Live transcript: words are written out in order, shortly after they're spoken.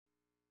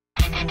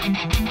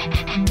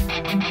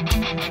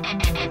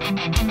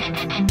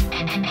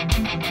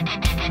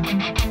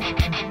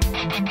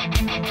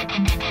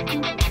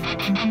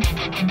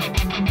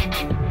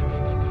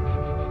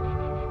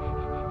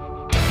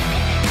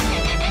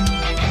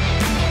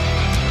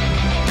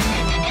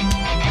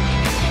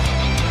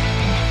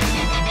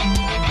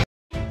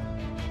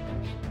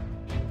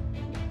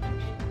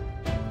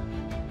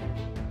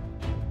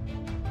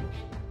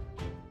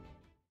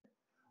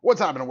What's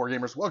happening,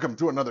 Wargamers? Welcome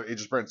to another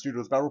Aegis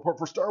Studios Battle Report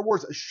for Star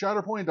Wars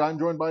Shatterpoint. I'm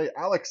joined by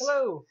Alex.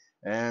 Hello.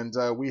 And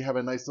we have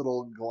a nice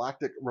little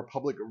Galactic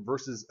Republic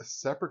versus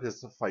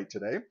Separatist fight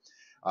today.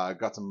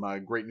 Got some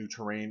great new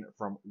terrain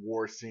from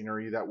War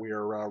Scenery that we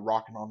are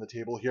rocking on the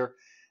table here.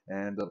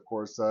 And of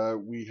course,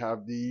 we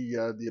have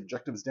the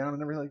objectives down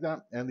and everything like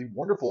that. And the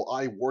wonderful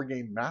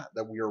iWargame mat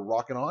that we are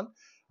rocking on.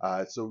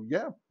 So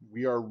yeah,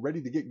 we are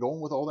ready to get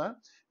going with all that.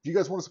 If you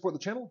guys want to support the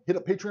channel, hit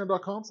up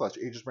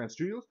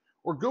patreon.com/AegisBrandStudios.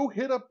 Or go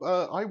hit up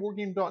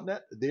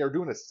iWargame.net. They are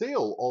doing a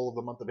sale all of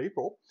the month of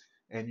April,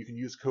 and you can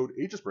use code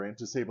AegisBrand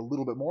to save a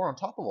little bit more on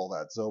top of all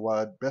that.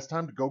 So best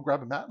time to go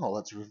grab a mat and all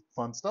that sort of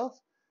fun stuff.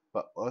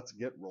 But let's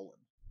get rolling.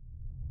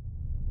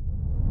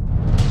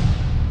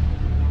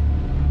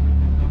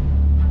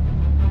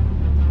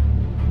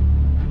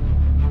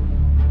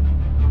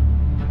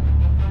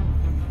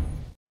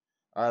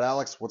 All right,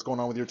 Alex, what's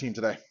going on with your team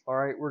today? All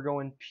right, we're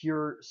going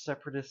pure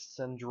Separatists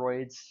and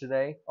droids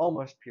today.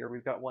 Almost pure.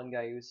 We've got one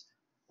guy who's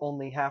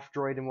only half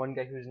droid and one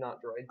guy who's not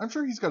droid. I'm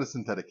sure he's got a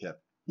synthetic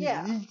hip. He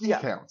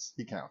counts.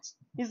 He counts.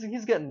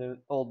 He's getting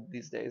old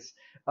these days.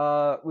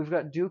 We've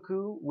got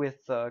Dooku with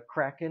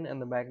Kraken and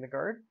the Magna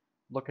Guard,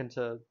 looking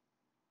to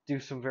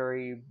do some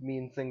very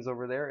mean things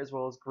over there, as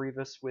well as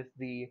Grievous with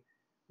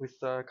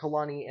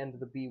Kalani and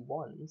the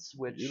B1s,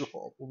 which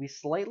Beautiful. will be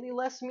slightly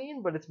less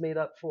mean, but it's made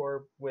up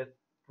for with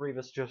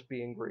Grievous just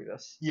being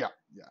Grievous. Yeah,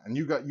 and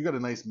you got a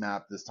nice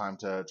map this time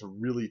to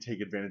really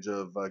take advantage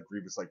of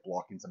Grievous, like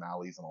blocking some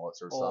alleys and all that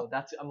sort of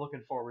stuff. I'm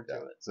looking forward to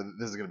it. So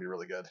this is going to be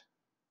really good.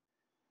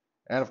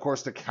 And of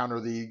course, to counter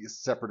the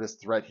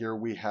Separatist threat here,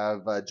 we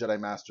have Jedi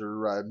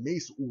Master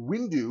Mace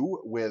Windu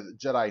with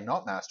Jedi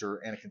not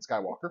Master Anakin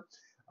Skywalker.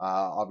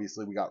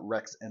 Obviously, we got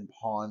Rex and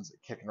Pawns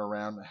kicking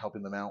around,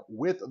 helping them out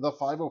with the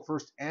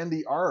 501st and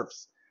the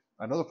ARFs.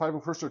 I know the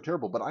 501st are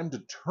terrible, but I'm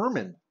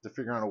determined to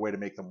figure out a way to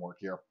make them work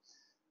here.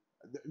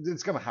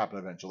 It's going to happen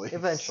eventually.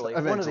 Eventually,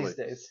 one of these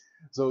days.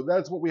 So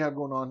that's what we have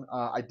going on.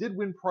 I did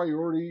win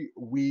priority.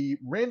 We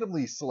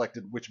randomly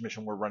selected which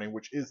mission we're running,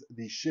 which is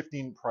the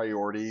shifting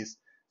priorities.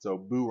 So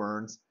boo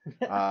earns.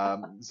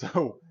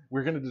 So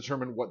we're going to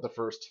determine what the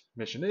first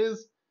mission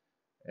is.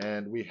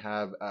 And we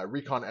have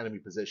recon enemy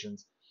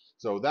positions.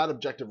 So that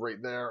objective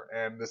right there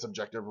and this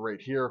objective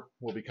right here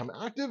will become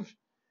active.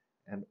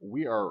 And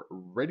we are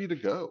ready to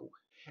go.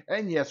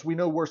 And yes, we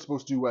know we're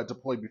supposed to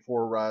deploy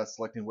before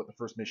selecting what the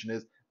first mission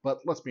is,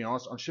 but let's be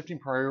honest, on shifting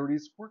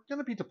priorities, we're going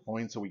to be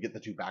deploying so we get the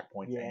 2 back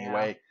points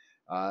anyway.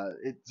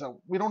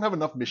 We don't have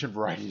enough mission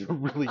variety to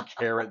really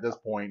care at this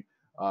point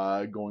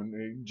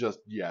going just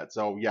yet.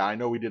 So yeah, I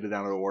know we did it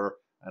out of order,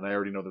 and I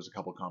already know there's a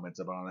couple comments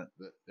about it,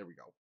 but there we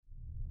go.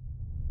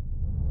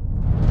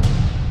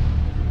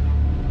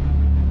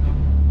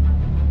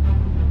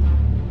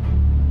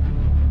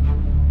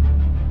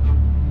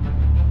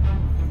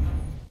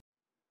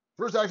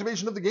 First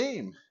activation of the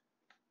game.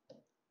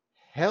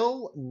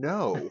 Hell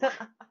no.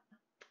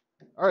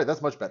 All right,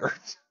 that's much better.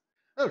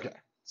 Okay,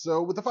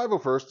 so with the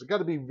 501st, got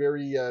to be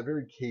very,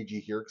 very cagey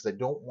here because I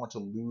don't want to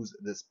lose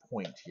this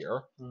point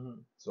here.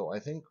 So I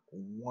think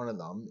one of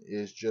them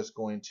is just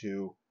going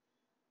to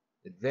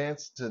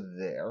advance to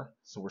there.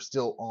 So we're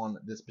still on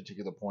this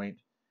particular point.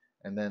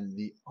 And then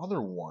the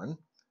other one,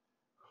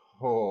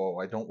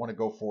 I don't want to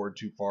go forward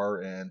too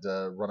far and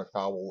run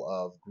afoul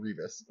of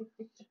Grievous.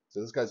 So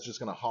this guy's just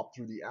going to hop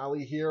through the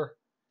alley here,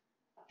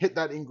 hit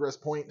that ingress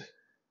point,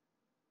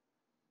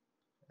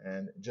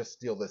 and just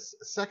steal this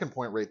second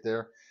point right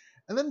there.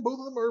 And then both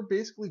of them are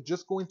basically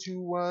just going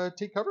to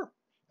take cover.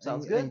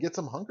 Sounds good. And get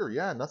some hunger.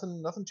 Yeah,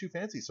 nothing too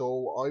fancy.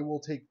 So I will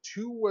take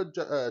 2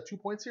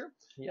 points here.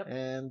 Yep.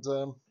 And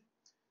I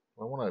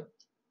want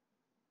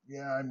to,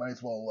 I might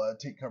as well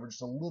take cover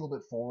just a little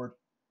bit forward,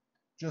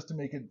 just to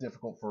make it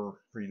difficult for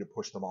you to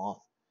push them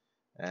off.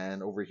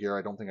 And over here,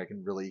 I don't think I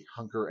can really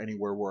hunker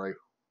anywhere where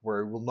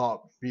I will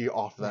not be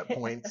off that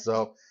point.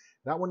 So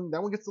that one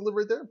gets delivered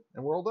right there,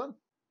 and we're all done.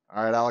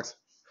 All right, Alex.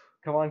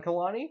 Come on,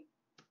 Kalani.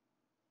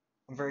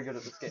 I'm very good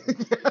at this game.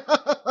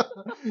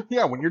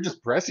 Yeah, when you're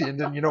just prescient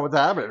and you know what's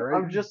happening, right?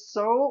 I'm just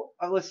so...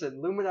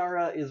 listen,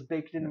 Luminara is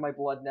baked into my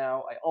blood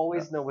now. I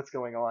always know what's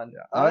going on.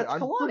 Yeah.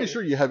 I'm pretty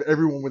sure you have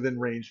everyone within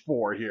range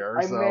 4 here.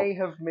 I may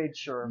have made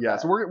sure of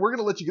that. So we're going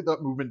to let you get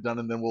that movement done,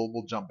 and then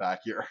we'll jump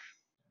back here.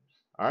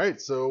 All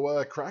right,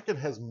 so Kraken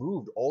has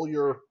moved all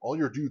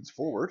your dudes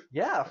forward.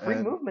 Yeah, free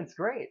movement's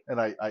great. And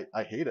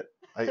I hate it.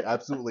 I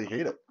absolutely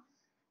hate it.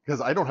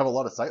 Because I don't have a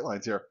lot of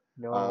sightlines here.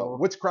 No.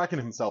 What's Kraken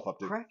himself up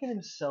to? Kraken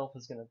himself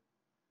is going to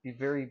be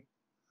very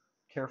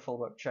careful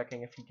about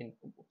checking if he can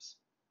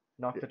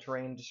knock the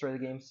terrain, destroy the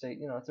game state.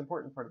 You know, it's an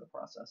important part of the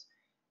process.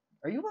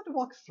 Are you allowed to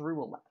walk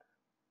through a ladder?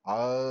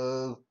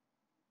 Uh,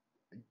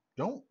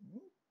 don't.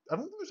 I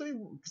don't think there's any,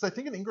 because I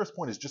think an ingress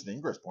point is just an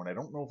ingress point. I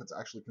don't know if it's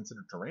actually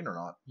considered terrain or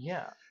not.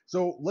 Yeah.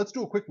 So let's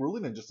do a quick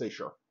ruling and just say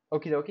sure.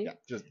 Okie dokie. Yeah,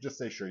 just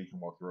say sure. You can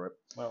walk through it.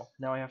 Well,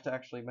 now I have to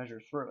actually measure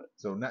through it.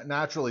 So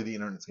naturally, the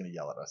internet's going to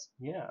yell at us.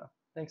 Yeah.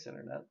 Thanks,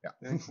 Internet. Yeah.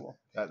 Very cool.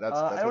 That's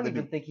I what don't they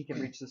even do. think he can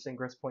reach this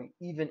ingress point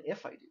even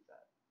if I do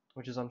that,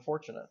 which is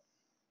unfortunate.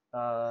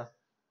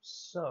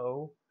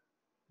 So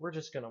we're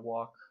just gonna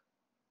walk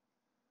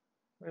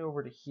right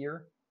over to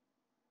here,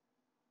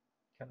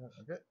 kind of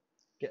Okay.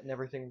 getting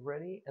everything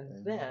ready,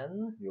 and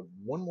then You have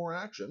one more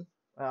action.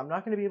 I'm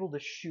not gonna be able to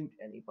shoot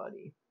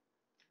anybody,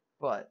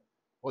 but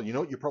Well, you know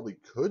what you probably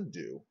could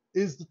do?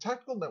 Is the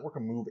tactical network a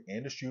move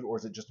and a shoot, or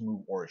is it just a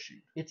move or a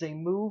shoot? it's a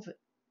move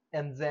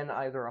and then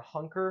either a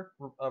hunker,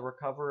 a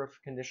recover of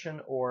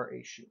condition, or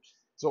a shoot.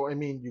 So, I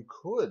mean, you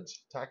could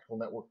tactical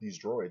network these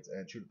droids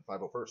and shoot at the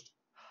 501st.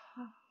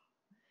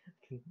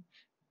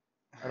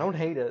 I don't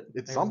hate it.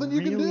 It's I something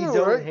you can really do,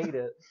 don't right? hate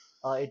it.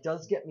 It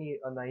does get me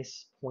a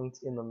nice point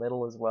in the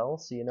middle as well,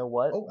 so you know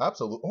what? Oh,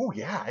 absolutely. Oh,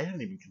 yeah, I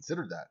hadn't even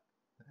considered that.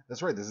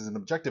 That's right, this is an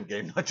objective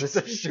game, not just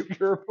a shoot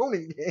your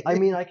opponent game. I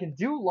mean, I can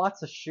do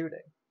lots of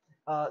shooting.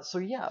 So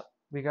yeah,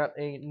 we got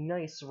a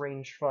nice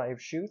range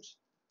 5 shoot,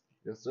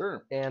 Yes,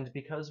 sir. and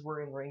because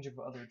we're in range of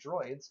other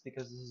droids,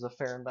 because this is a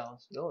fair and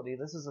balanced ability,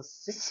 this is a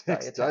 6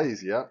 Six attack.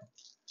 dice, yeah.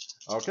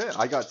 Okay,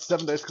 I got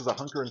 7 dice because of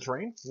hunker and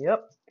train.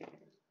 Yep.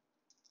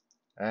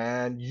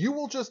 And you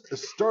will just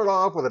start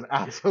off with an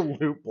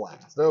absolute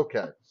blast.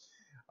 Okay.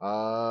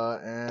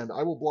 And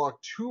I will block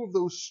 2 of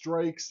those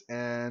strikes,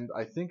 and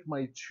I think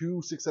my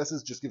 2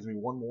 successes just gives me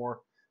 1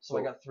 more. So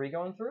I got 3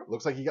 going through.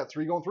 Looks like you got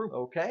 3 going through.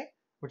 Okay.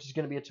 Which is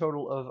going to be a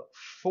total of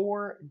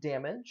 4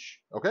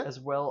 damage, Okay. as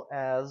well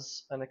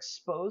as an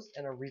exposed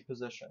and a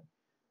reposition.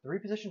 The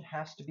reposition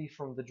has to be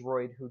from the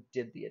droid who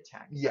did the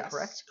attack. Is that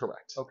correct?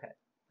 Correct. Okay.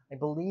 I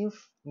believe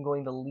I'm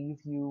going to leave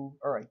you.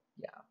 Alright,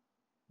 yeah.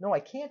 No, I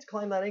can't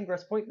climb that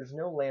ingress point. There's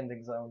no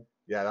landing zone.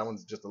 Yeah, that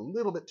one's just a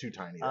little bit too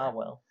tiny. Ah,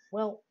 well.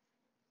 Well,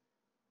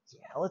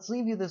 yeah, let's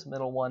leave you this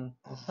middle one.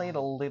 We'll play it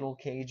a little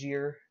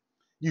cagier.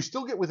 You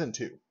still get within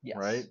 2, Yes.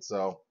 right?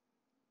 So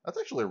that's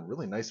actually a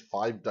really nice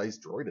 5 dice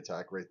droid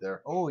attack right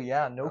there. Oh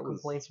yeah, no That was-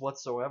 complaints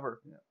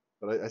whatsoever. Yeah.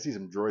 But I see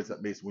some droids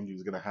that Mace Windu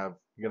is gonna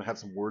have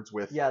some words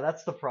with. Yeah,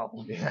 that's the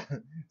problem. Yeah,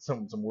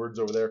 some words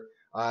over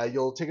there.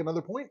 You'll take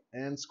another point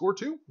and score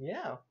 2.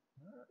 Yeah.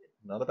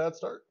 Not a bad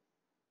start.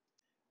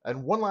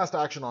 And one last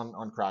action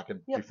on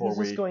Kraken Yep, before he's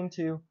we. just going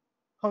to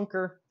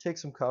hunker, take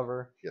some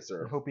cover, Yes,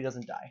 sir. and hope he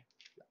doesn't die.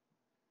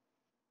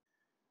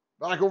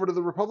 Back over to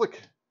the Republic.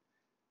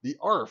 The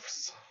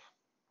ARFs.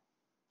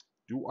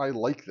 Do I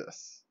like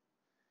this?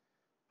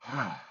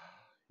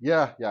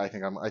 yeah, I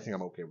think I'm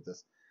okay with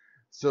this.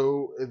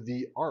 So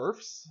the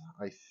ARFs,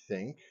 I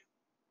think.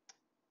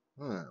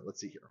 Let's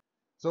see here.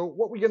 So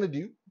what we're gonna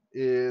do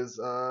is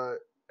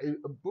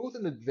both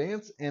an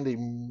advance and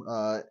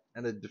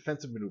a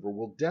defensive maneuver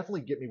will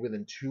definitely get me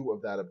within 2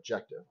 of that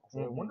objective.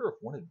 So I wonder if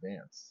one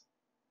advance.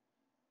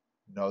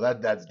 No,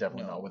 that's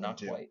definitely not within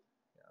 2. Quite.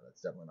 Yeah,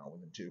 that's definitely not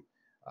within 2.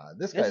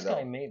 This This guy though.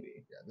 guy maybe.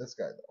 Yeah, this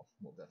guy though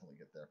will definitely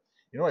get there.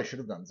 You know what I should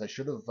have done is I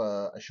should have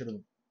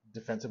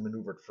defensive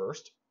maneuvered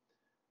first,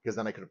 because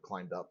then I could have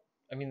climbed up.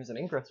 I mean, there's an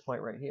ingress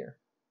point right here.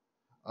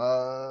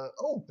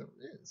 Oh, there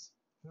is.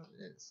 There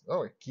is.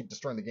 Oh, I keep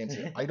destroying the games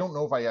here. I don't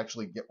know if I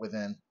actually get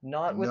within.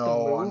 Not with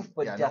No, the move,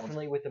 but yeah,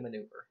 definitely with the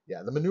maneuver.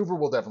 Yeah, the maneuver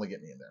will definitely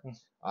get me in there.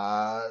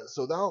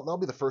 So that'll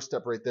be the first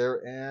step right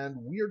there, and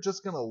we are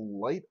just gonna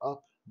light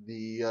up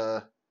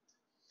the.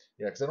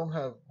 Yeah, because I don't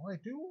have. Well, I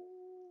do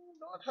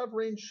not have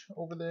range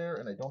over there,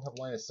 and I don't have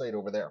line of sight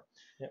over there.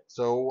 Yep.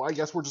 So I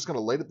guess we're just gonna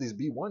light up these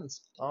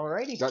B1s.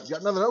 Alrighty. Got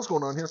nothing else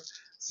going on here.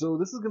 So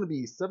this is gonna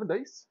be 7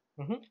 dice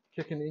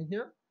kicking in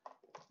here.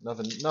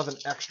 Nothing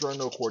extra.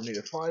 No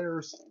coordinated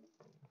fires.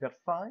 Got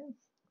 5.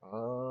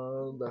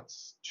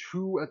 That's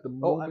 2 at the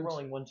moment. Oh, I'm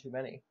rolling 1 too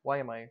many. Why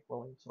am I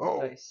rolling so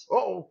many dice?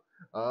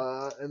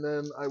 And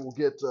then I will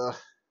get.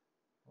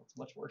 That's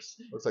much worse.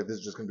 Looks like this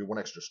is just gonna be 1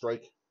 extra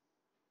strike.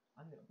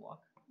 I'm gonna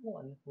block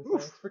 1 with my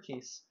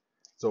expertise.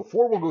 So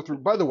 4 will go through.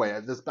 By the way,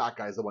 this back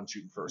guy is the one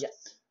shooting first.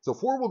 Yes. So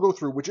 4 will go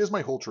through, which is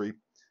my whole tree.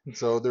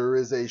 So there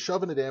is a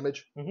shove and a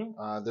damage.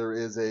 There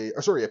is a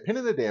pin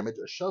and a damage,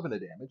 a shove and a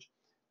damage.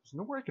 There's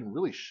nowhere I can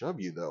really shove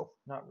you though.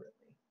 Not really.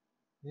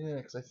 Yeah,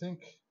 because I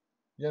think,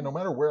 no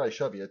matter where I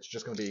shove you, it's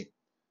just going to be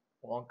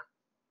bonk,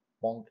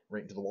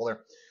 right into the wall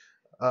there.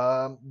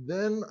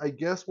 Then I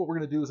guess what we're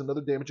going to do is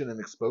another damage and an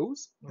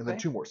expose, and then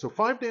 2 more. So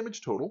 5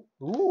 damage total.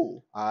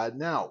 Ooh.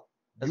 Now,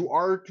 you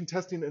are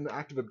contesting an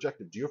active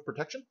objective. Do you have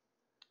protection?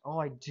 Oh,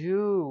 I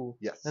do.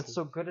 Yes. That's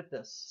so good at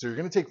this. So you're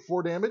going to take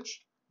 4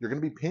 damage, you're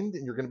going to be pinned,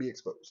 and you're going to be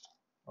exposed.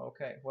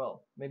 Okay,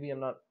 well, maybe I'm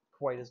not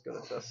quite as good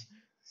at this.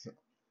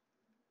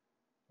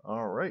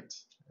 All right.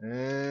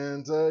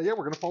 And we're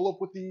going to follow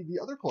up with the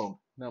other clone.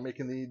 Now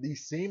making the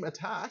same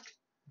attack.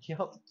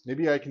 Yep.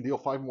 Maybe I can deal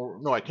 5 more.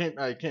 No, I can't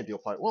deal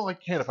 5. Well, I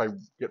can if I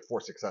get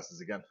 4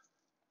 successes again.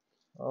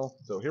 Oh.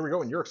 So here we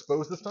go, and you're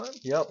exposed this time?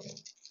 Yep.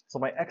 So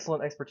my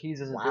excellent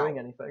expertise isn't doing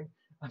anything.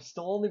 I'm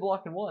still only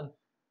blocking 1.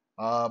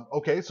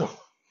 Okay, so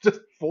just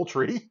full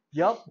tree.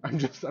 Yep. I'm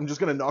just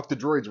gonna knock the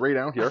droids right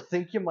out I here.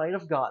 think you might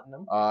have gotten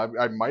them.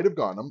 I might have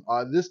gotten them.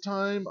 This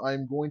time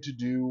I'm going to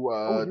do.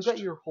 Oh, you got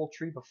your whole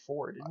tree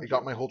before, didn't you? I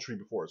got my whole tree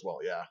before as well.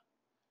 Yeah.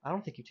 I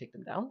don't think you take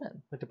them down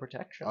then with the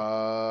protection.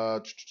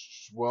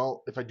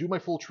 Well, if I do my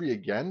full tree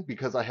again,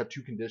 because I have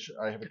two condition,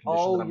 I have a condition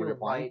Oh, that I'm you're reapplying.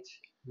 right.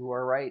 You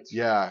are right.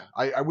 Yeah,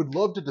 I would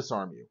love to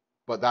disarm you,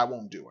 but that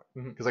won't do it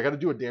Mhm. because I got to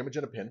do a damage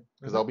and a pin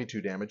because Mhm. that'll be 2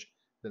 damage,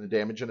 then a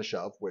damage and a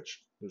shove,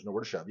 which there's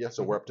nowhere to shove. Yeah,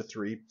 so we're up to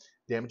 3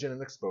 damage and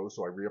an expose.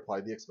 So I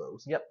reapply the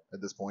expose. Yep.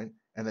 At this point,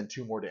 and then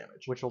 2 more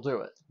damage, Which will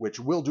do it.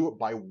 which will do it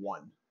by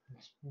 1,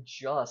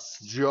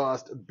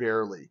 just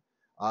barely.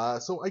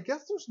 So I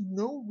guess there's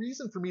no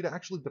reason for me to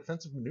actually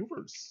defensive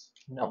maneuvers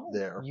up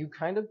there. You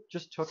kind of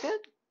just took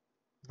it.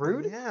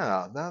 Rude.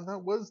 Yeah,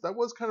 that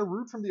was kind of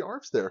rude from the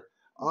ARFs there.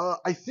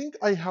 I think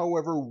I,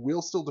 however,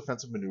 will still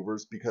defensive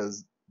maneuvers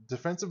because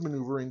defensive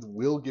maneuvering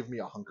will give me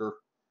a hunker.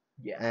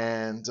 Yeah.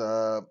 And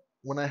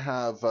when I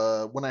have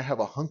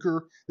a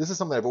hunker, this is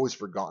something I've always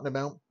forgotten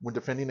about. When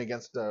defending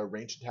against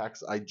ranged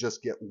attacks, I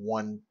just get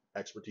 1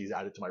 expertise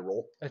added to my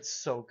roll. It's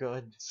so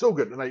good. So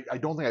good, and I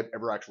don't think I've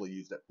ever actually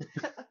used it.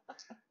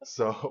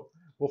 So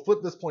we'll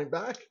flip this point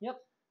back. Yep.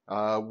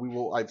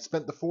 I've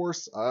spent the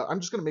force. I'm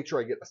just gonna make sure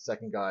I get a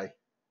second guy.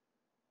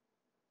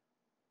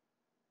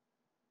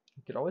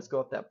 You could always go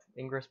up that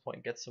ingress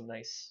point, get some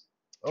nice.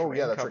 Oh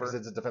yeah, that's right, cover. because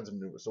it's a defensive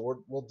maneuver.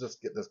 So we'll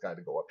just get this guy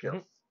to go up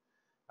here.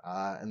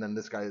 And then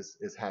this guy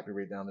is happy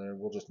right down there.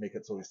 We'll just make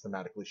it so he's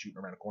thematically shooting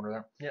around a corner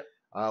there. Yep.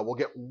 We'll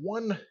get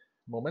 1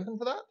 momentum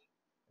for that,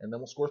 and then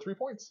we'll score 3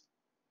 points.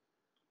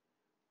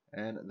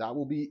 And that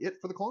will be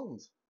it for the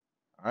clones.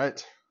 All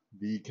right,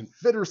 the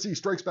Confederacy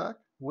strikes back.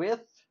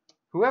 With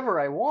whoever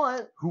I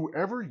want.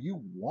 Whoever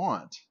you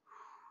want.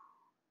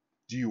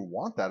 Do you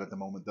want that at the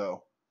moment,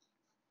 though?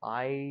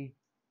 I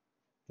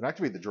can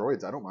activate the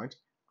droids. I don't mind.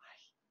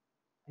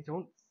 I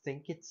don't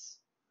think it's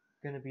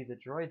gonna be the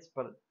droids,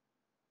 but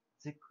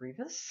is it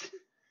Grievous?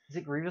 Is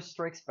it Grievous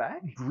Strikes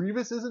Back?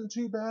 Grievous isn't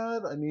too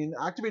bad. I mean,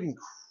 activating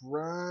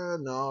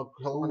no,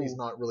 Kalani's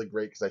not really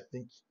great because I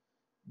think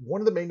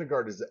one of the Magna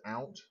Guard is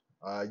out.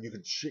 You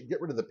could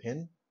get rid of the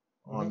pin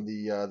on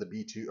the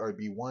B2 or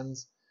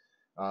B1s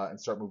and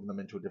start moving them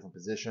into a different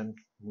position.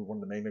 Move one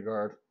of the Magna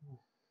Guard.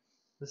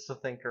 This is a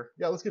thinker.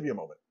 Yeah, let's give you a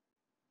moment.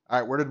 All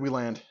right, where did we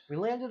land? We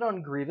landed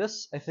on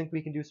Grievous. I think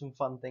we can do some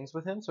fun things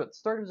with him. So at the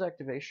start of his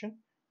activation,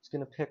 he's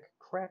going to pick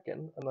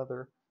Kraken,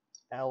 another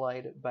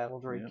allied battle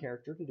droid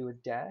character, to do a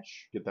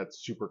dash. Get that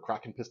super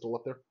Kraken pistol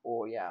up there.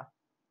 Oh yeah,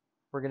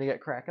 we're going to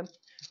get Kraken.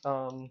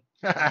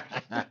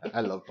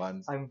 I love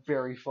puns. I'm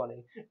very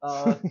funny.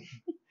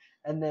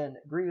 And then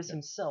Grievous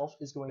himself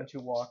is going to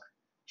walk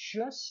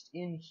just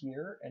in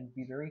here and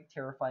be very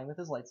terrifying with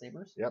his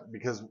lightsabers. Yep,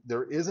 because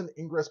there is an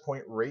ingress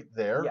point right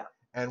there. Yeah.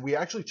 And we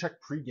actually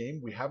checked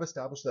pre-game. We have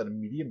established that a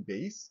medium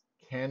base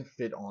can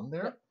fit on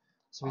there. Yep.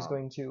 So he's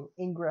going to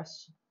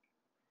ingress.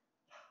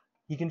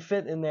 He can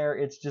fit in there.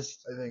 It's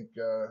just I think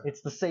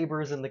it's the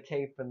sabers and the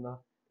cape and the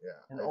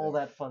all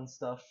that fun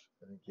stuff.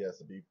 I think he has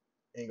to be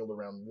angled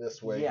around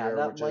this way. Yeah, here,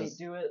 that which might is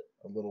do it.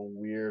 A little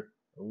weird.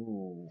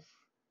 Ooh.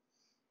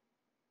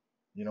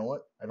 You know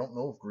what? I don't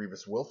know if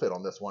Grievous will fit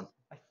on this one.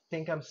 I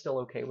think I'm still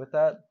okay with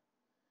that.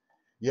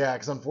 Yeah,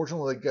 because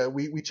unfortunately, like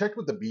we checked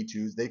with the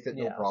B2s, they fit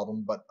no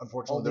problem. But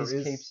unfortunately, all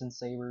these capes and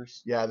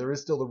sabers. Yeah, there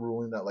is still the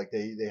ruling that like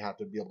they have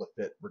to be able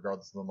to fit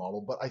regardless of the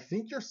model. But I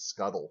think your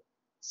scuttle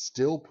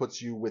still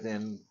puts you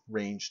within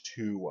range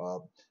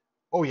to.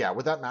 Oh yeah,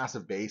 with that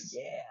massive base.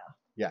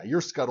 Yeah,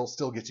 your scuttle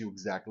still gets you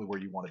exactly where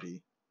you want to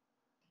be.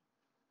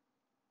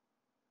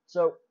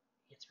 So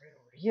it's right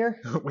over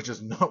here, which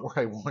is not where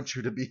I want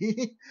you to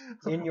be.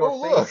 In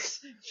your face,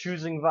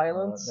 choosing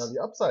violence. Now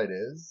the upside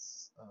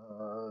is,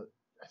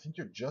 I think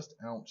you're just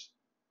out.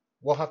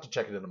 We'll have to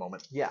check it in a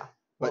moment. Yeah.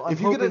 But well,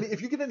 if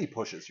you get any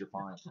pushes, you're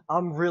fine.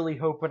 I'm really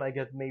hoping I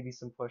get maybe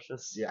some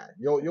pushes. Yeah,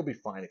 you'll be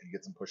fine if you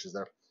get some pushes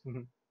there.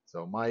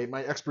 So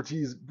my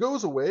expertise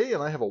goes away,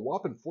 and I have a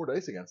whopping 4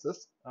 dice against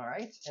this. All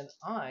right, and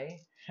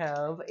I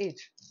have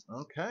 8.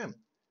 Okay.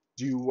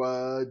 Do you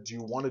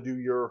want to do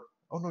your?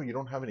 Oh no, you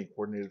don't have any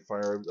coordinated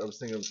fire. I was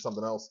thinking of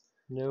something else.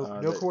 No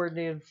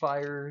coordinated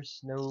fires,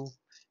 no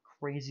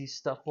crazy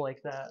stuff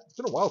like that. It's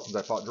been a while since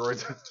I fought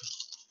droids.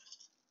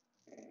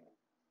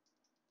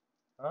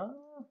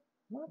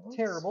 Not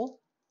terrible.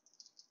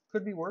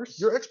 Could be worse.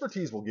 Your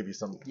expertise will give you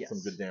some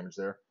good damage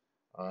there.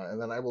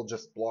 And then I will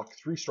just block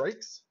 3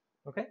 strikes.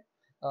 Okay.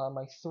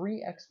 My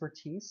 3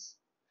 expertise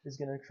is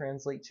going to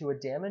translate to a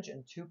damage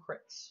and 2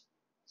 crits.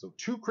 So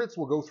 2 crits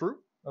will go through.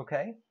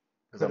 Okay.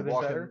 Because I'm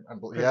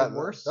blocking.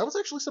 Worse. That was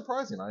actually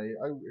surprising. I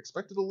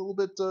expected a little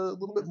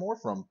bit more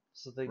from.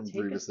 So they take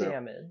Grievous a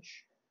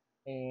damage,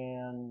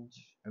 and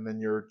then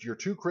your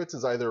 2 crits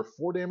is either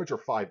 4 damage or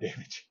 5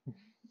 damage.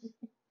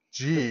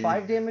 Gee. The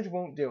 5 damage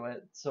won't do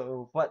it.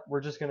 But we're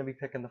just going to be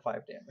picking the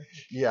 5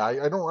 damage. Yeah,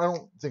 I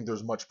don't think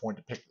there's much point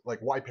to pick. Like,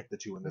 why pick the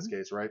 2 in this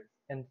case, right?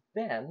 And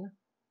then,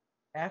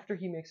 after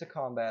he makes a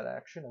combat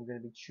action, I'm going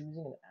to be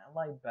choosing an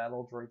allied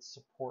battle droid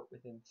support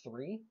within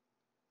 3.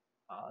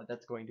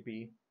 That's going to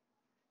be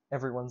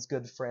everyone's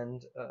good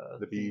friend,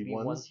 The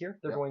B1s here.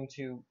 They're going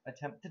to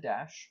attempt to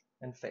dash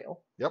and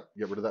fail. Yep,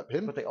 get rid of that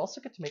pin. But they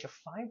also get to make a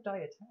 5-die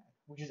attack,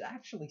 which is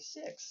actually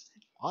 6.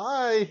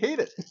 I hate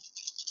it.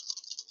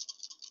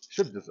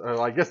 Should just,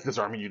 I guess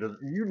disarming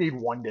you need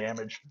 1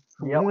 damage.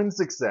 Yep. 1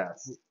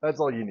 success. That's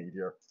all you need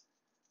here.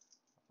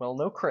 Well,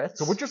 no crits.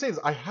 So what you're saying is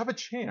I have a You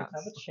chance.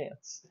 have a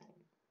chance.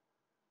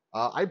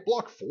 I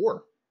block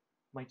 4.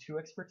 My 2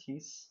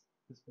 expertise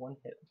is 1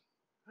 hit.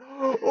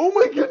 Oh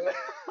my goodness!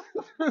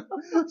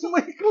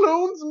 My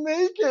clones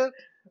make it!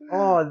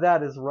 Oh,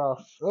 that is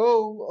rough.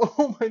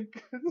 Oh my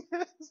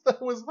goodness!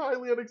 That was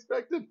highly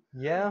unexpected.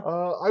 Yeah.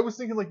 I was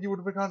thinking like you would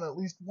have gotten at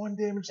least 1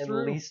 damage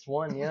through. At least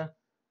 1, yeah.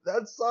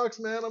 That sucks,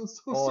 man. I'm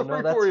so Oh, sorry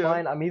no, that's for you.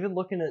 fine. I'm even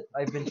looking at,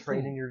 I've been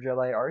trading your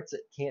Jedi arts.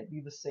 It can't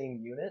be the same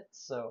unit,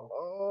 so.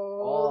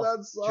 Oh,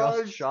 that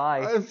sucks. Just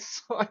shy.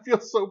 I feel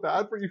so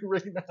bad for you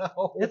right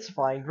now. It's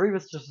fine.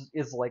 Grievous just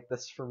is like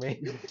this for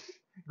me.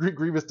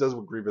 Grievous does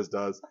what Grievous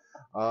does.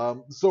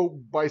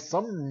 So by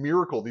some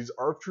miracle, these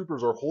ARC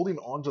troopers are holding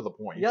on to the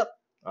point. Yep.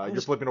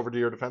 You're flipping over to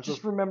your defensive.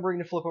 Just remembering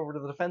to flip over to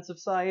the defensive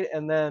side,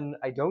 and then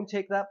I don't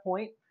take that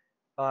point.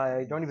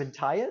 I don't even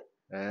tie it.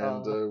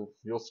 And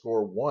you'll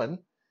score 1.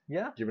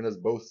 Yeah. Giving us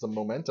both some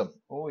momentum.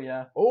 Oh,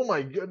 yeah. Oh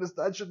my goodness,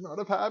 that should not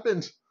have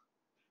happened.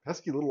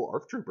 Pesky little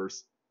ARC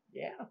troopers.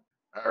 Yeah.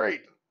 All right.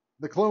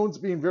 The clones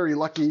being very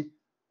lucky.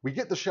 We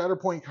get the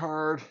Shatterpoint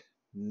card.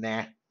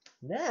 Nah.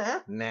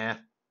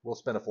 We'll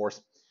spend a force.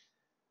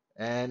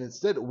 And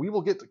instead, we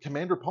will get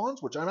Commander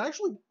Pawns, which I'm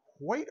actually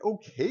quite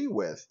okay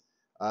with.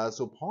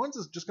 So Pawns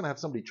is just going to have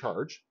somebody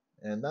charge.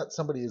 And that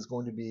somebody is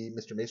going to be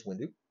Mr. Mace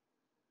Windu.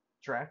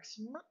 Tracks.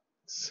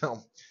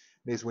 So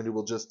Mace Windu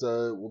will just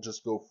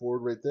go forward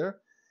right there.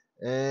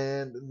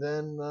 And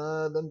then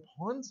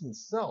Pawns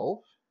himself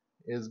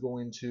is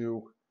going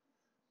to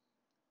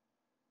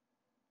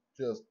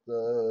just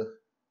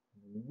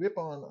whip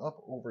on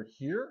up over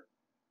here.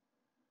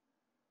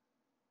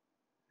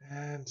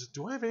 And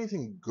do I have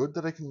anything good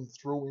that I can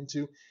throw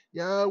into?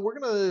 Yeah,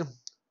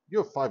 you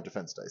have 5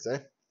 defense dice, eh?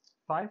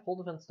 5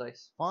 whole defense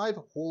dice. 5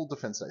 whole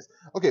defense dice.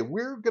 Okay,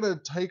 we're going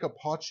to take a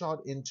pot shot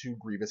into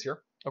Grievous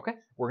here. Okay.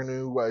 We're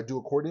going to do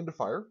a coordinated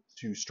fire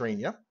to strain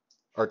you.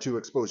 Or to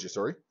expose you,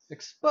 sorry.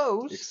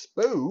 Expose?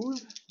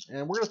 Expose.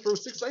 And we're going to throw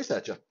 6 dice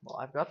at you. Well,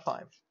 I've got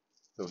 5.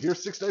 So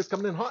here's 6 dice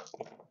coming in hot.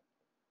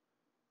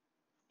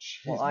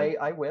 Jeez, well,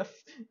 I whiff.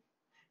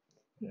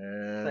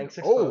 And, thanks,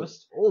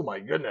 exposed. Oh my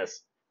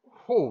goodness.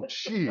 Oh,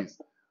 jeez.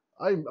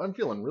 I'm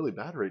feeling really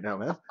bad right now,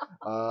 man.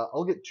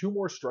 I'll get 2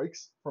 more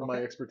strikes from my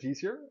expertise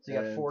here. So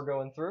you got 4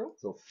 going through?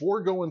 So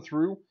 4 going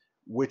through,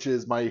 which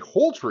is my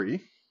whole tree.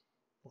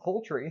 The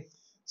whole tree.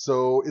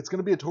 So it's going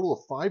to be a total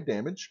of 5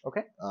 damage.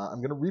 Okay.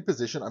 I'm going to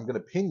reposition. I'm going to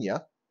pin you.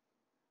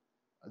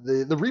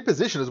 The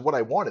reposition is what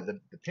I wanted.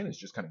 The pin is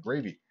just kind of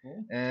gravy.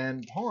 Yeah.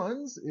 And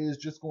Pawns is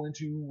just going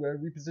to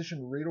reposition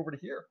right over to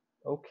here.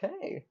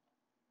 Okay.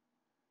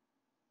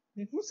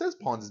 Who says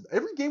Pawns?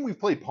 Every game we've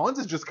played, Pawns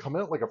has just come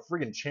out like a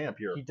friggin' champ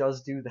here. He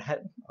does do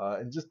that.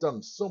 And just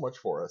done so much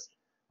for us.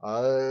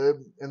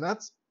 And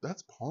that's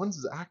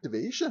Pawns'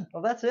 activation.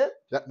 Oh, that's it?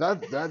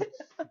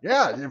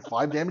 Yeah,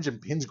 5 damage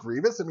and pins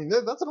Grievous. I mean,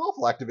 that's an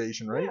awful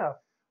activation, right?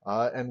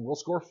 Yeah. And we'll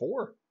score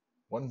 4.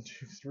 1,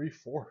 2, 3,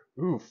 4.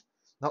 Oof.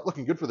 Not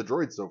looking good for the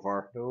droids so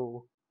far.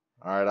 No.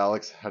 All right,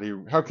 Alex,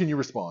 how can you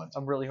respond?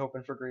 I'm really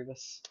hoping for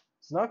Grievous.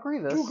 It's not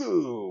Grievous.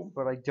 Dooku!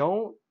 But I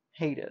don't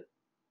hate it.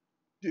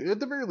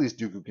 At the very least,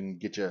 Dooku can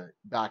get you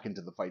back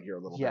into the fight here a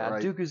little bit,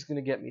 right? Yeah, Dooku's going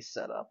to get me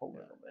set up a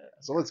little bit.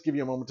 So let's give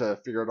you a moment to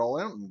figure it all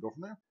out and go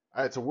from there.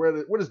 All right, so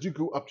what is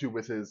Dooku up to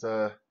with his...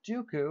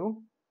 Dooku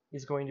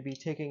is going to be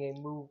taking a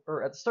move,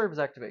 or at the start of his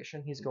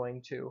activation, he's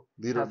going to...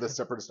 Leader of the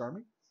Separatist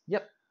Army?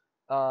 Yep.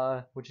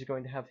 Which is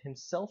going to have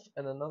himself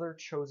and another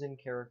chosen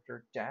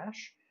character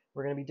dash.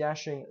 We're going to be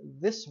dashing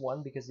this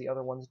one because the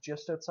other one's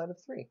just outside of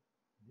 3.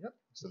 Yep.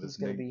 So he's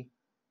going to be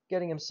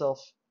getting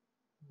himself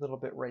a little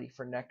bit ready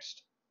for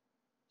next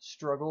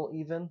struggle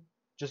even.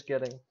 Just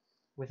getting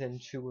within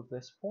 2 of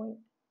this point.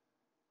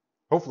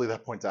 Hopefully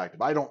that point's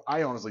active.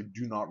 I honestly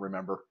do not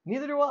remember.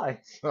 Neither do I.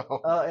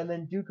 So. And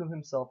then Dooku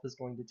himself is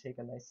going to take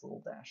a nice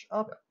little dash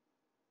up.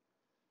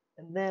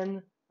 Yeah. And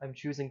then I'm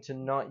choosing to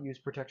not use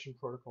protection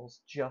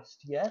protocols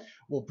just yet.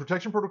 Well,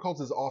 protection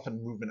protocols is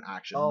often movement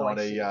action,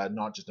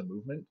 not just a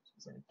movement.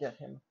 So get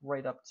him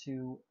right up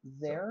to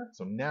there.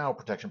 So now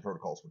protection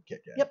protocols would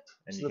kick in. Yep.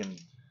 And so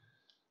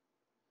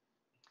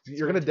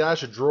you're gonna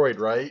dash a droid,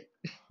 right?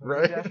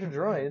 Right. Dash a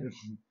droid.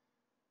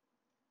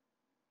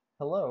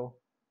 Hello.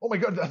 Oh my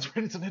god, that's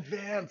right. It's an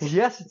advance.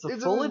 Yes, it's a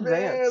full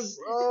advance.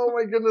 Oh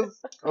my goodness.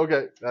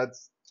 Okay,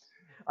 that's.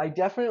 I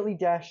definitely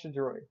dashed a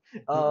droid.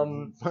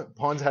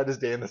 Pawns had his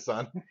day in the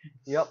sun.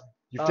 Yep.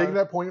 You've taken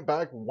that point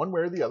back one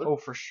way or the other. Oh,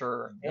 for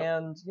sure. Yep.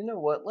 And you know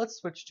what? Let's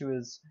switch to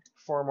his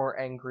far more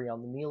angry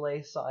on the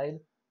melee side,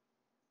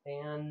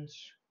 and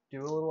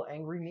do a little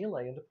angry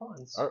melee into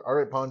Pawns. All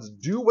right, Pawns,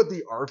 do what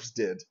the ARFs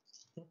did.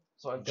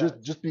 So I've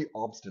got just be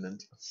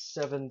obstinate.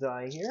 7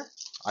 die here.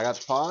 I got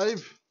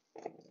 5.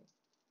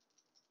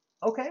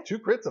 Okay. 2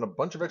 crits and a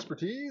bunch of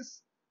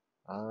expertise.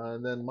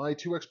 And then my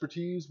 2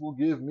 expertise will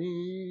give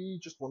me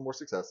just 1 more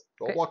success.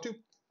 So I'll Okay. block 2.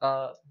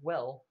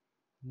 Well,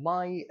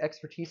 my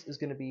expertise is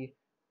going to be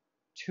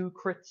 2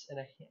 crits and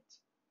a hit.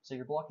 So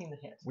you're blocking the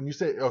hit. When you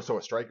say, oh, so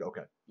a strike?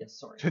 Okay. Yes,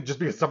 sorry. Just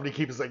because somebody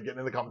keeps like getting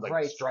in the comments like,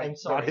 Right, strike, I'm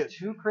sorry. not hit.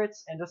 2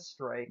 crits and a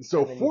strike.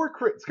 So and 4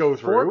 crits go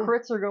through. 4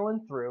 crits are going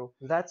through.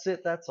 That's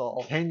it, that's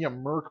all. Can you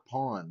merc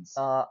pawns?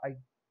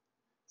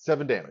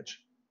 7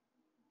 damage.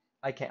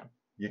 I can.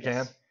 You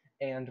Yes.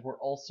 can? And we're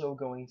also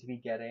going to be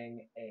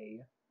getting a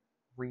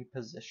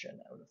reposition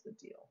out of the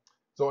deal.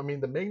 So I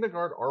mean, the Magna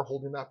Guard are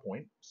holding that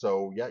point.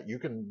 So yeah, you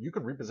can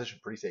reposition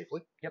pretty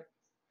safely. Yep.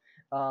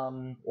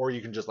 Or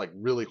you can just like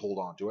really hold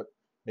on to it,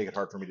 make it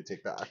hard for me to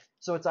take back.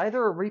 So it's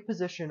either a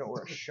reposition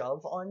or a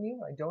shove on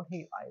you. I don't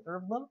hate either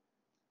of them.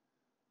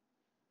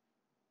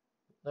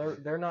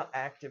 They're not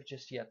active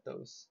just yet.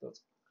 Those.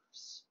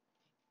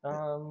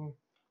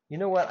 You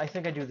know what? I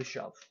think I do the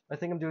shove. I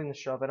think I'm doing the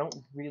shove. I don't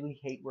really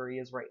hate where he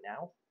is right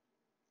now.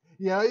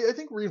 Yeah, I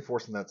think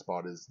reinforcing that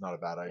spot is not a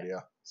bad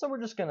idea. So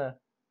we're just gonna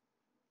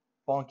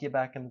bonk you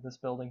back into this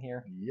building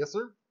here. Yes,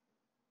 sir.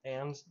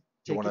 And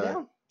take you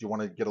down. Do you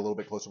want to get a little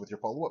bit closer with your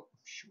follow-up?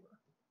 Sure.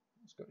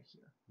 Let's go to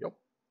here. Yep.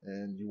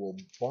 And you will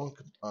bonk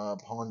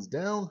pawns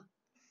down.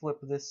 Flip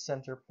this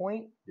center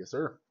point. Yes,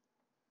 sir.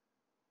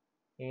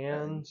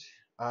 And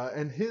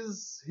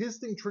his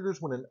thing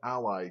triggers when an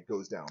ally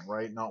goes down,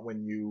 right? Not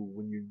when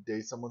you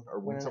daze someone or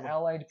when wound an someone.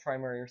 allied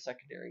primary or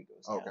secondary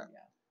goes down. Okay. Yeah.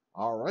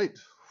 All right.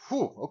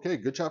 Whew. Okay,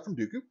 good shot from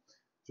Dooku.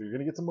 So you're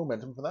gonna get some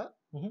momentum for that,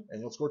 Mhm. and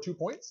you'll score 2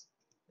 points,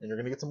 and you're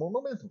gonna get some more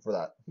momentum for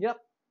that.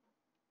 Yep.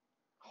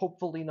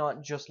 Hopefully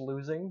not just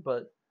losing,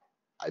 but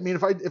I mean,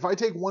 if I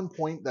take 1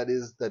 point, that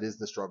is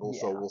the struggle.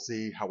 So Yeah. we'll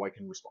see how I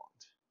can respond.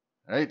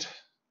 All right.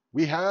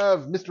 We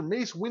have Mr.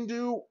 Mace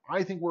Windu.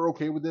 I think we're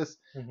okay with this.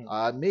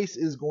 Mace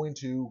is going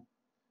to.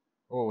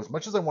 Oh, as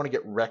much as I want to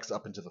get Rex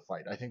up into the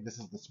fight, I think this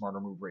is the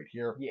smarter move right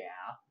here. yeah.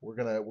 We're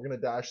gonna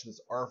dash this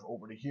Arf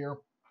over to here.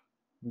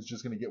 Who's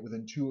just gonna get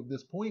within 2 of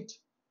this point.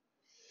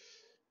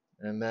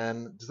 And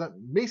then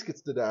Mace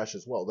gets to dash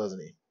as well, doesn't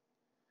he?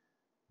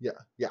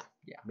 Yeah.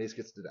 Mace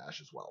gets to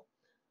dash as well.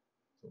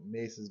 So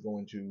Mace is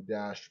going to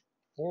dash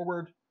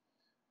forward.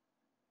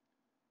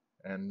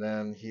 And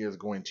then he is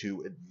going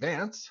to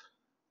advance.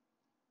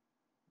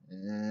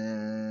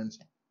 And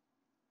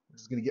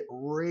he's going to get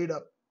right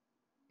up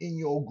in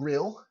your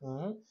grill.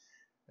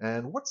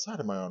 And what side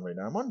am I on right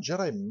now? I'm on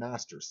Jedi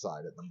Master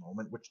side at the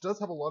moment, which does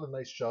have a lot of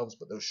nice shoves,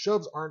 but those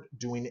shoves aren't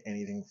doing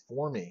anything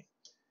for me.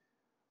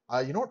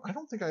 You know what? I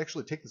don't think I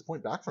actually take this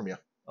point back from you.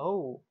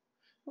 Oh.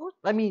 Well,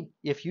 I mean,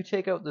 if you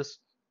take out this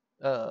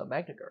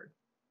Magna Guard.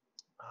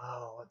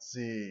 Oh, let's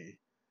see.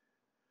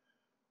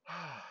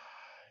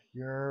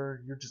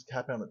 You're just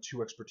tapping out at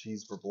 2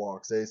 expertise for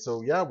blocks, eh?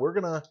 So yeah, we're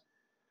gonna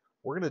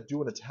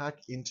do an attack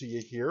into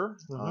you here.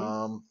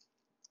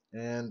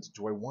 And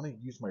do I want to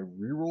use my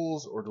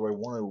rerolls, or do I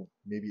want to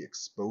maybe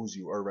expose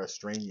you or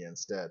restrain you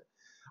instead?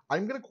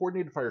 I'm gonna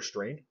coordinate fire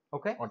strain.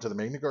 Okay. Onto the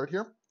Magna Guard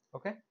here.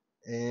 Okay.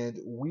 And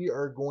we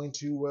are going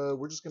to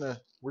we're just gonna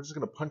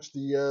punch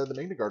the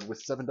Magna Guard with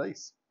 7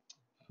 dice.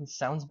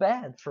 Sounds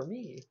bad for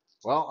me.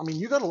 Well, I mean,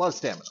 you got a lot of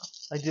stamina.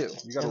 I do.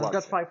 You got and a lot. I've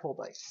got 5 full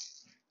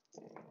dice.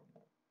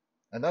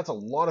 And that's a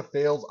lot of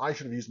fails. I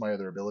should have used my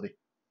other ability.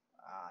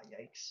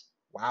 Yikes.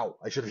 Wow,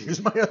 I should have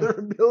used my other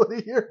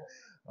ability here.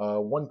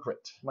 1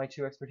 crit. My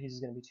 2 expertise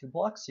is going to be 2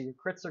 blocks, so your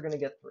crits are going to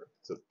get through.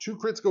 So 2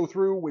 crits go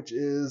through, which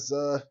is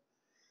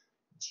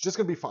it's just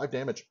going to be 5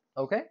 damage.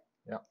 Okay.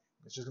 Yeah,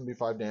 it's just going to be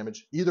 5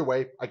 damage. Either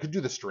way, I could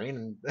do the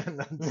strain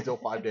and still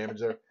 5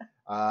 damage there.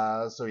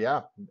 So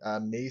yeah,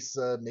 Mace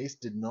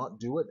did not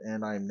do it,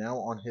 and I'm now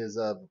on his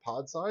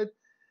pod side,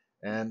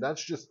 and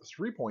that's just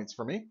 3 points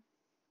for me.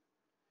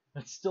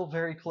 That's still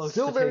very close.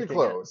 Still very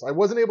close. I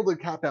wasn't able to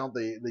cap out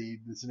the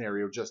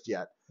scenario just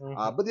yet.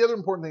 But the other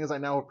important thing is I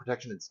now have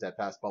protection and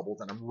steadfast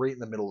bubbles, and I'm right in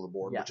the middle of the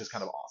board, which is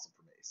kind of awesome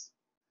for Mace.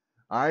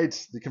 All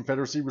right, the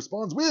Confederacy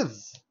responds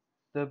with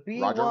the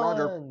B1s.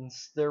 Roger.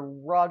 They're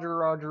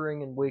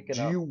rogering and waking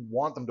up. Do you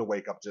want them to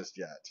wake up just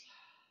yet?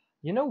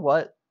 You know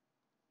what?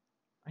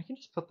 I can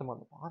just put them on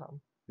the bottom.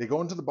 They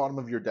go into the bottom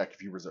of your deck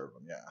if you reserve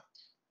them. Yeah.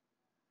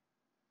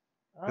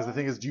 Because the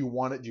thing is, do you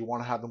want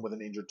to have them with an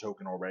injured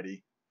token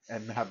already?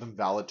 And have them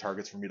valid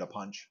targets for me to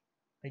punch.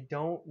 I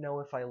don't know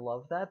if I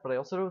love that, but I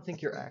also don't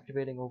think you're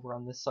activating over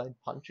on this side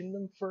punching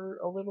them for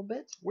a little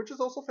bit. Which is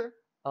also fair.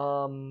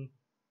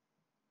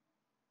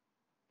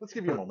 Let's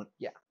give you a moment.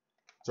 Yeah.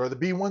 So are the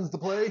B1s the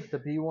play? The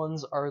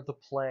B1s are the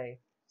play.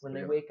 When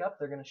they wake up,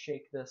 they're going to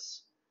shake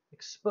this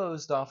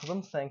exposed off of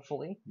them,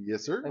 thankfully.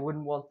 Yes, sir. I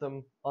wouldn't want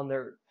them on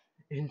their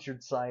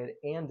injured side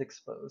and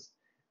exposed.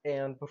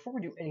 And before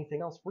we do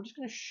anything else, we're just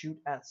going to shoot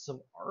at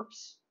some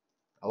ARPs.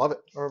 I love it.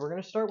 Or we're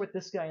going to start with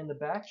this guy in the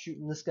back,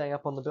 shooting this guy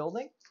up on the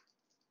building.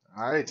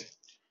 All right.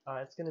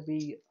 It's going to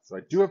be... So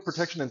I do have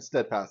protection and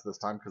steadfast this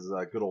time because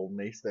good old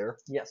Mace there.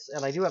 Yes,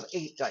 and I do have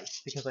 8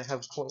 dice because I have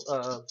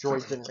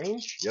droids in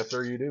range. Yes,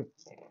 sir, you do.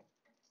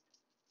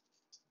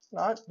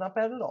 Not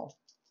bad at all.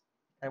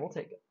 I will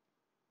take it.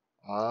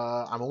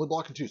 I'm only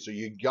blocking 2, so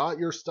you got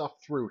your stuff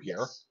through here.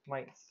 Yes.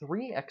 My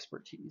 3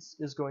 expertise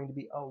is going to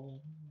be a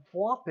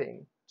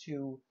whopping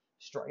 2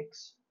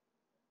 strikes.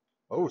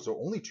 Oh, so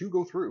only 2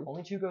 go through.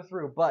 Only 2 go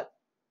through, but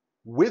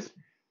With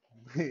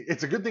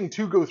it's a good thing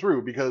 2 go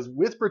through, because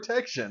with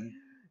protection,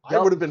 I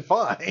Yup. would have been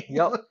fine.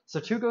 Yep. So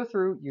 2 go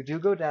through. You do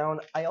go down.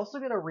 I also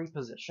get a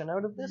reposition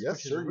out of this, Yes,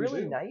 which is sir, you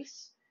really do.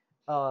 nice.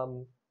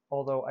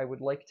 Although I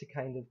would like to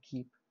kind of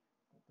keep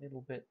a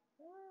little bit.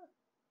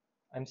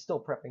 I'm still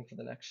prepping for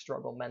the next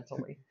struggle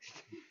mentally.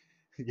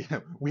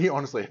 Yeah, we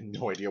honestly have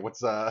no idea what's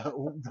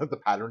the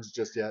patterns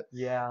just yet.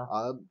 Yeah.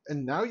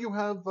 And now you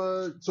have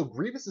so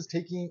Grievous is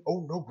taking.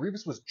 Oh no,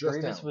 Grievous was just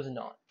Grievous down, was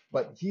not.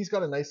 but he's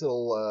got a nice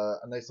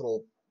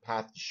little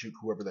path to shoot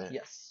whoever the heck.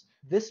 Yes.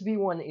 This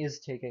V1 is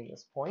taking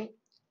this point.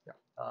 Yeah.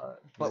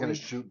 He's But gonna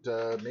shoot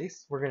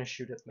Mace. we're gonna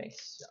shoot at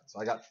Mace. Yeah. So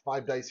I got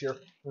 5 dice here.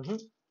 Mm-hmm.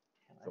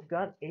 I've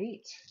got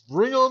 8.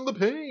 Bring on the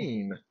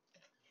pain.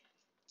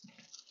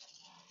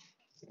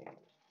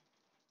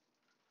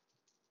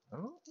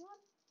 Oh,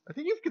 I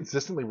think you've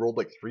consistently rolled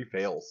like 3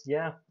 fails.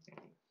 Yeah.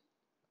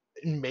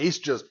 And Mace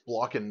just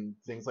blocking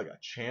things like a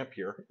champ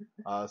here.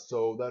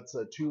 So that's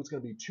 2. It's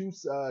going to be two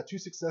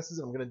successes,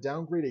 and I'm going to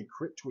downgrade a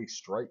crit to a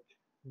strike.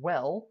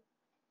 Well,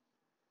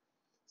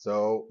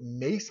 So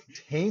Mace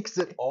tanks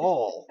it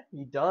all.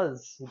 he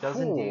does. He does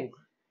indeed.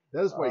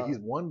 That is why he's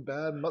one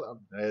bad mother.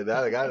 Hey,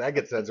 that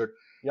gets censored.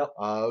 Yep.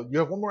 You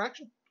have one more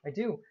action. I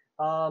do.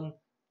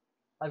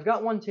 I've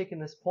got one taking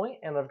this point,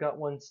 and I've got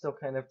one still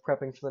kind of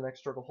prepping for the next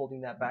struggle,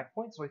 holding that back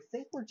point. So I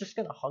think we're just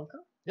gonna hunker.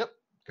 Yep.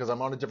 Because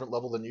I'm on a different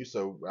level than you,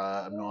 so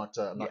I'm not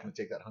going to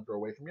take that hunker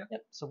away from you.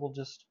 Yep. So we'll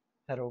just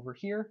head over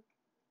here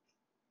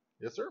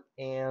Yes, sir.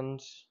 and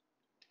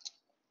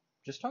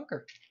just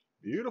hunker.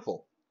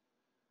 Beautiful.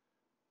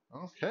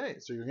 Okay,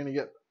 so you're going to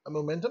get a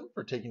momentum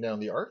for taking down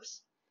the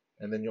arcs,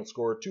 and then you'll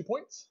score 2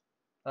 points.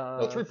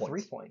 No, 3 points.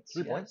 3 points.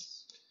 3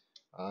 points.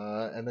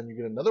 And then you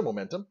get another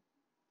momentum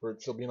for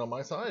it still being on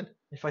my side.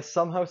 If I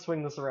somehow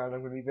swing this around, I'm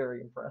going to be very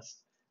impressed.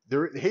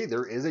 There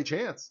is a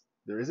chance.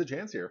 There is a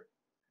chance here.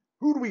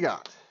 Who do we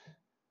got?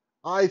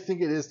 I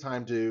think it is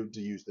time to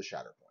use the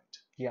Shatterpoint.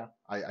 Yeah.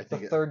 I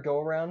think the third go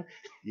around.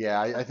 Yeah,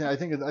 I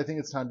think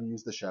it's time to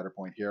use the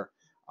Shatterpoint here.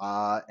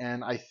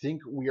 And I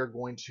think we are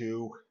going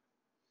to.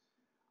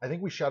 I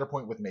think we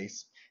Shatterpoint with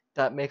Mace.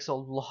 That makes a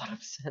lot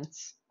of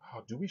sense.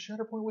 Oh, do we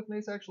Shatterpoint with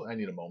Mace, actually? I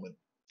need a moment.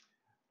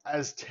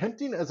 As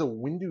tempting as a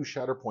Windu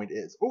Shatterpoint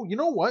is... Oh, you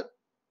know what?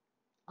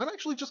 I'm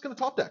actually just going to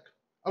top deck.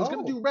 I was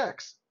going to do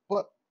Rex,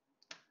 but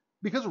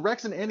because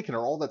Rex and Anakin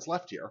are all that's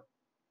left here...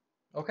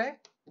 Okay.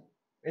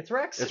 It's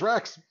Rex. It's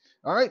Rex.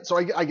 All right, so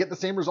I get the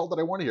same result that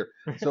I want here.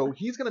 So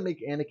he's going to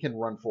make Anakin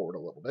run forward a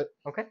little bit.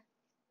 Okay.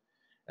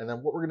 And then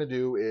what we're going to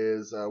do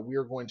is we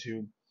are going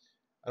to...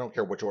 I don't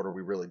care which order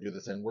we really do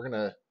this in. We're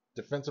going to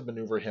defensive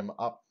maneuver him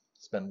up.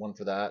 Spend 1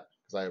 for that,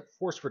 because I have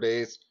Force for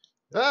days.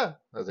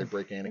 As I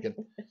break Anakin.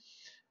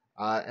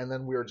 And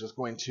then we're just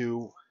going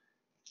to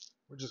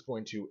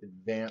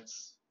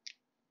advance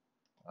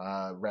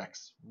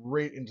Rex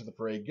right into the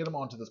fray, get him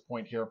onto this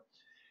point here,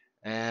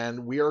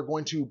 and we are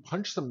going to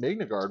punch some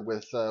Magna Guard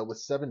with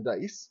 7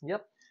 dice.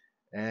 Yep.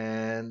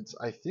 And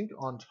I think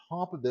on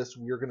top of this,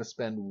 we are going to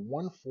spend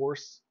 1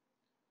 force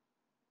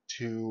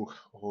to.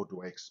 Oh,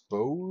 do I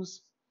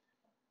expose?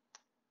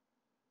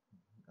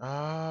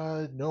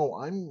 No,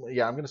 I'm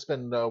going to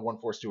spend 1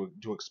 force to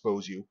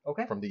expose you.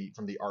 Okay. From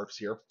the ARFs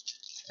here,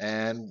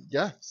 and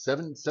yeah,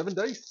 7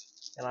 dice.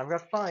 And I've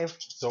got 5.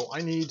 So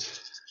I need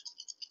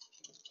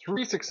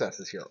 3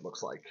 successes here. It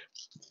looks like.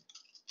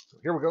 So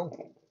here we go.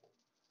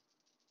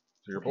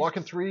 So you're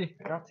blocking 3.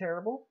 Not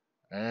terrible.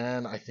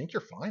 And I think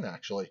you're fine,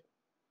 actually.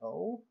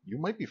 Oh. You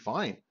might be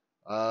fine.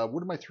 What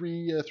did my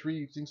 3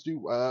 things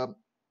do?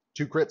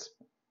 2 crits.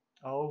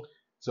 Oh.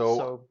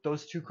 So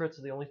those 2 crits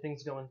are the only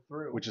things going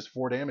through. Which is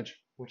 4 damage.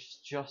 Which is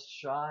just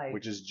shy.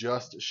 Which is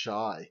just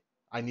shy.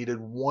 I needed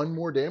 1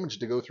 more damage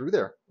to go through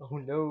there. Oh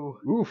no.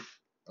 Oof.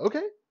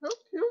 Okay. Well,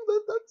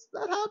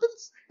 that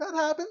happens. That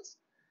happens.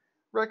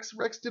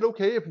 Rex did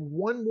okay. If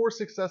 1 more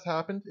success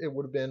happened, it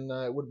would have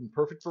been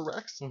perfect for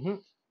Rex. Mm-hmm.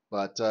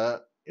 But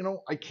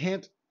I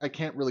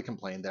can't really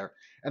complain there.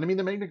 And I mean,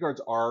 the Magna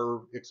Guards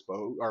are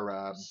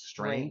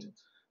strained.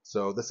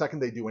 So the second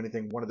they do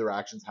anything, one of their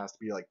actions has to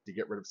be like to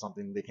get rid of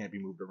something. They can't be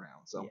moved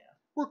around. So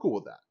we're cool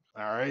with that.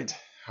 All right.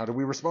 How do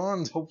we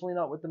respond? Hopefully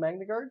not with the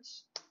Magna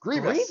Guards.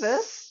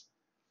 Grievous.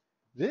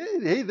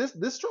 Hey,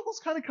 this struggle's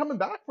kind of coming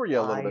back for you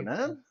a little bit,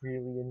 man. I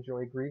really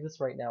enjoy Grievous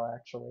right now,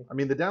 actually. I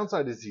mean, the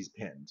downside is he's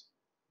pinned.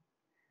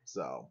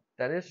 So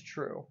that is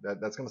true.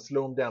 That's going to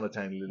slow him down a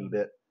tiny little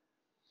bit.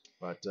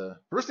 But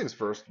first things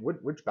first,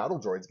 which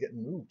battle droid's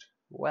getting moved?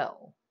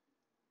 Well,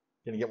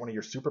 can you get one of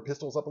your super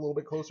pistols up a little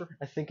bit closer?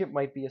 I think it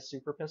might be a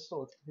super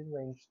pistol. It's in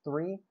range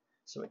 3,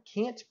 so it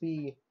can't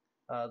be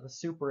the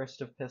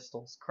superest of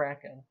pistols,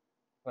 Kraken,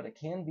 but it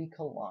can be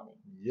Kalani.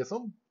 Yes, sir.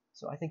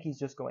 So I think he's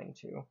just going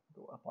to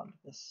go up onto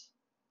this.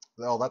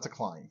 Oh, that's a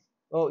climb.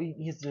 Oh,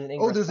 he's an ingress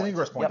point. Oh, there's an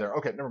ingress point there.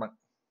 Okay, never mind.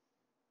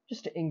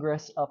 just to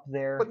ingress up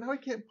there. But now I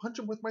can't punch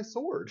him with my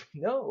sword.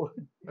 No.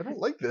 I don't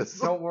like this.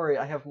 Don't worry,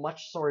 I have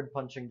much sword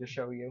punching to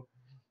show you.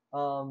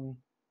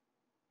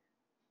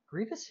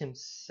 Grievous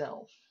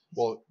himself.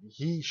 Well,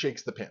 he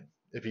shakes the pin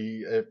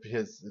if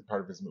his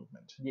part of his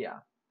movement. Yeah.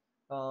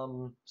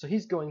 So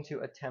he's going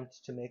to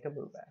attempt to make a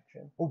move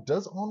action. Oh,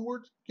 does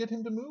Onward get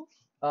him to move?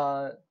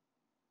 No,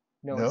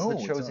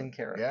 it's the chosen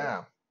character.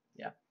 Yeah.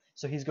 Yeah.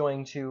 So he's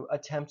going to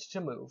attempt to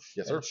move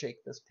Yes, sir. and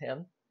shake this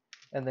pin.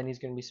 And then he's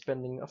going to be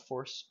spending a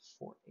force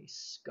for a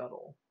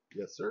scuttle.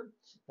 Yes, sir.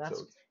 That's...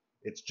 So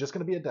it's just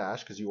going to be a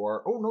dash because you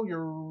are... Oh, no,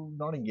 you're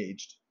not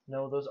engaged.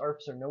 No, those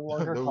ARPs are no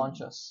longer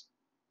conscious.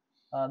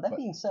 That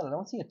being said, I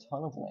don't see a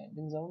ton of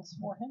landing zones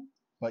for him.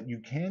 But you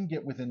can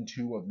get within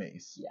 2 of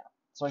Mace. Yeah.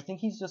 So I think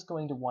he's just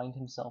going to wind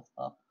himself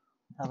up,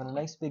 having a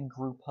nice big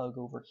group hug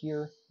over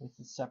here with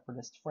his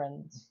Separatist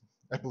friends.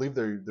 I believe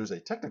there's a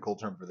technical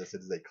term for this.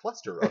 It is a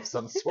cluster of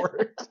some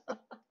sort.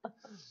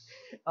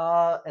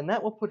 And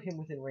that will put him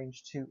within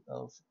range 2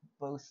 of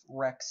both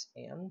Rex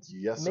and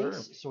Yes,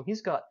 Mace. sir. So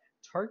he's got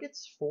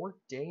targets for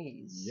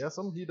days. Yes,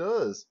 he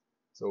does.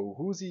 So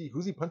who's he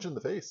punching in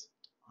the face?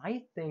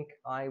 I think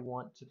I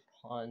want to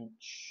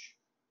punch...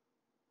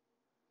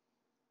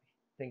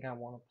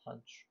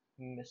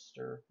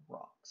 Mr.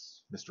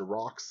 Rocks. Mr.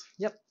 Rocks?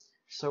 Yep.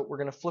 So we're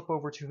going to flip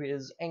over to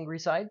his angry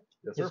side.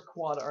 Yes, his sir.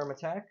 quad arm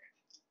attack.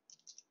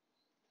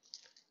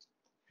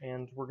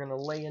 And we're going to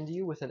lay into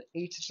you with an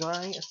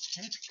 8-die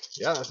attack.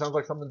 Yeah, that sounds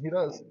like something he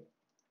does.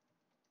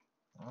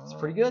 It's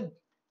pretty good.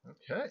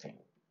 Okay.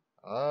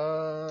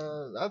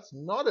 That's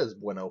not as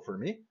bueno for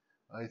me.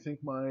 I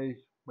think my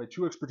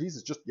 2 expertise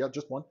is just 1.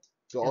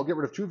 So I'll get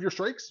rid of 2 of your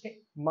strikes. Okay.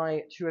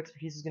 My 2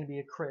 expertise is going to be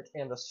a crit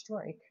and a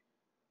strike.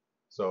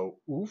 So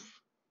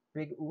oof.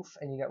 Big oof,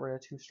 and you got rid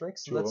of 2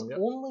 strikes. So 2 of that's them, yeah.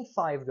 only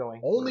 5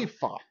 going. Only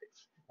through. 5.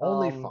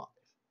 Only 5.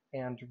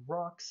 And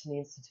Rocks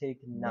needs to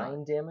take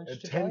 9 damage. And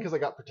to 10 die. because I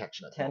got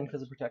protection at 10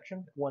 because of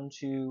protection. 1,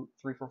 2,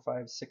 3, 4,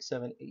 5, 6,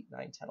 7, 8,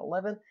 9, 10,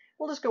 11.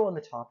 We'll just go on the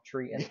top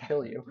tree and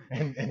kill you.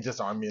 and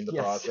disarm me in the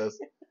process.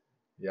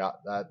 Yeah,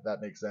 that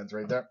makes sense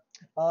right there.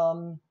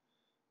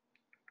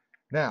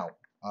 Now,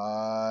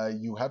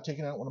 you have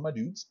taken out one of my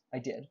dudes. I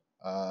did.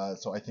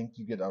 So I think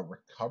you get a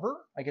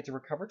recover. I get to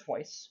recover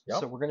twice.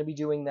 Yep. So we're going to be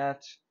doing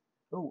that.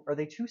 Oh, are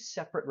they 2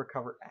 separate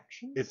recover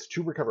actions? It's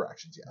 2 recover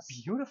actions, yes.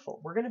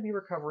 Beautiful. We're going to be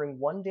recovering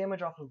 1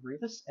 damage off of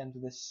Grievous and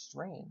this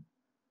strain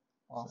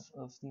off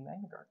of the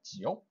Magna Guards.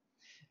 Yep.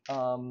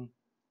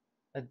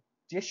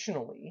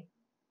 Additionally,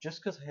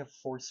 just because I have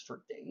force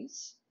for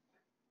days,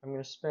 I'm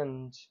going to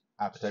spend...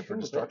 Appetite for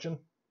destruction?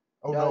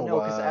 Oh, no,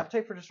 because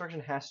Appetite for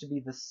Destruction has to be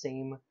the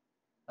same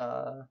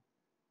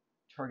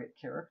target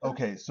character.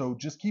 Okay, so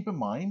just keep in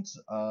mind...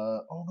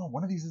 oh, no,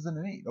 one of these is an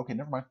innate. Okay,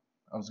 never mind.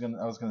 I was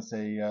gonna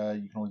say you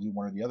can only do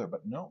one or the other,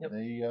 but no,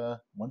 they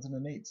one's an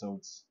innate,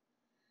 so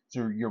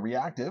you're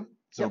reactive.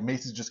 So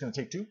Mace is just gonna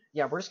take 2.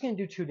 Yeah, we're just gonna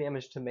do 2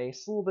 damage to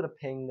Mace. A little bit of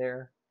ping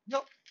there.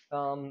 Yep.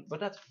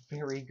 But that's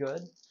very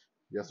good.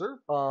 Yes,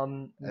 sir.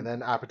 And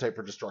then Appetite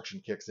for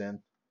Destruction kicks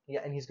in.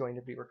 Yeah, and he's going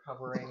to be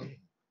recovering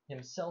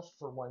himself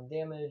for 1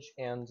 damage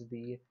and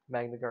the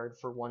Magna Guard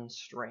for 1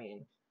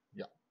 strain.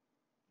 Yeah.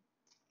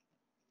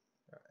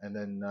 And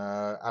then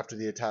after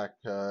the attack.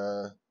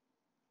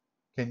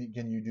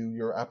 Can you do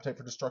your Appetite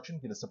for Destruction?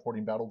 Get a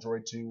supporting battle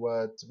droid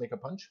to make a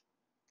punch?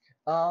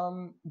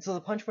 So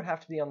the punch would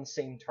have to be on the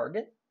same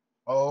target.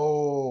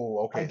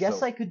 Oh, okay. I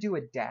guess I could do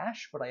a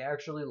dash, but I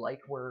actually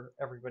like where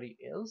everybody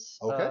is.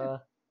 Okay.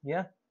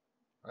 Yeah.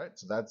 All right,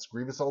 so that's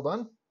Grievous all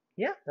done?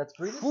 Yeah, that's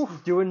Grievous.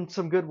 Doing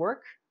some good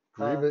work.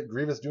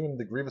 Grievous doing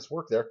the Grievous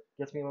work there.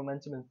 Gets me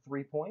momentum in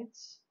 3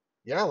 points.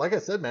 Yeah, like I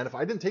said, man, if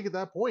I didn't take at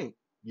that point,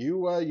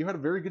 you had a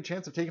very good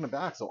chance of taking it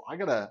back. So I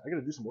gotta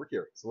do some work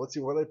here. So let's see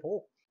what I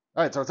pull.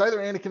 All right, so it's either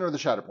Anakin or the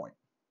Shatterpoint.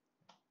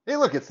 Hey,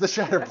 look, it's the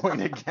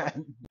Shatterpoint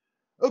again.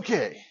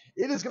 Okay,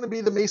 it is going to be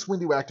the Mace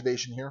Windu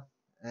activation here.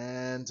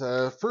 And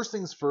first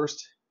things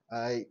first,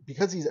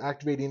 because he's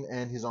activating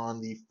and he's on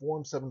the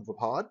Form 7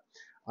 Vapod,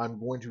 I'm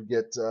going to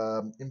get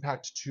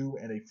Impact 2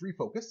 and a free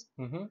focus.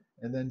 Mm-hmm.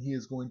 And then he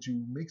is going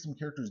to make some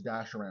characters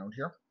dash around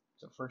here.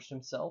 So first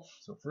himself.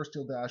 So first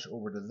he'll dash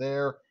over to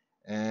there.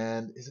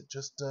 And is it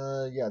just,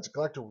 yeah, it's a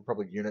Galactic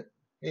Republic unit.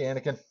 Hey,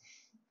 Anakin.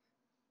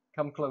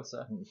 Come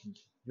closer.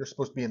 You're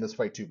supposed to be in this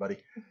fight too, buddy.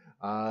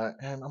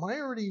 And am I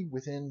already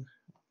within?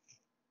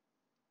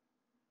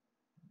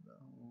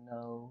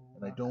 No.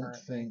 And I don't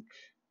think.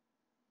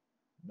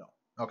 No.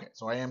 Okay,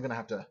 so I am going to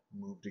have to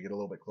move to get a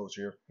little bit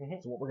closer here.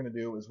 Mm-hmm. So what we're going to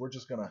do is we're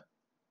just going to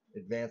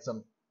advance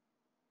them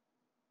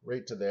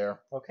right to there.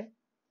 Okay.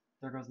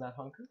 There goes that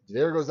hunker.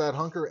 There goes that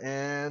hunker,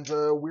 and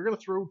we're going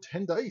to throw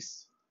 10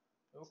 dice.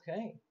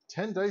 Okay.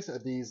 10 dice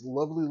at these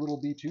lovely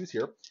little B2s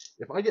here.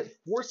 If I get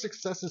 4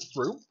 successes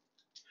through,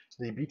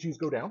 the B2s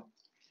go down.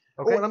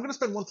 Okay. Oh, and I'm going to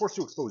spend 1 force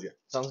to expose you.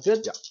 Sounds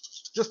good. Yeah,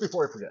 just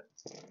before I forget.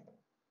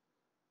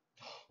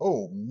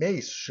 Oh,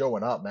 Mace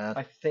showing up, man.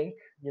 I think,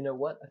 you know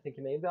what? I think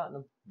you may have gotten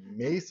him.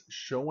 Mace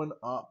showing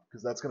up,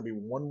 because that's going to be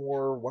one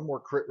more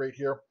crit right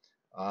here.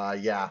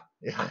 Yeah.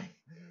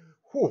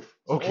 Whew.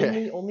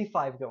 Okay. So only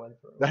 5 going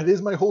through. That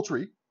is my whole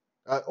tree.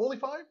 Only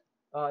 5?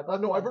 I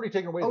thought No, I've already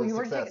taken away Oh, the you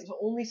already success. taken so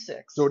only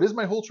 6. So it is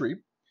my whole tree.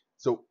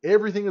 So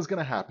everything is going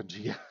to happen to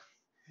you.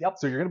 Yep.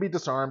 So you're going to be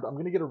disarmed. I'm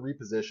going to get a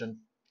reposition.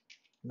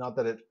 Not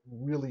that it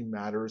really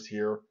matters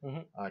here,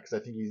 because I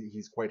think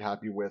he's quite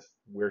happy with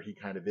where he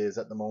kind of is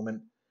at the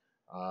moment.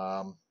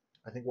 I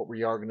think what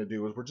we are going to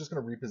do is we're just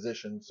going to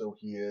reposition so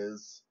he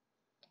is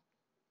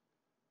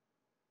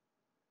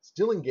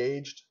still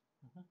engaged,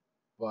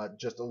 but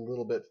just a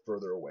little bit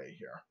further away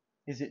here.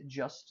 Is it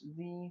just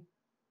the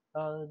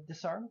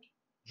disarmed?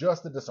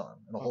 Just the disarm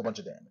and a whole bunch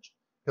of damage.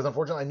 Because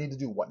unfortunately, I need to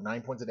do, what,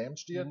 9 points of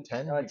damage to you?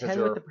 10?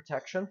 10 with the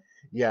protection.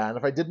 Yeah, and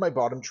if I did my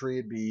bottom tree,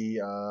 it'd be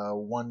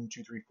 1,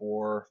 2, 3,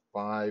 4,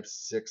 5,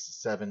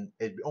 6, 7.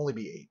 It'd only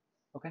be 8.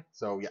 Okay.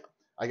 So yeah,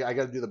 I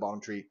got to do the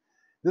bottom tree.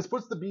 This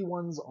puts the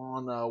B1s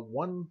on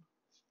one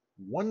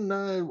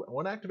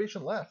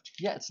activation left.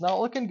 Yeah, it's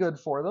not looking good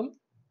for them.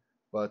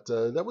 But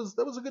that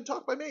was a good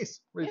talk by Mace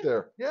right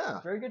there.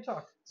 Yeah. Very good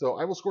talk. So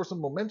I will score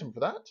some momentum for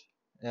that,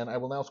 and I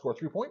will now score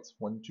 3 points.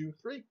 1, 2,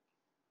 3.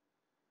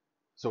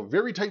 So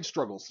very tight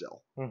struggle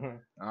still.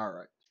 All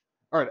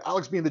right.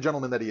 Alex, being the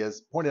gentleman that he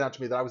is, pointed out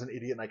to me that I was an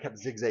idiot and I kept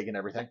zigzagging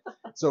everything.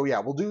 So yeah,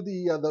 we'll do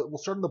we'll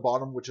start on the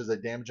bottom, which is a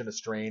damage and a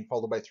strain,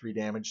 followed by 3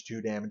 damage,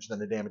 2 damage, then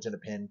a damage and a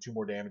pin, 2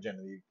 more damage,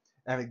 and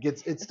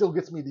it still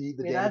gets me the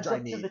damage I need. It adds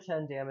up to the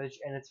 10 damage,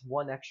 and it's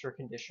 1 extra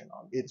condition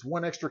on them. It's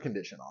 1 extra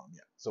condition on them,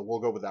 yeah. So we'll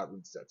go with that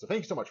instead. So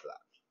thank you so much for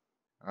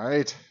that. All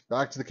right,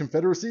 back to the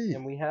Confederacy.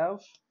 And we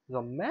have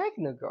the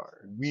Magna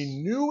Guard. We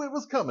knew it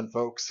was coming,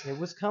 folks. It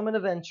was coming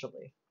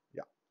eventually.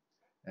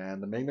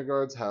 And the Magna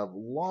Guards have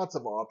lots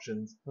of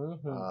options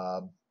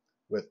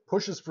with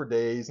pushes for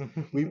days.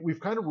 We've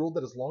kind of ruled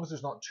that as long as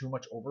there's not too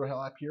much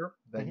overlap here,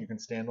 then you can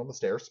stand on the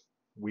stairs.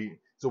 We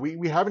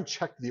haven't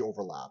checked the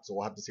overlap, so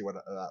we'll have to see what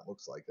that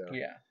looks like there.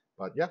 Yeah.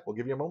 But yeah, we'll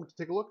give you a moment to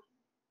take a look.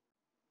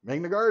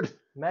 Magna Guard.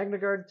 Magna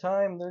Guard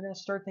time. They're going to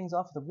start things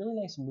off with a really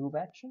nice move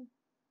action.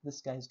 This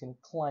guy's going to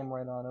climb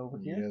right on over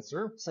here. Yes,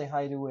 sir. Say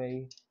hi to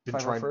a Been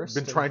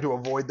trying to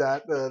avoid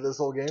that this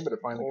whole game, but it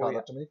finally caught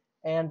up to me.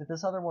 And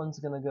this other one's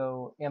going to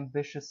go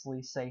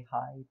ambitiously say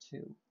hi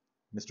to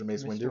Mr.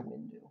 Mace Windu.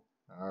 Windu.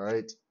 All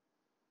right.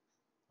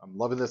 I'm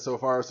loving this so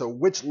far. So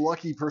which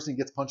lucky person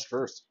gets punched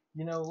first?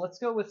 You know, let's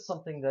go with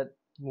something that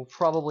will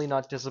probably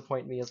not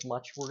disappoint me as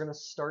much. We're going to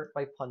start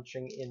by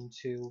punching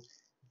into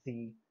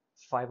the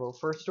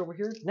 501st over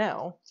here.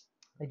 Now,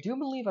 I do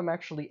believe I'm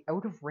actually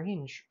out of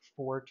range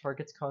for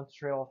targets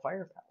concentrate all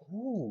firepower.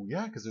 Oh,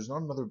 yeah, because there's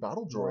not another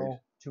battle droid. No,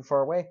 too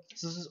far away.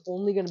 So this is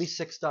only going to be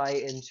 6 die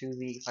into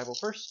the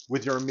 501st.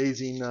 With your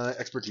amazing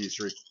expertise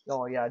tree.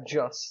 Oh, yeah,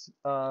 just.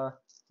 Yeah,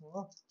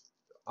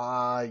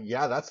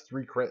 that's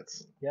 3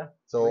 crits. Yeah.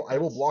 So I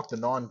will block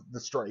the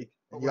strike.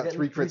 You got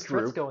 3 crits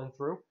through. Going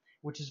through,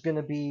 which is going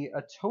to be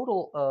a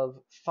total of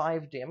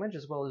 5 damage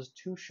as well as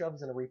 2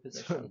 shoves and a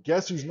reposition.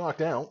 Guess who's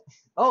knocked out?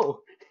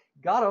 Oh,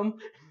 got him.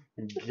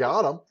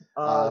 Got him.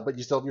 But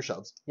you still have your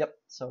shoves. Yep.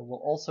 So we'll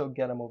also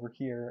get him over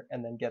here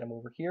and then get him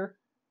over here.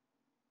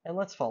 And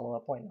let's follow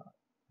up. Why not?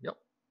 Yep.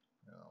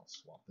 I'll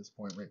swap this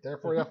point right there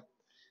for you.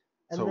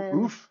 And so then,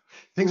 oof,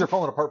 things are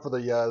falling apart for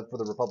the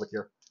Republic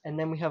here. And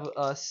then we have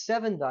a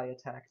 7 die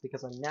attack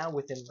because I'm now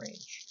within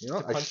range. You know,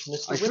 to punch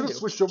Mr. I should have Windu.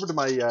 switched over to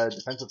my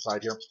defensive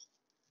side here.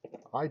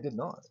 I did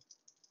not.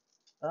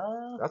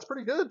 That's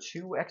pretty good.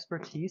 2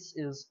 expertise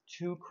is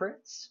 2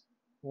 crits.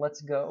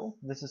 Let's go.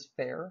 This is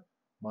fair.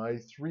 My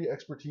 3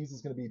 expertise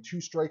is going to be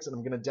 2 strikes, and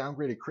I'm going to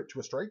downgrade a crit to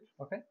a strike.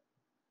 Okay.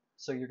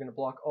 So you're going to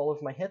block all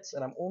of my hits,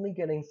 and I'm only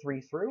getting 3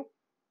 through.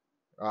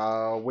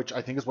 Which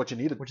I think is what you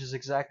needed. Which is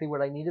exactly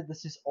what I needed.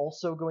 This is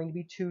also going to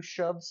be 2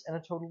 shoves and a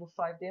total of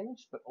 5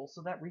 damage, but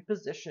also that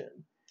reposition.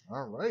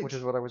 All right. Which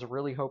is what I was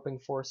really hoping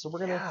for. So we're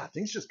gonna. Yeah,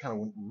 things just kind of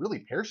went really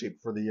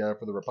pear-shaped for the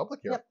Republic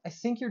here. Yep. I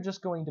think you're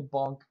just going to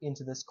bonk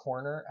into this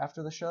corner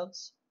after the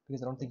shoves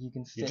because I don't think you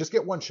can fit. You just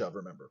get 1 shove,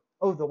 remember?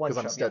 Oh, the 1 shove.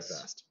 Because I'm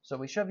steadfast. Yes. So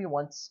we shove you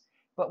once.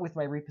 But with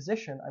my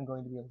reposition, I'm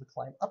going to be able to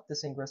climb up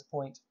this ingress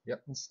point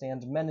and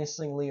stand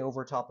menacingly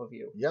over top of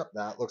you. Yep,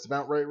 that looks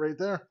about right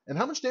there. And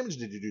how much damage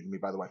did you do to me,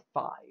 by the way?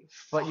 5.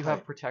 But you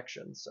have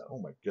protection, so. Oh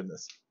my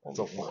goodness.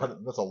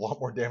 That's a lot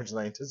more damage than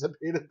I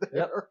anticipated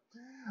there.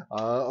 Yep.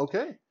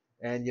 Okay.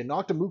 And you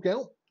knocked a mook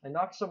out? I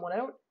knocked someone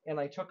out, and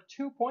I took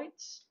 2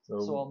 points.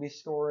 So I'll be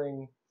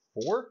scoring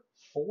 4?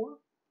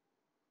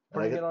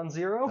 Putting it on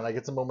 0. And I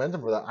get some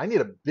momentum for that. I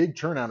need a big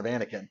turn out of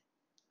Anakin.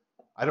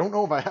 I don't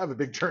know if I have a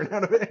big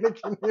turnout of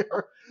Anakin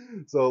here.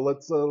 So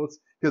let's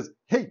because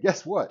hey,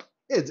 guess what?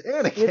 It's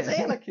Anakin. It's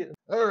Anakin.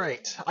 All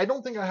right. I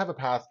don't think I have a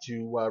path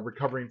to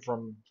recovering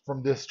from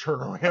this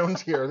turnaround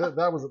here.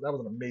 That was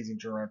an amazing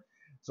turnaround.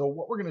 So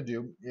what we're gonna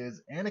do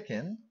is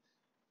Anakin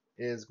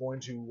is going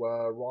to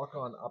rock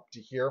on up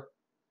to here,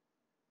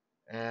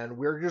 and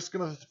we're just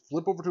gonna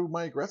flip over to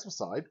my aggressive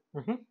side,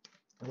 and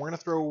we're gonna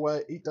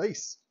throw 8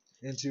 dice.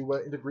 Into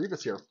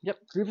Grievous here. Yep,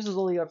 Grievous has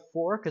only got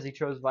 4 because he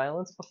chose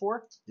violence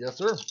before. Yes,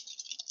 sir.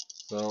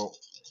 So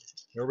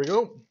here we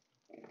go.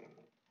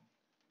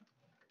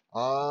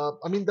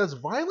 I mean that's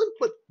violent,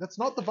 but that's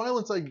not the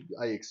violence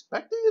I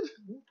expected.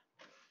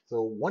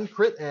 So 1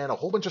 crit and a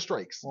whole bunch of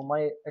strikes. Well,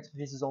 my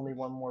expertise is only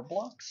 1 more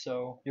block,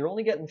 so you're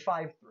only getting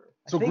 5 through.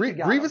 So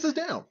Grievous is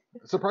down.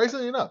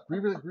 Surprisingly enough,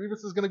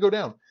 Grievous is going to go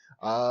down.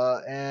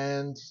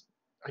 And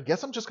I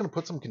guess I'm just going to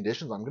put some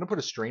conditions. I'm going to put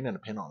a strain and a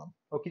pin on him.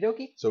 Okie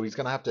dokie. So he's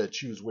going to have to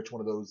choose which one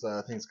of those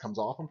things comes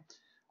off him.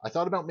 I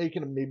thought about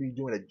making him maybe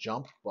doing a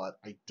jump, but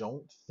I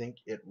don't think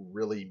it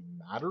really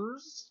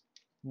matters.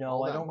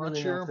 No, I don't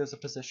really know if there's a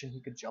position he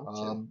could jump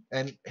to.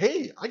 And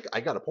hey,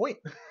 I got a point.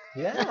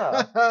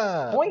 Yeah,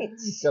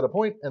 points. Got a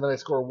point, and then I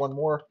score 1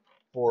 more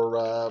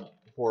for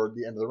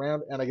the end of the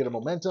round, and I get a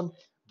momentum.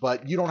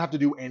 But you don't have to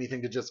do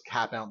anything to just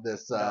cap out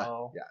this.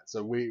 No. Yeah,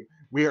 so we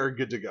are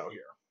good to go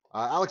here.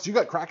 Alex, you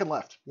got Kraken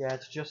left. Yeah,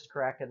 it's just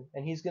Kraken,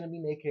 and he's going to be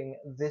making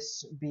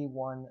this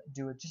B1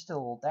 do just a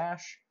little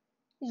dash.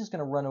 He's just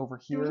going to run over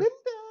here.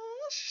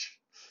 Dash.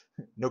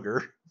 No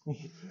gur.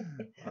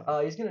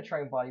 He's going to try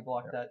and body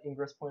block that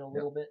ingress point a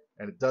little bit.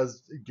 And it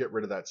does get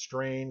rid of that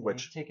strain,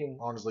 which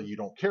honestly you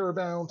don't care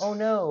about. Oh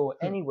no,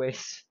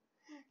 anyways.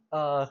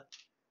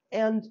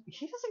 And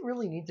he doesn't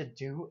really need to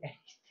do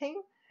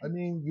anything. I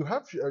mean, you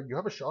have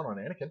a shot on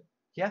Anakin.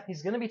 Yeah,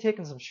 he's going to be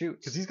taking some shoots.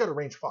 Because he's got a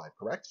range 5,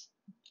 correct?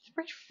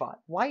 Range 5.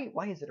 Why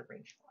is it a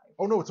range 5?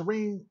 Oh no, it's a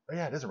range.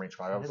 Yeah, it is a range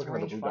 5. I was looking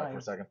at the blue guy for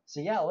a second.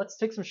 So yeah, let's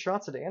take some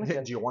shots at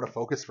Anakin. Do you want to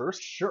focus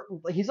first? Sure.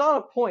 He's on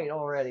a point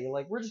already.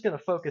 Like, we're just gonna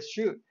focus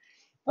shoot.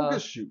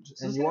 Focus shoot.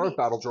 And you are a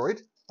battle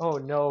droid. Oh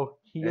no,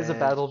 he is a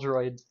battle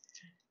droid.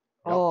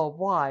 Yep. Oh,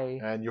 why?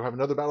 And you have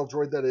another battle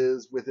droid that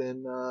is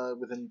within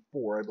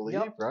 4, I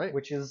believe, right?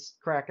 Which is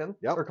Kraken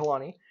or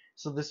Kalani.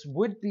 So this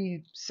would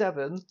be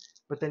 7,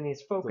 but then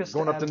he's focused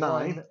going up to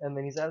 9, and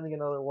then he's adding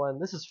another 1.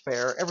 This is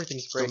fair.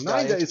 Everything's great. So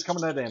 9 days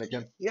coming at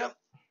Anakin. Yep.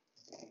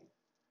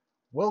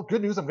 Well,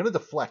 good news. I'm going to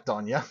deflect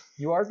on you.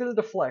 You are going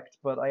to deflect,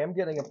 but I am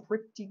getting a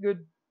pretty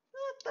good.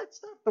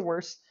 That's not the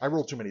worst. I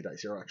rolled too many dice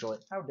here, actually.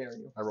 How dare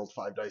you? I rolled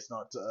 5 dice,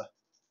 not.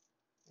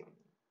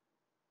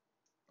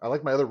 I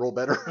like my other roll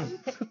better.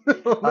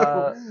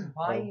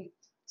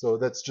 So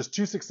that's just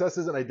 2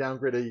 successes, and I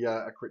downgrade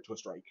a crit to a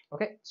strike.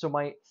 Okay, so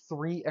my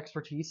 3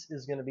 expertise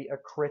is going to be a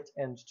crit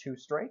and 2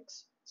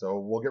 strikes. So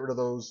we'll get rid of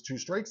those 2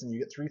 strikes, and you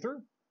get 3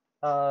 through.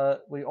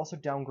 We also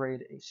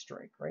downgrade a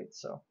strike, right?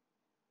 So.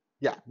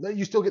 Yeah,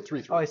 you still get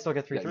 3 through. Oh, I still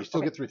get 3 through. You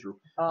still get 3 through.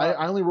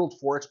 I only rolled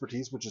 4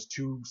 expertise, which is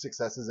 2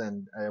 successes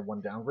and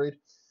 1 downgrade.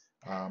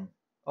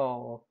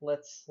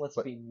 Let's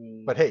be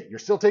mean. But hey, you're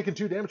still taking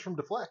 2 damage from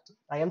deflect.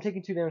 I am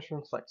taking 2 damage from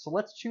deflect. So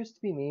let's choose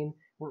to be mean.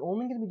 We're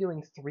only going to be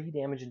doing 3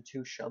 damage and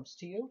 2 shoves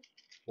to you.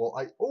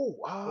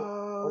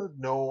 Well,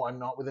 no, I'm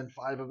not within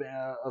 5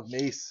 of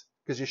Mace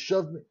because you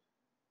shoved me.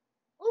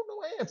 Oh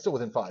no, I am still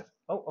within 5.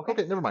 Oh, okay.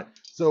 Okay, never mind.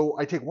 So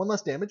I take 1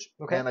 less damage,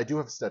 and I do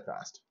have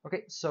steadfast.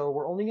 Okay, so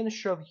we're only going to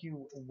shove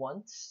you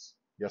once.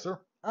 Yes, sir.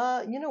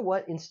 You know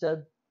what?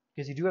 Instead,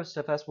 because you do have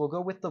steadfast, we'll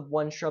go with the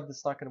 1 shove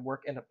that's not going to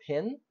work and a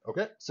pin.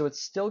 Okay. So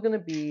it's still going to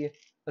be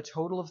a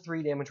total of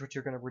 3 damage, which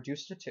you're going to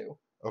reduce to 2.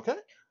 Okay.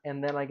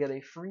 And then I get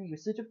a free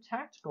usage of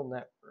Tactical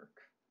Network.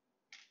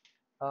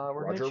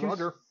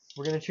 Roger.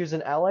 We're going to choose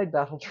an allied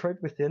battle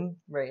droid within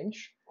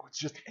range. Oh, it's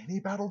just any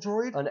battle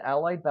droid? An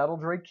allied battle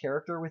droid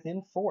character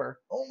within 4.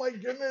 Oh my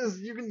goodness,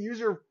 you can use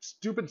your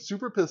stupid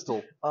super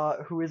pistol.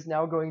 Who is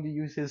now going to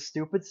use his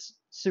stupid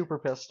super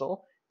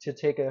pistol to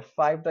take a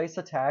 5 dice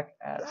attack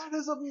at... That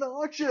is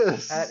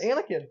obnoxious! At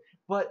Anakin.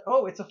 But,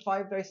 it's a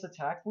 5 dice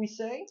attack, we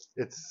say?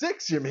 It's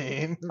 6, you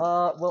mean?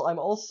 Well, I'm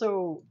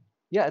also...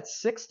 Yeah,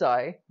 it's 6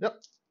 die. Yep.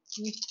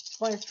 It's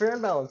fine, it's fair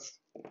and balanced.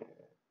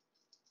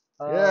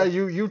 Yeah,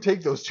 you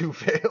take those 2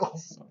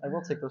 fails. I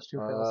will take those 2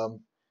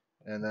 fails.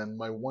 And then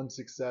my 1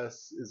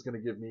 success is going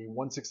to give me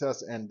 1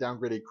 success and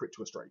downgrade a crit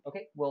to a strike.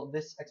 Okay, well,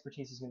 this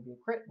expertise is going to be a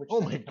crit, which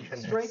is a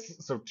strike.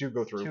 So 2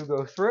 go through. 2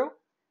 go through,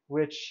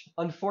 which,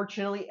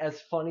 unfortunately, as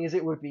funny as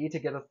it would be to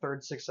get a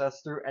 3rd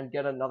success through and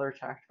get another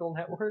tactical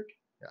network.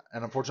 Yeah,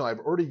 and unfortunately, I've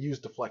already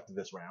used deflect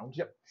this round.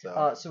 Yep.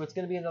 So it's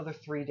going to be another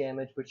 3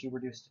 damage, which you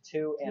reduce to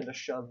 2, and a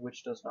shove,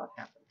 which does not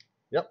happen.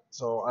 Yep.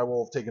 So I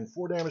will have taken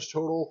 4 damage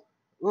total.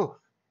 Ooh.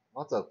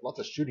 Lots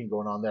of shooting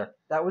going on there.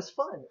 That was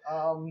fun.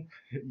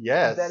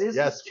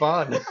 Yes,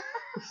 fun.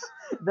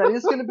 That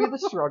is going to be the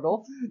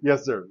struggle.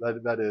 Yes, sir.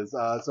 That is.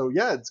 So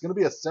yeah, it's going to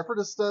be a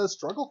separatist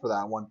struggle for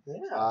that one.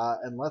 Yeah.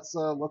 And let's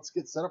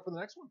get set up for the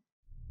next one.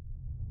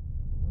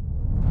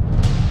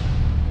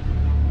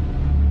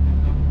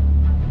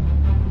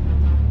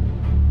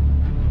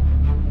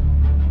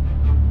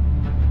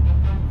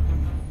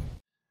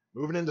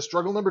 Moving into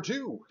struggle number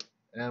 2.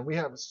 And we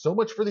have so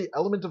much for the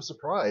element of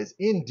surprise.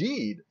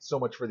 Indeed, so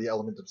much for the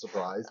element of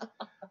surprise.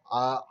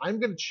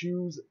 I'm going to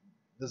choose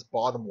this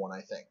bottom one,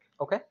 I think.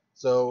 Okay.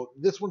 So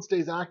this one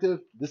stays active,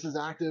 this is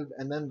active,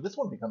 and then this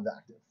one becomes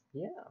active.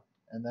 Yeah.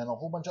 And then a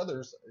whole bunch of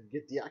others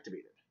get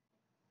deactivated.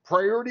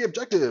 Priority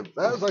objective.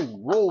 As I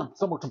rolled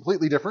somewhere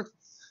completely different.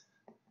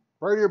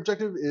 Priority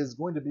objective is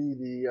going to be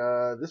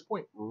the this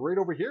point right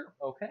over here.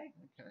 Okay.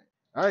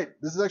 All right.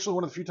 This is actually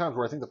one of the few times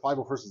where I think the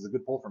 501st is a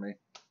good pull for me.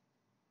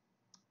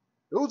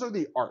 Those are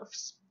the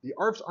ARFs. The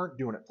ARFs aren't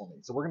doing it for me,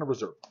 so we're going to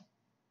reserve them.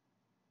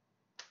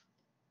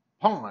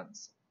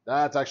 Pawns.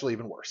 That's actually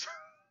even worse.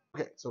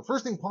 Okay, so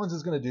first thing Pawns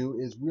is going to do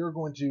is we're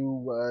going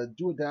to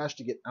do a dash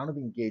to get out of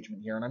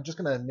engagement here, and I'm just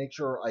going to make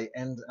sure I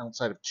end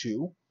outside of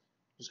 2.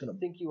 Just going to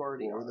think you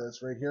already pour are.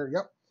 this right here.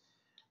 Yep.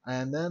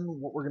 And then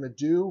what we're going to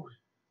do,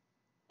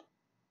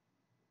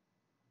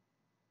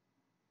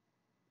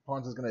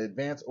 Pawns is going to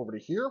advance over to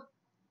here,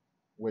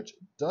 which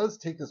does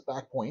take this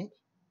back point,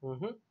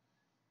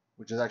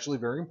 which is actually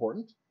very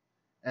important.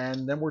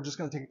 And then we're just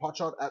going to take a pot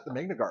shot at the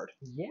Magna Guard.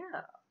 Yeah.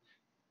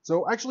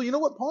 So actually, you know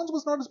what? Pawns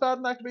was not as bad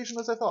in activation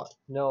as I thought.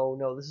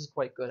 No, this is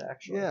quite good,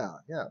 actually.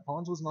 Yeah,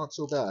 Pawns was not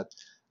so bad.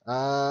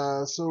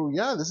 So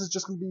yeah, this is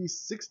just going to be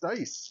 6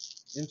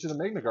 dice into the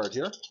Magna Guard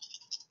here.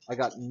 I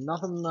got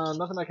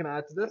nothing I can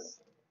add to this.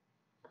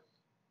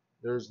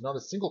 There's not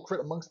a single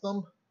crit amongst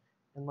them.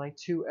 And my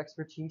 2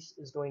 expertise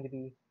is going to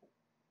be...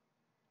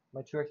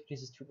 My 2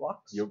 expertise is 2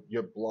 blocks. You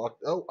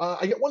blocked. Oh,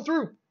 I get 1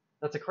 through.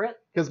 That's a crit.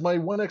 Because my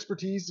 1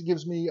 expertise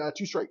gives me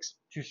 2 strikes.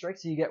 2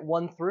 strikes, so you get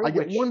 1 through. I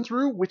get 1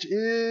 through, which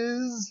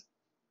is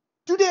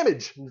 2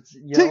 damage. You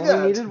Take only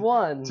that. needed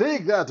 1.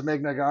 Take that,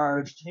 Magna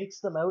Guard. Which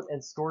takes them out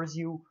and scores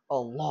you a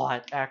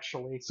lot,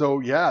 actually. So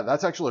yeah,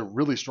 that's actually a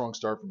really strong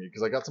start for me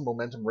because I got some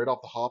momentum right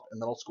off the hop,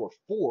 and then I'll score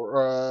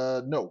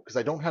 4. No, because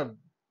I don't have.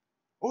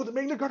 Oh, the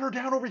Magna Guard are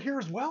down over here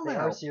as well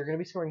now. So you're going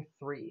to be scoring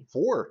 3.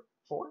 4.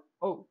 4?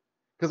 Oh.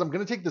 Because I'm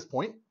going to take this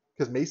point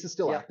because Mace is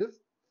still active,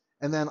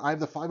 and then I have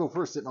the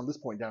 501st sitting on this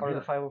point down here. Are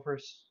the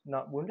 501st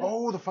not wounded?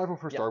 Oh, the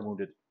 501st are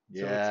wounded.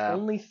 So Yeah. it's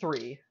only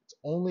 3. It's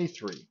only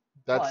 3.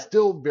 That's But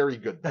still very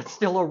good. That's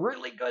still a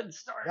really good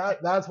start.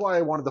 That's why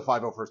I wanted the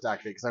 501st to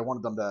activate, because I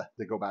wanted them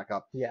to go back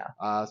up. Yeah.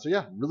 So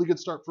yeah, really good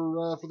start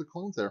for the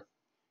clones there.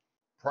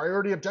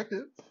 Priority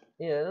objective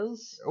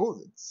is... Oh,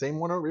 same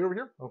one right over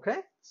here. Okay.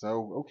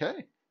 So,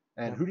 okay.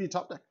 And who do you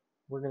top deck?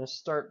 We're going to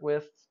start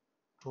with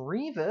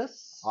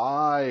Grievous.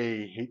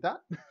 I hate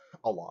that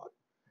a lot.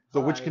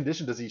 So which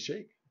condition does he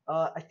shake?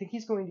 I think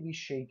he's going to be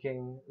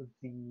shaking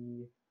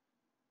the...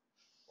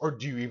 Or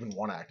do you even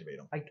want to activate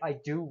him? I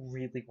do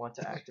really want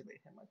to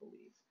activate him, I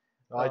believe.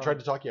 I tried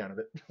to talk you out of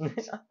it.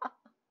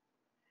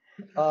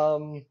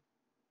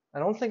 I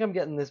don't think I'm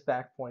getting this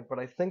back point, but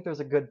I think there's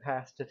a good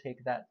path to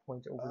take that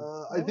point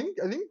over. I think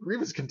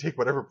Grievous can take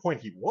whatever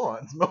point he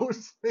wants,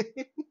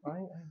 mostly. I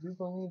do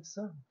believe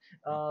so.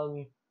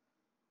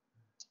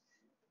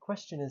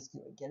 Question is,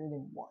 do I get it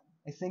in 1?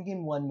 I think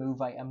in 1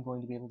 move I am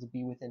going to be able to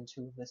be within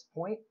 2 of this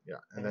point. Yeah,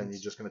 and then you're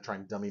just going to try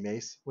and dummy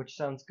Mace. Which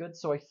sounds good.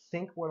 So I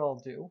think what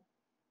I'll do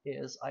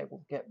is I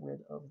will get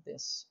rid of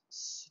this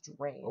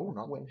strain. Oh,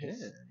 not the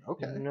pin.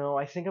 Okay. No,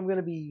 I think I'm going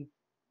to be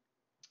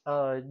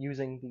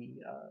using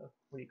the,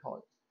 what do you call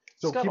it?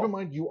 So Scuttle. keep in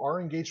mind, you are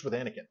engaged with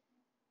Anakin.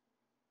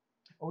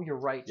 Oh, you're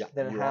right. Yeah,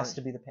 then it has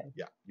to be the pin.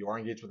 Yeah, you are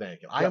engaged with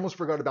Anakin. I almost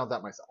forgot about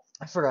that myself.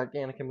 I forgot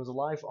Anakin was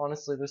alive.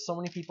 Honestly, there's so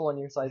many people on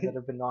your side that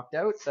have been knocked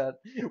out that...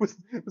 was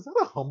that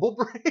a humble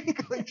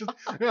break? Like just,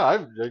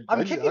 yeah,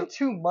 I'm kicking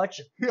too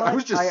much. I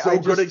was just so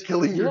good at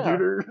killing your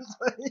dudes.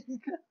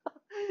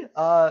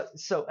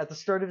 So at the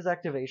start of his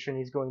activation,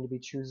 he's going to be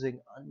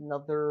choosing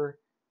another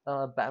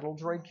battle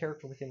droid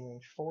character within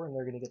range 4, and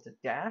they're going to get to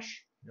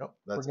dash. Yep,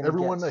 that's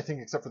everyone, I think,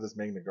 except for this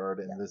Magna Guard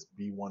and this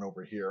B1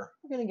 over here.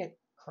 We're going to get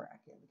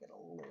Kraken, get a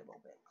little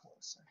bit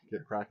closer here.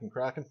 Get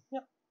Kraken.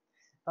 Yep.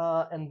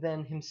 And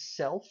then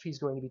himself, he's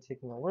going to be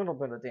taking a little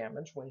bit of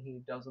damage when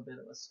he does a bit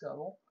of a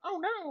scuttle. Oh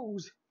no!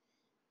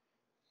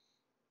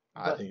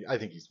 I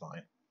think he's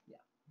fine. Yeah,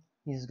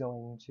 he's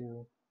going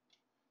to.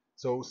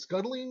 So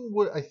scuttling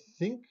would, I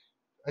think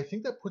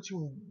that puts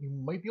you. You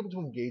might be able to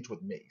engage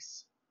with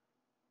Mace.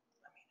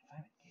 I mean, if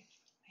I'm engaged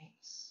with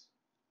Mace.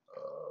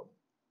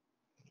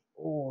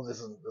 Oh,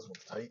 this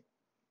one's tight.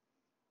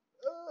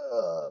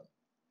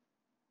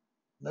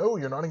 No,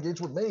 you're not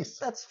engaged with Mace.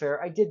 That's fair.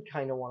 I did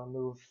kind of want to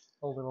move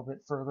a little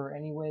bit further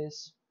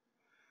anyways.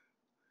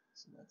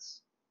 So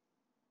let's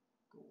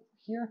go over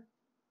here.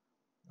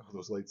 Oh,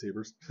 those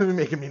lightsabers. They're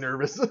making me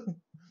nervous. I'm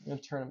going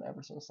to turn them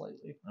ever so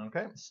slightly.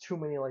 Okay. There's too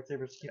many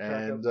lightsabers to keep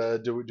track of.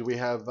 And do we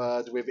have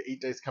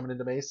 8 dice coming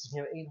into Mace?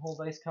 You have 8 whole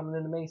dice coming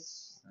into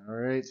Mace. All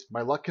right.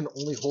 My luck can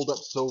only hold up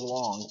so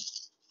long.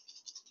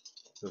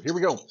 So here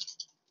we go.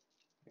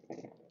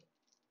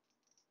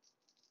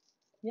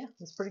 Yeah,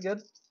 that's pretty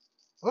good.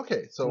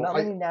 Okay, so not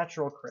many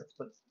natural crits,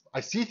 but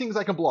I see things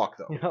I can block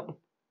though. Yep.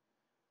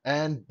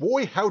 And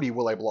boy howdy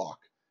will I block.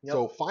 Yep.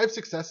 So 5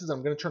 successes,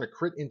 I'm going to turn a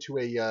crit into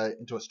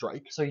a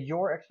strike. So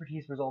your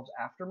expertise resolves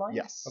after mine?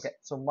 Yes. Okay,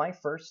 so my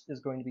first is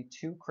going to be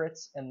 2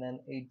 crits and then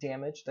a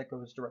damage that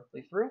goes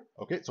directly through.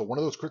 Okay, so one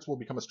of those crits will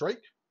become a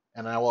strike,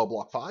 and now I'll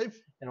block 5.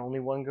 And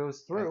only 1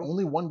 goes through. And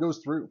only 1 goes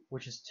through.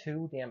 Which is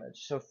 2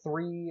 damage. So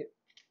 3,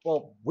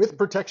 well... With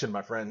protection,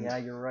 my friend. Yeah,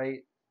 you're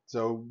right.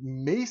 So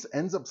Mace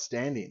ends up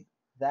standing.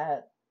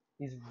 That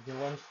is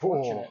real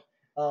unfortunate.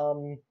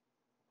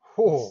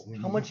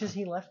 How much is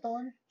he left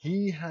on?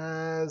 He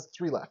has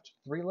 3 left.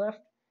 3 left?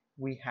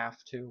 We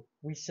have to.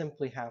 We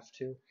simply have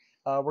to.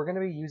 We're going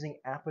to be using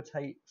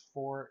Appetite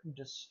for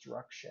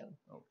Destruction.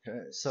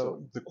 Okay.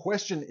 So the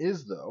question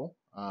is, though,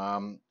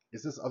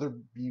 is this other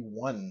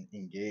B1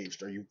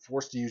 engaged? Are you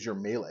forced to use your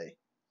melee?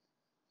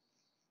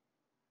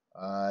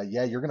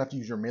 Yeah, you're gonna have to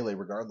use your melee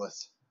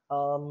regardless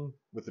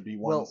with the B1s.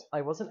 Well,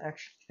 I wasn't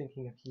actually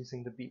thinking of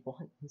using the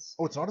B1s.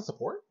 Oh, it's not a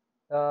support?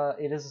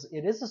 It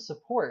is a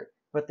support,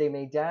 but they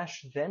may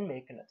dash then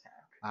make an attack.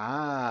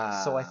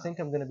 Ah. So I think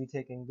I'm going to be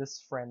taking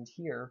this friend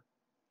here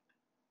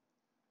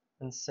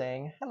and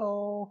saying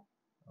hello.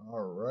 All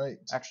right.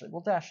 Actually,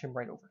 we'll dash him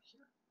right over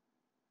here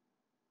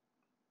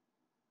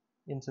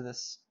into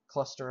this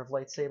cluster of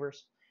lightsabers.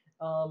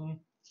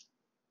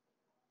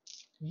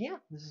 Yeah,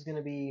 this is going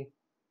to be.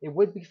 It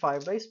would be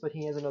 5 dice, but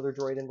he has another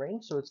droid in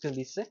range, so it's going to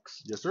be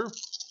 6. Yes, sir.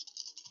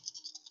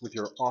 With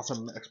your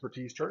awesome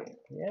expertise chart.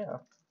 Yeah.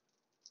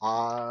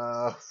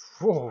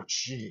 Oh,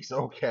 jeez.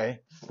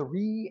 Okay.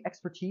 3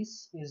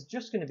 expertise is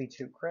just going to be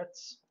 2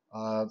 crits.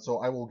 So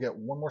I will get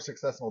 1 more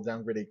success and I'll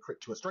downgrade a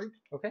crit to a strike.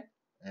 Okay.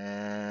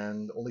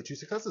 And only 2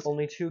 successes.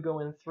 Only 2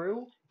 going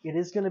through. It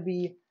is going to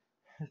be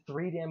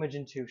 3 damage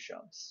and 2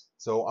 shoves.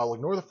 So I'll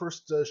ignore the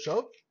first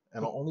shove,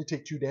 and I'll only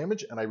take 2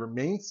 damage, and I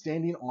remain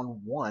standing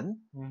on 1.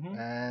 Mm-hmm.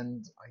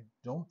 And I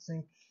don't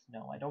think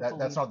no, I don't.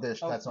 That's not the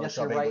that's not a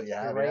shove angle you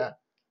have. Right. Yeah.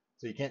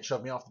 So you can't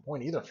shove me off the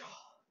point either.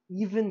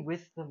 Even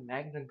with the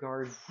Magna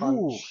Guard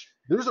punch.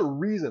 There's a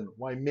reason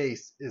why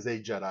Mace is a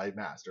Jedi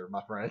Master,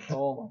 my friend.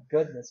 Oh my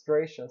goodness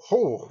gracious.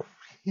 Oh,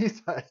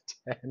 he's at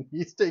 10.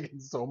 He's taking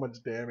so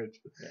much damage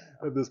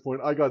at this point.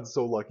 I got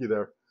so lucky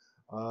there.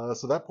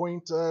 So that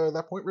point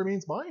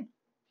remains mine.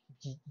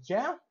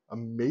 Yeah.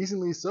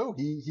 Amazingly so.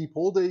 He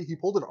pulled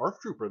an ARC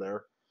trooper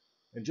there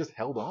and just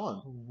held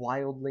on.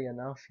 Wildly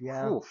enough,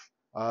 yeah. Oof.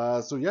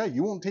 So yeah,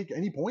 you won't take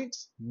any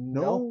points.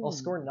 No, I'll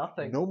score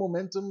nothing. No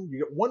momentum.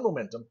 You get 1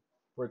 momentum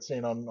for it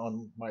staying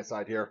on my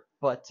side here.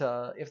 But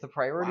if the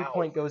priority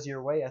point goes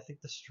your way, I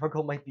think the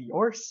struggle might be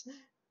yours.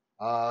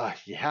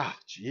 Yeah,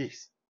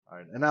 jeez. All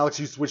right, and Alex,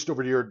 you switched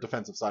over to your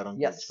defensive side on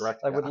Grievous,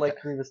 correct? I would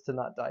like Grievous to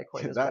not die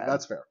quite as bad.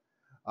 That's fair.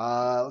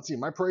 Let's see.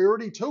 My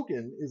priority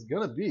token is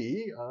gonna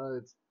be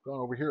it's gone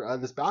over here.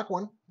 This back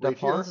one. The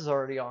pawns is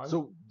already on.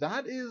 So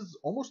that is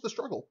almost the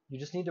struggle. You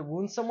just need to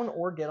wound someone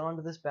or get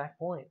onto this back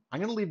point. I'm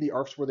gonna leave the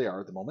ARFs where they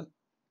are at the moment.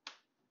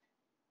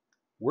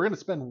 We're gonna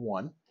spend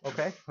 1.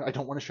 Okay. I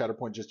don't want a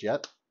Shatterpoint just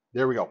yet.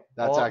 There we go.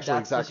 That's actually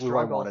exactly what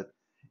I wanted.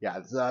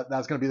 Yeah,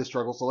 that's going to be the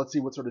struggle. So let's see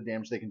what sort of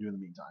damage they can do in the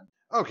meantime.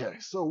 Okay,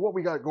 so what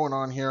we got going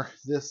on here,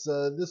 this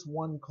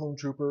one clone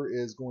trooper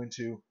is going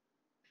to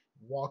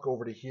walk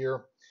over to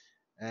here,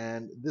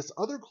 and this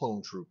other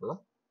clone trooper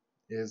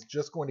is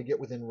just going to get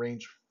within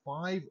range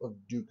 5 of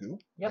Dooku,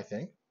 I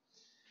think.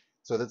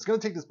 So that's going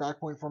to take this back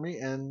point for me,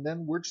 and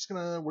then we're just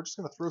gonna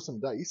throw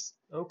some dice.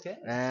 Okay.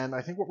 And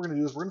I think what we're going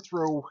to do is we're going to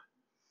throw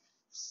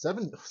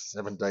 7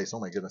 dice. Oh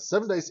my goodness,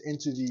 7 dice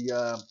into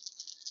the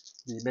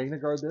Magna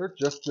Guard there,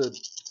 just to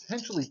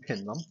potentially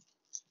pin them.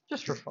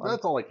 Just for fun.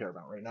 That's all I care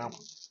about right now.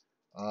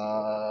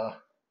 I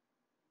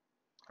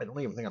don't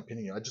even think I'm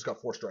pinning you. I just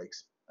got 4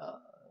 strikes.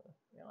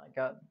 Yeah, I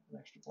got an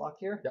extra block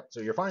here. Yep,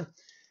 so you're fine.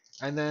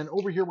 And then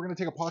over here, we're going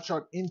to take a pot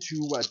shot into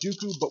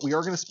Dooku, but we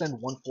are going to spend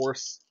 1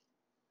 force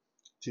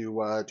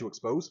to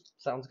expose.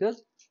 Sounds good.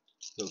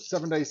 So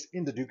 7 dice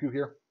into Dooku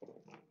here.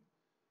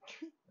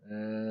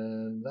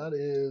 And that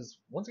is,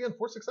 once again,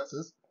 4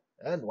 successes.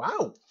 And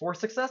wow. 4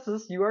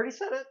 successes. You already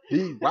said it.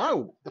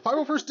 Wow. The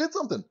 501st did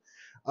something.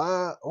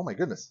 Oh my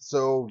goodness.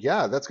 So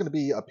yeah, that's going to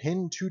be a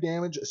pin, 2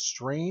 damage, a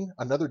strain,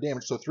 another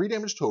damage. So 3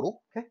 damage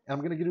total. Okay. And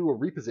I'm going to do a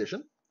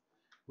reposition,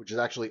 which is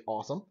actually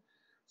awesome.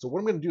 So what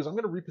I'm going to do is I'm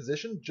going to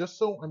reposition just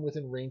so I'm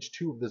within range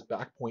 2 of this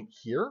back point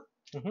here.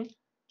 Mm-hmm.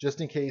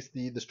 Just in case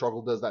the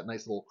struggle does that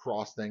nice little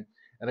cross thing.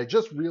 And I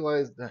just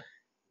realized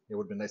it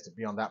would have been nice to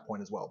be on that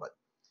point as well, but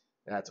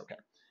that's okay.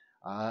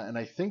 And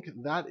I think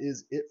that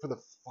is it for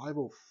the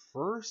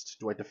 501st.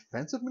 Do I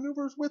defensive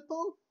maneuvers with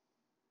them?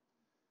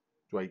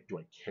 Do I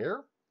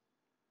care?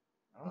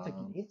 I don't think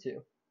you need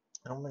to.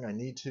 I don't think I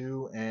need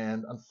to.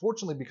 And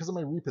unfortunately, because of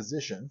my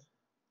reposition...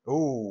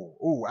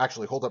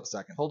 actually, hold up a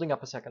second. Holding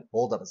up a second.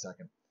 Hold up a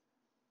second.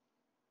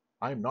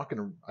 I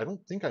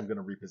don't think I'm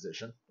gonna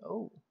reposition.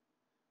 Oh.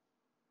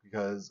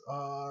 Because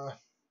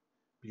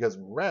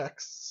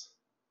Rex...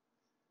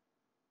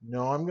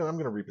 No, I'm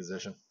gonna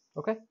reposition.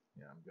 Okay.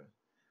 Yeah, I'm good.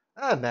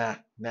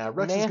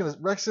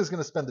 Rex is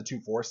gonna spend the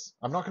 2 force.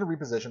 I'm not gonna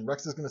reposition.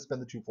 Rex is gonna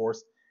spend the 2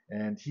 force,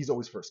 and he's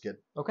always first kid.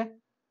 Okay.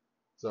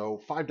 So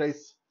 5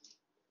 dice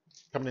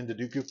coming into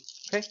Dooku.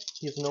 Okay.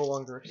 He's no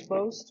longer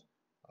exposed,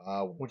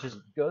 which is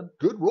good.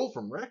 Good roll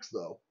from Rex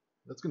though.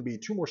 That's gonna be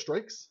 2 more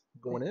strikes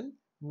going in.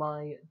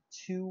 My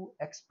 2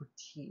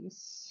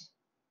 expertise.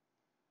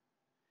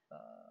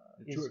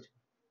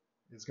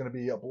 It's gonna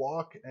be a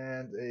block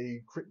and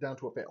a crit down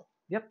to a fail.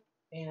 Yep.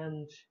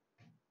 And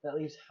that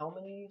leaves how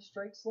many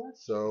strikes left?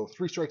 So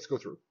 3 strikes go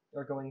through.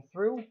 Are going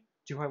through.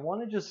 Do I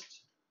want to just...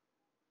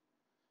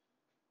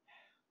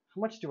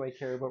 How much do I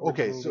care about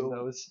removing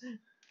those?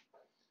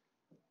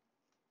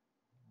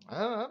 I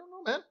don't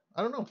know, man.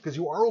 I don't know, because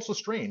you are also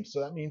strained,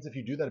 so that means if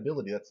you do that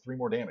ability, that's 3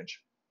 more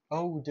damage.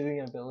 Oh, doing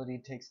an ability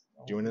takes...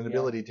 Doing an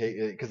ability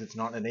because it's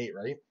not an innate,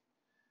 right?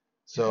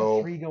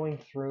 So 3 going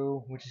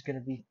through, which is going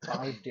to be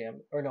 5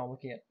 damage. Or no, I'm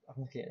looking at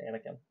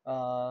Anakin.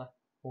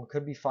 Well, it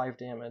could be 5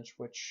 damage,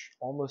 which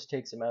almost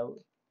takes him out.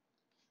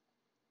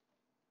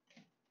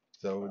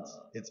 So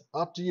it's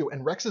up to you.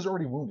 And Rex is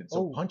already wounded,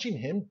 so Oh. punching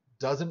him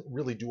doesn't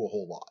really do a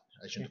whole lot.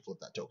 I shouldn't have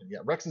flipped that token. Yeah,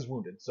 Rex is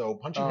wounded, so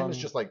punching him is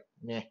just like,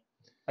 meh.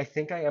 I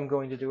think I am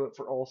going to do it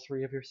for all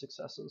 3 of your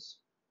successes.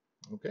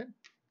 Okay.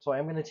 So I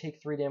am going to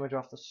take 3 damage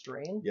off the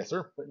strain. Yes,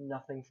 sir. But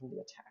nothing from the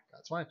attack.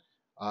 That's fine.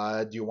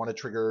 Do you want to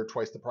trigger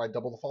twice the pride,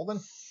 double the fall then?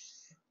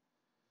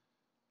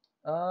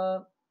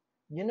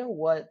 You know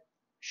what?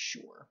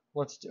 Sure.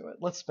 Let's do it.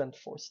 Let's spend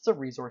force. It's a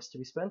resource to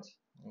be spent.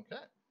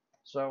 Okay.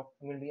 So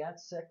I'm going to be at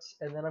 6,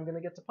 and then I'm going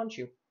to get to punch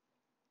you.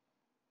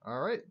 All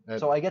right.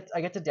 So I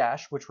get to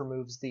dash, which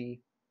removes the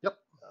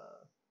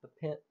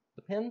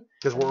the pin.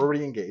 Because we're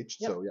already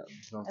engaged, Yep. so yeah,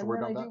 don't have to And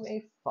worry then about I that. do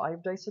a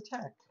 5 dice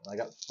attack. I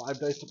got 5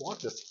 dice to block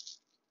this.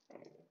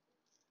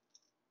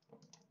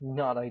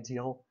 Not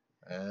ideal.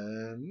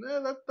 And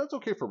that's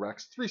okay for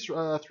Rex. 3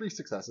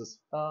 successes.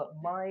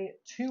 My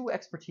 2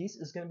 expertise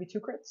is going to be 2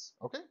 crits.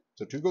 Okay,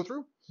 so 2 go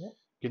through. Yep.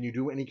 Can you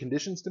do any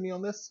conditions to me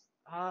on this?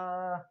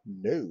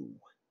 No.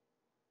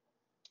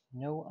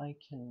 No, I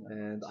cannot.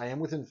 And I am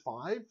within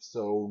 5,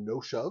 so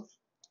no shove.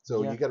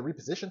 So Yeah. you got to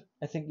reposition.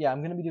 I think, yeah, I'm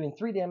going to be doing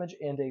 3 damage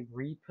and a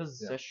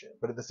reposition. Yeah.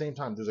 But at the same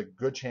time, there's a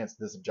good chance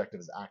this objective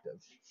is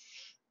active.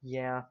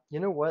 Yeah, you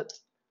know what?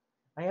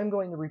 I am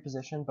going to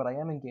reposition, but I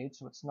am engaged,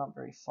 so it's not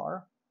very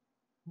far.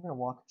 I'm going to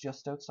walk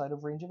just outside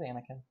of range of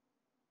Anakin.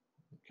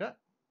 Okay.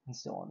 And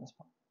still on this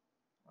point.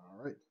 All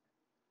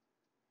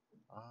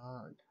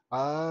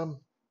right.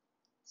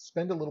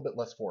 Spend a little bit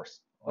less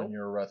force on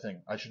your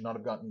thing. I should not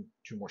have gotten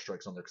 2 more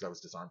strikes on there because I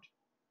was disarmed.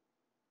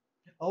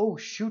 Oh,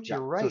 shoot, you're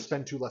right. So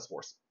spend 2 less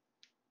force.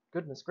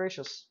 Goodness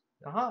gracious.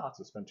 Yeah. Aha.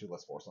 So spend 2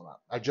 less force on that.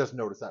 I just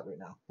noticed that right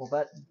now. Well,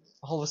 that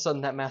all of a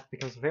sudden that math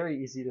becomes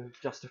very easy to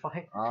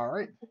justify. All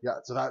right. Yeah.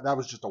 So that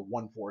was just a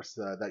 1 force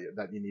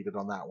that you needed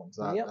on that one.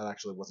 So that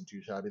actually wasn't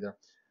too shabby there.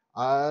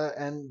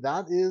 And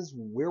that is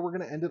where we're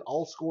going to end it.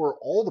 I'll score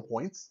all the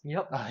points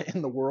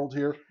in the world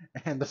here,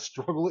 and the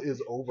struggle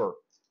is over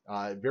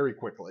very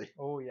quickly.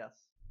 Oh, yes.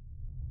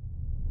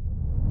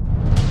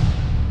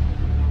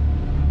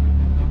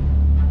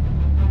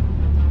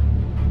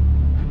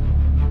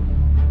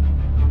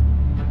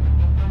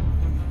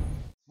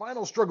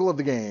 Final struggle of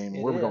the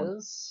game. Where are we going?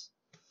 Is...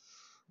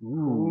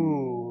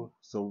 Ooh.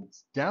 So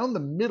it's down the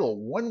middle,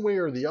 one way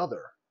or the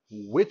other.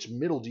 Which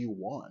middle do you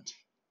want?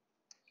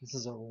 This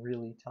is a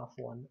really tough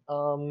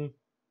one.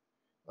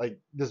 Like,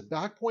 this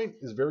back point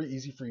is very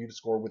easy for you to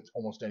score with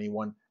almost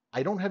anyone.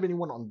 I don't have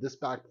anyone on this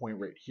back point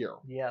right here.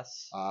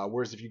 Yes.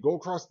 Whereas if you go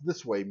across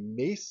this way,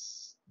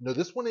 Mace... No,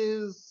 this one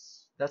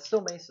is... That's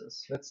still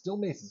Mace's. That's still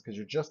Mace's because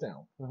you're just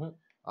down.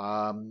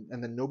 Mm-hmm.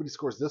 And then nobody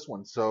scores this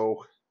one.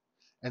 So...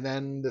 And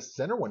then the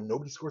center one,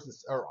 nobody scores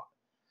this...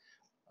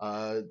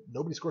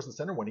 nobody scores the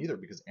center one either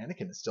because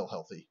Anakin is still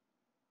healthy.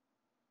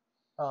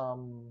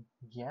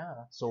 Yeah.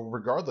 So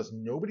regardless,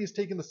 nobody's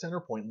taking the center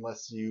point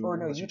unless you... Or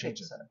no, unless you change take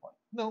the it. center point.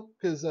 No,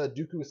 because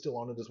Dooku is still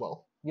on it as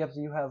well. Yep,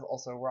 you have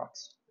also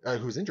Rocks.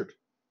 Who's injured.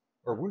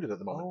 Or wounded at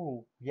the moment.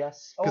 Oh,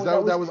 yes. Because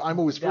Oh, that was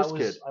Imo's first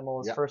kid.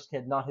 Imo's first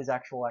kid, not his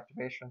actual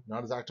activation.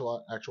 Not his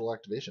actual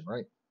activation,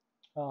 right.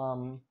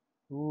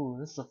 Ooh,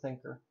 this is a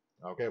thinker.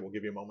 Okay, we'll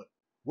give you a moment.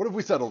 What have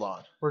we settled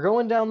on? We're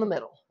going down the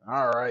middle.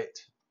 All right.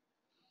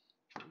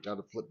 Got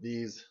to flip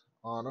these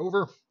on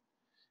over.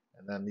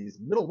 And then these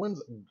middle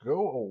ones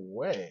go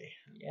away.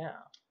 Yeah.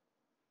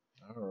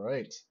 All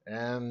right.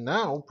 And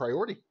now,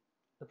 priority.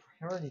 The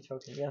priority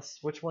token, yes.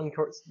 Which one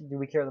do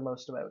we care the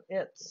most about?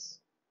 It's...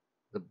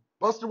 The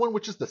busted one,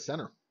 which is the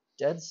center.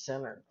 Dead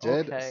center.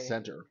 Dead okay.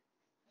 center.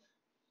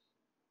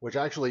 Which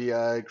actually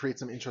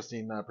creates some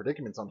interesting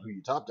predicaments on who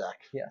you top deck.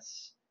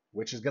 Yes.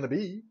 Which is going to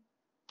be...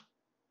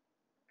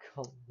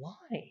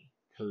 Kalani.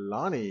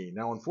 Kalani.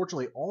 Now,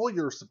 unfortunately, all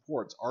your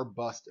supports are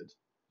busted.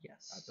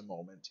 Yes. At the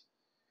moment.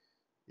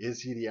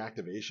 Is he the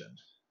activation?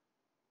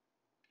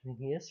 I mean,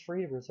 he is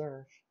free to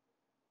reserve.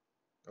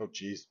 Oh,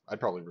 geez. I'd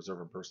probably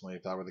reserve him personally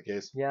if that were the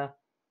case. Yeah.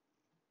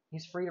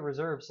 He's free to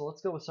reserve, so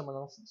let's go with someone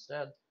else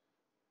instead.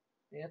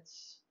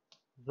 It's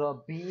the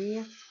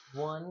B1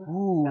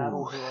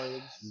 Battle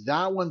Droids.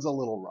 That one's a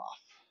little rough.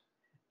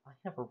 I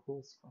have a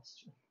rules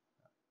question.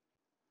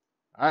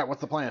 All right,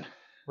 what's the plan?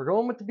 We're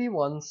going with the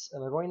B1s,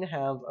 and they're going to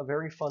have a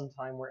very fun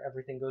time where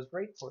everything goes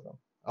great for them.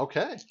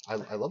 Okay,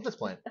 I love this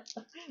plan.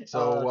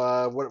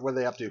 So what are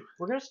they up to?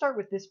 We're going to start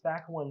with this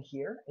back one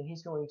here, and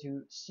he's going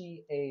to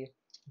see a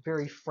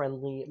very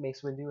friendly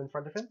Mace Windu in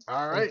front of him.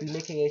 All right. And be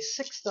making a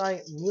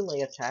 6-die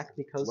melee attack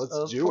because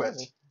Let's do it.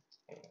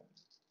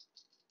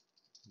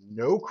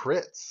 No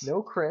crits.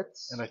 No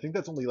crits. And I think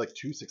that's only like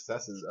 2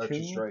 successes,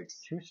 2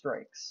 strikes. 2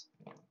 strikes.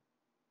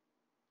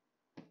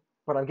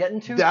 But I'm getting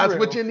 2 That's through.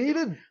 what you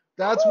needed.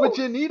 That's what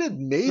you needed.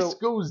 Mace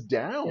goes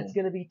down. It's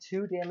going to be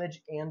 2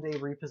 damage and a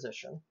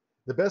reposition.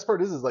 The best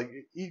part is like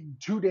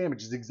 2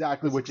 damage is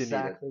exactly what you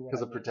needed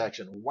because of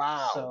protection.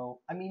 Wow. So,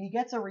 I mean, he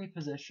gets a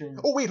reposition.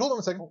 Oh, wait, hold on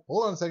a second.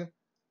 Hold on a second.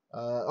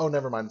 Oh,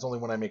 never mind. It's only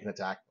when I make an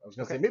attack. I was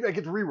going to say, maybe I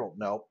get to reroll.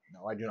 No,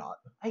 I do not.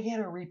 I get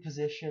a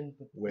reposition.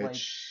 But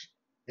which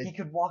He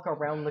could walk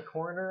around the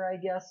corner, I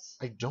guess.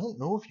 I don't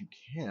know if you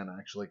can,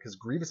 actually, because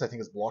Grievous, I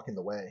think, is blocking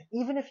the way.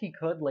 Even if he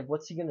could, like,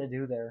 what's he gonna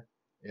do there?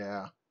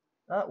 Yeah.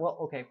 Well,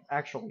 okay,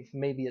 actually,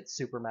 maybe it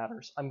super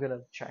matters. I'm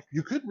gonna check.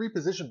 You could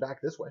reposition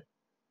back this way.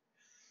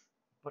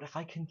 But if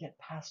I can get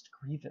past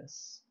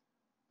Grievous,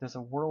 there's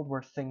a world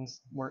where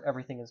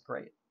everything is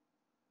great.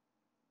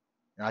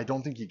 I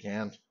don't think you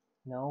can.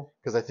 No?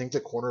 Because I think the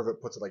corner of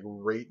it puts it like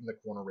right in the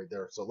corner right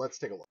there. So let's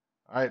take a look.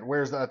 All right,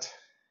 where's that?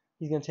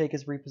 He's going to take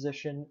his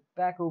reposition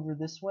back over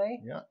this way.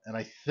 Yeah, and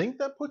I think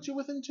that puts you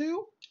within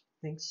 2?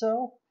 Think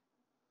so.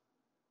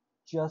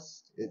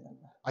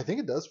 I think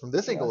it does. From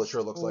this angle, it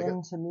sure looks like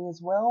it. To me as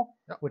well,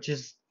 Yep.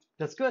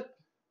 That's good.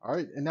 All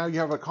right, and now you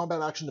have a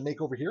combat action to make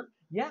over here.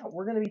 Yeah,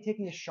 we're going to be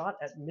taking a shot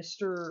at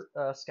Mr.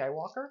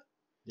 Skywalker.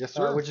 Yes,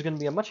 sir. Which is going to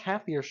be a much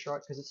happier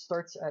shot because it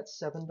starts at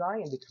 7 die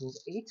and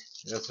becomes 8.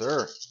 Yes,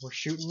 sir. We're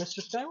shooting Mr.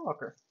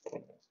 Skywalker.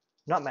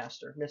 Not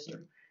Master,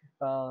 Mr.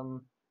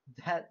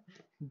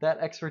 That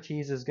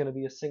expertise is going to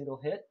be a single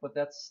hit, but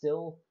that's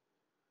still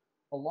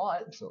a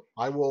lot. So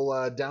I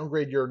will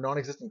downgrade your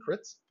non-existent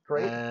crits.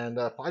 Great. And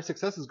 5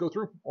 successes go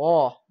through.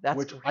 Oh,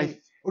 that's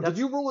great. Did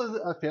you roll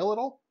a fail at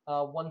all?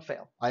 1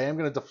 fail. I am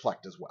going to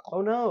deflect as well.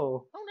 Oh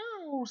no. Oh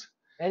no.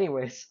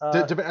 Anyways,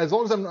 as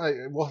long as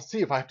we'll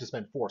see if I have to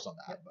spend force on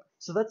that. But.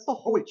 So that's the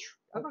whole.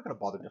 I'm not going to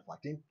bother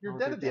deflecting. You're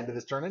dead at the end of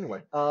this turn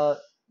anyway.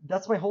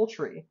 That's my whole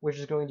tree, which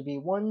is going to be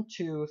 1,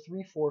 2,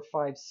 3, 4,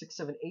 5, 6,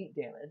 7, 8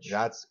 damage.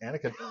 That's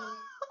Anakin.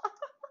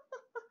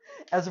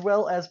 As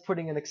well as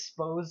putting an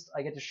exposed,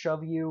 I get to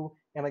shove you,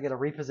 and I get a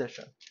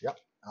reposition. Yep.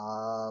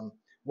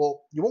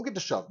 Well, you won't get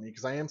to shove me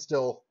because I am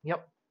still.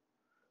 Yep.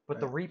 But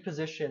the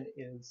reposition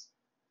is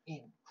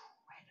incredible.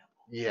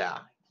 Yeah.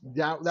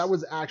 That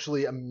was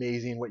actually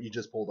amazing what you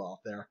just pulled off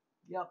there.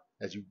 Yep.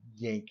 As you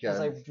yank. As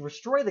I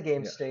destroy the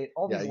game state,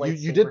 all these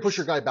lightsabers. You did push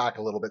your guy back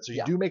a little bit, so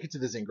you do make it to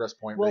this ingress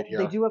point right here.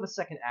 Well, they do have a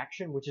second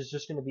action, which is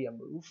just going to be a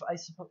move, I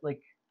suppose.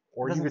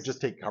 Or you could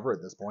just take cover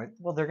at this point.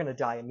 Well, they're going to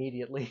die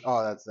immediately.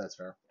 Oh, that's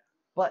fair.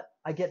 But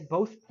I get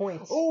both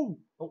points. Oh!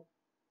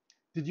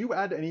 Did you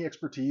add any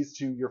expertise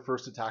to your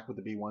first attack with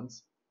the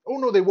B1s? Oh,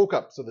 no, they woke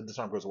up, so the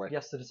disarm goes away.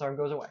 Yes, the disarm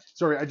goes away.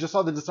 Sorry, I just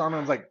saw the disarm and I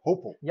was like,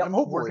 hopeful. Yep, I'm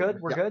hopeful. We're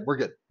good.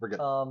 We're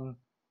good.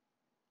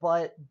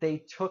 But they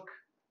took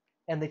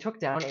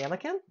down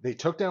Anakin? They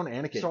took down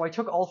Anakin. So I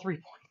took all 3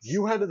 points.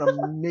 You had an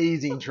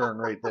amazing turn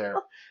right there.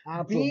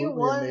 Absolutely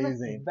B1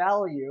 amazing.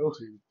 Value.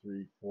 2,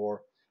 3,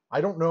 4.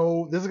 I don't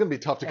know. This is going to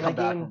be tough to come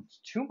back from. I gained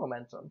 2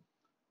 momentum.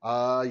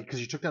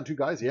 Because you took down 2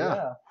 guys,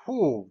 yeah.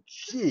 Oh,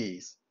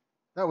 jeez.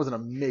 That was an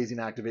amazing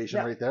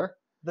activation right there.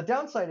 The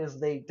downside is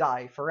they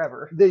die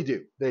forever. They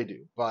do.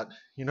 But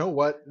you know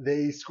what?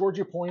 They scored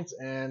you points,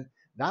 and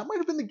that might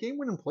have been the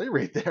game-winning play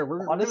right there.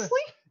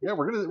 Honestly?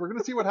 We're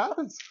gonna see what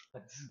happens.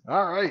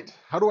 All right.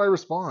 How do I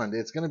respond?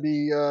 It's gonna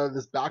be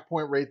this back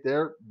point right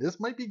there. This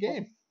might be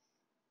game.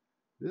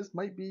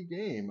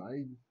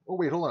 Oh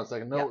wait, hold on a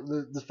second. No,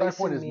 this back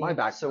point is my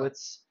back. So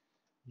it's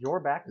your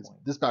back point.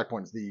 This back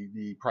point is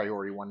the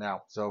priority one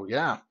now. So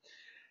yeah.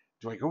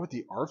 Do I go with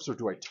the ARFs or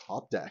do I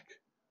top deck?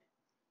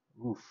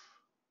 Oof.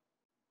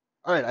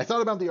 All right, I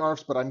thought about the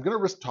ARFs, but I'm going to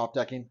risk top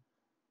decking.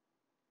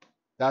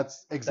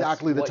 That's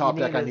exactly the top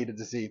deck I needed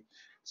to see.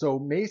 So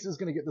Mace is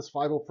going to get this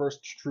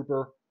 501st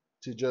Trooper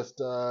to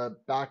just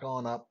back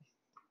on up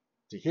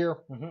to here.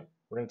 Mm-hmm.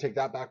 We're going to take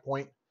that back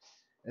point.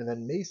 And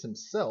then Mace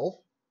himself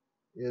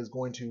is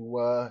going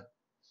to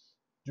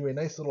do a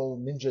nice little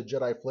ninja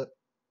Jedi flip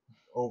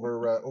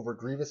over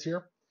Grievous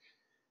here.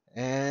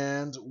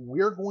 And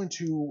we're going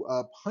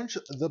to punch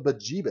the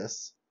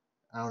bejeebus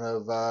out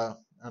of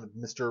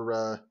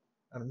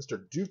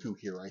Mr. Dooku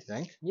here, I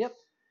think. Yep.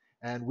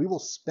 And we will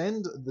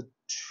spend the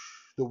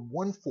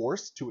 1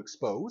 force to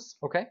expose.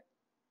 Okay.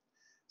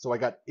 So I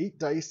got 8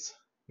 dice.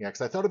 Yeah,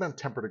 because I thought about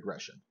tempered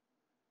aggression.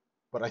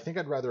 But I think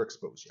I'd rather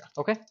expose you.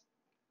 Okay.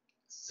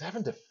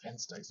 7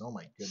 defense dice. Oh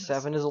my goodness.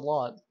 7 is a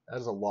lot. That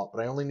is a lot.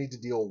 But I only need to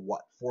deal,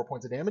 what, 4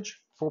 points of damage?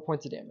 4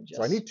 points of damage, yes.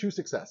 So I need 2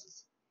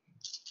 successes.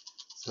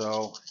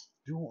 So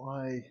do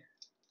I...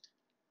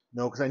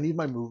 No, because I need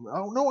my movement.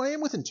 Oh, no, I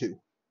am within 2.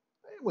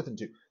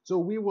 So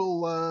we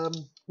will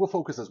we'll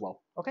focus as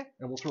well. Okay.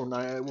 And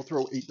we'll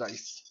throw 8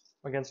 dice.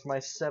 Against my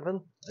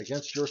 7?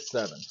 Against your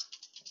 7.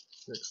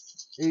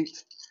 6,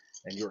 8.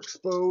 And you're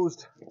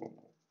exposed.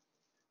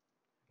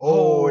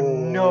 Oh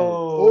no.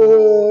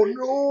 Oh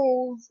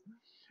no.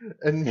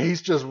 And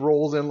Mace just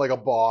rolls in like a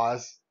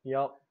boss.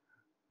 Yep.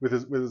 With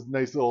his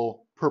nice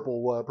little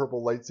purple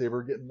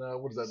lightsaber, getting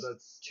what is that?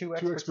 That's 2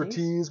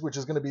 expertise, which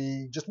is going to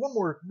be just one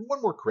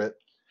more crit.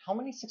 How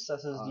many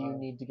successes do you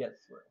need to get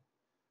through?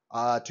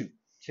 2.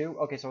 2.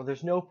 Okay, so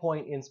there's no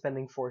point in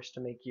spending force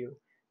to make you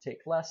take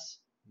less.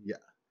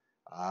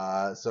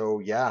 Yeah. So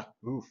yeah.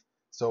 Oof.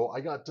 So I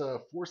got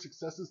 4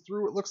 successes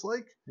through. It looks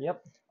like.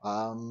 Yep.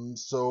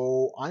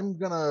 So I'm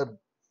gonna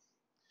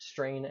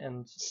strain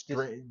and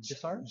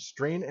disarm.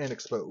 Strain and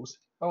expose.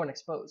 Oh, and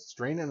expose.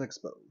 Strain and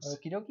expose.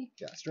 Okie dokie.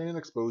 Yeah, strain and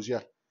expose,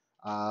 yeah.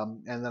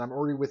 And then I'm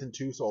already within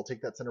 2, so I'll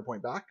take that center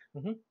point back.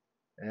 Mm-hmm.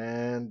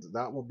 And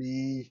that will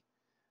be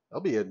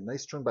That'll be a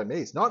nice turn by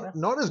Mace. Not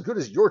as good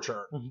as your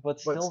turn, but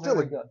still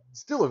very good.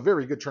 Still a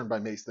very good turn by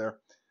Mace there.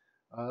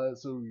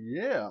 So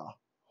yeah.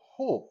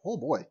 Oh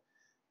boy.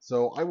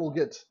 So I will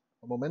get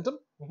a momentum,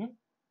 and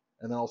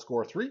then I'll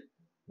score 3.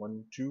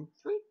 1, 2,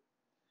 3,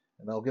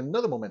 and I'll get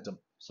another momentum.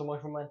 So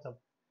much momentum.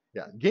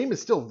 Yeah, game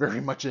is still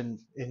very much in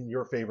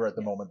your favor at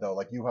the moment, though.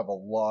 Like, you have a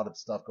lot of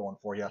stuff going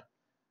for you,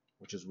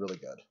 which is really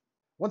good.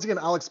 Once again,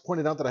 Alex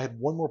pointed out that I had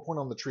one more point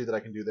on the tree that I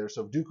can do there,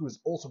 so Dooku is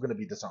also going to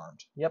be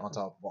disarmed on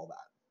top of all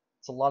that.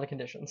 It's a lot of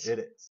conditions. It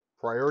is.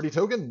 Priority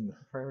token.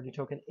 Priority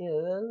token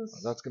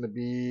is... That's going to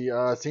be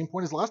same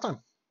point as last time.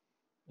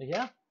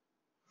 Yeah.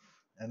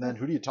 And then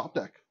who do you top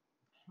deck?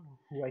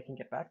 Who I can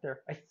get back there.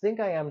 I think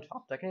I am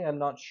top decking. I'm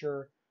not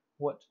sure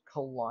what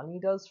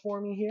Kalani does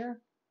for me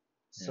here.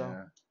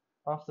 So,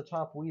 off the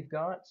top, we've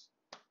got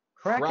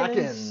Kraken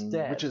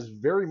instead. Which is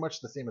very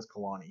much the same as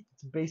Kalani.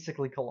 It's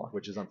basically Kalani.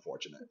 Which is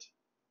unfortunate.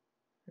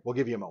 We'll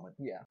give you a moment.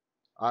 Yeah.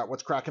 Alright,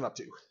 what's Kraken up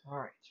to?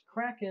 Alright,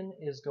 Kraken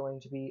is going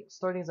to be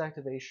starting his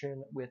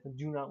activation with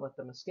Do Not Let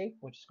Them Escape,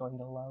 which is going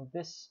to allow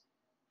this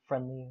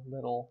friendly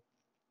little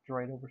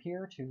droid over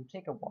here to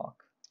take a walk.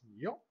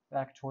 Yep.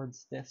 Back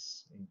towards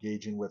this.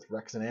 Engaging with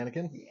Rex and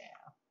Anakin.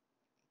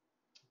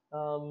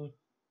 Yeah.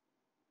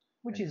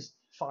 Which is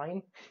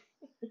fine.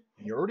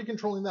 And you're already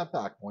controlling that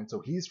back point, so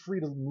he's free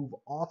to move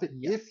off it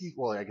if he...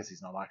 Well, I guess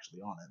he's not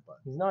actually on it, but...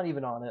 He's not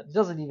even on it.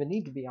 Doesn't even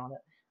need to be on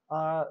it.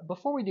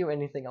 Before we do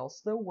anything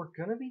else, though, we're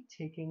going to be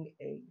taking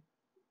a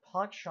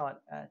pot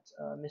shot at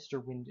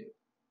Mr. Windu.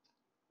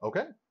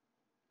 Okay.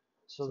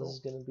 So this is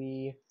going to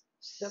be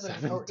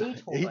 8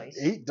 whole dice.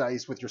 8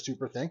 dice with your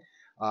super thing.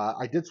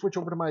 I did switch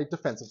over to my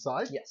defensive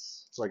side.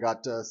 Yes. So I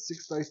got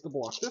 6 dice to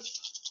block this.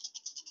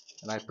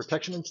 And I have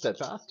protection and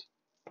steadfast.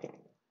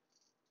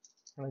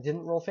 And I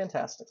didn't roll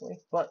fantastically,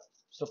 but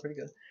still pretty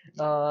good.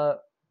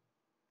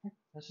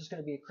 That's just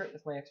going to be a crit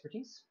with my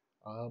expertise.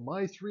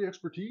 My 3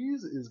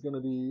 expertise is going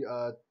to be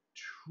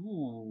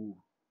 2.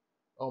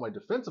 Oh, my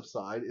defensive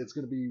side, it's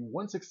going to be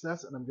 1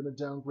 success, and I'm going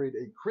to downgrade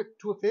a crit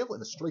to a fail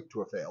and a strike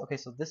to a fail. Okay,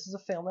 so this is a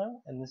fail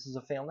now, and this is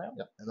a fail now.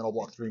 Yep, and then I'll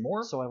block 3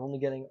 more. So I'm only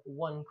getting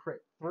 1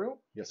 crit through.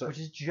 Yes, sir. Which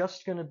is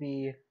just going to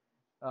be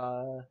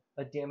a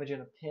damage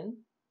and a pin.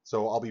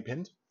 So I'll be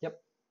pinned? Yep.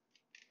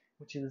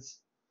 Which is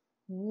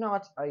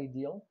not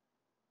ideal,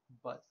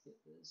 but it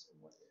is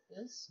what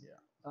it is. Yeah.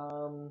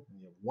 And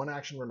you have 1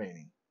 action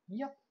remaining.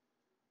 Yep.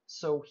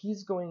 So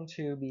he's going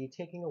to be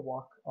taking a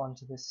walk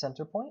onto this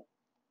center point.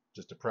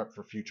 Just to prep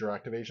for future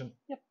activation?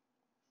 Yep.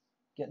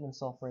 Getting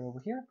himself right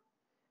over here.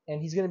 And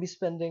he's going to be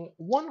spending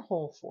 1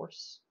 whole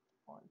force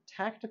on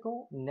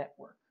Tactical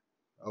Network.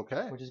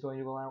 Okay. Which is going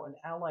to allow an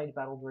allied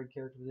battle droid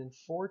character within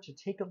 4 to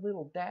take a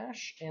little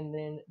dash and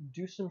then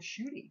do some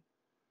shooty.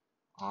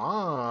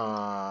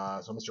 Ah,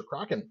 so Mr.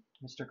 Kraken.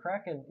 Mr.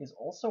 Kraken is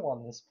also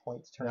on this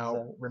point, turns out.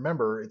 Now,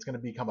 remember, it's going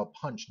to become a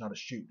punch, not a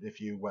shoot, if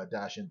you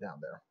dash in down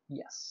there.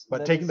 Yes.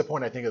 But taking the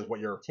point, I think, is what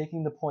you're...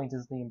 Taking the point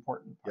is the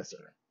important part. Yes, sir.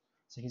 Here.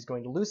 So he's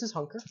going to lose his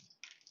hunker.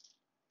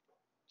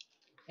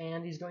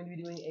 And he's going to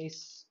be doing a...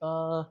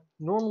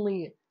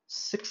 normally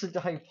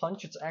 6-die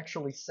punch, it's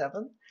actually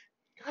 7.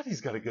 God,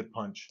 he's got a good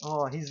punch.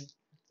 Oh,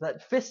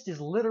 that fist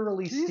is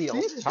literally steel.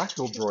 These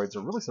tactical droids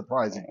are really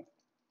surprising.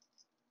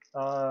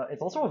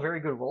 It's also a very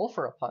good roll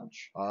for a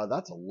punch.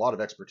 That's a lot of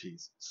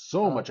expertise.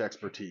 So much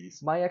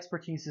expertise. My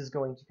expertise is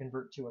going to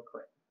convert to a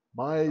crit.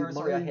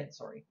 A hit,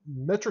 sorry.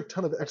 Metric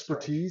ton of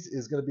expertise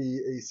is going to be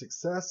a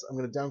success. I'm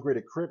going to downgrade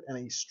a crit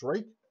and a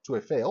strike to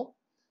a fail.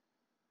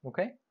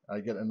 Okay. I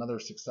get another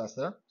success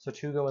there. So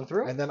 2 going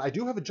through. And then I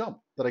do have a jump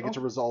that I get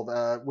to resolve,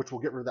 which will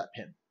get rid of that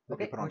pin.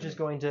 Okay, which is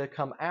going to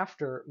come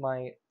after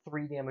my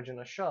 3 damage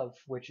and a shove,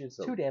 which is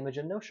 2 damage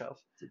and no shove.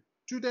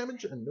 2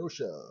 damage and no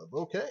shove.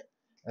 Okay.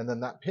 And then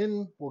that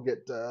pin will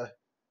get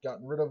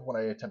gotten rid of when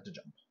I attempt to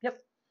jump.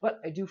 Yep. But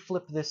I do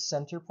flip this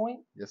center point.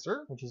 Yes,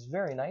 sir. Which is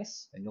very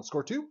nice. And you'll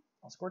score 2.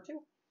 I'll score 2.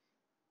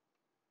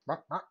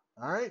 All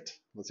right.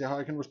 Let's see how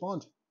I can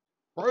respond.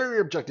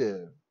 Primary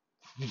objective.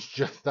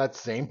 Just that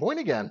same point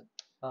again.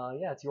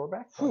 Yeah, it's your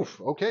back. Oof,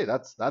 okay,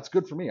 that's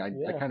good for me. I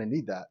kind of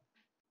need that.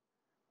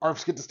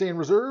 ARFs get to stay in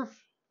reserve.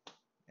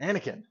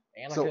 Anakin.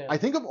 So I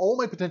think of all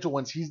my potential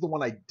ones, he's the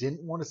one I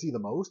didn't want to see the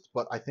most,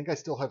 but I think I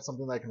still have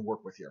something that I can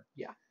work with here.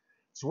 Yeah.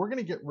 So we're going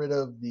to get rid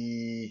of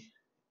the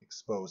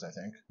expose, I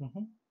think.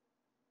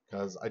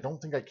 Because I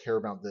don't think I care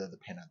about the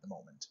pin at the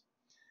moment.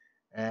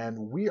 And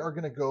we are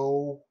going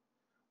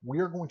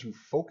to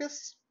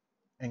focus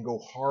and go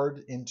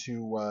hard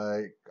into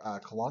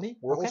Kalani.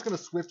 We're also going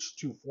to switch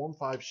to Form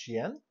 5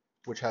 Xi'an,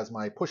 which has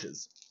my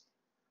pushes.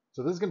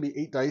 So this is going to be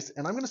 8 dice,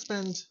 and I'm going to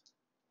spend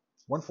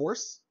 1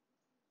 force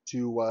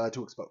to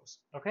expose.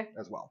 Okay.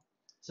 As well.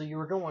 So you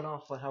were going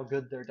off on how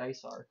good their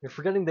dice are. You're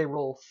forgetting they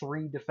roll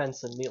 3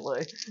 defense and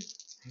melee.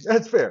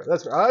 That's fair.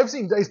 That's fair. I've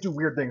seen dice do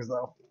weird things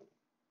though.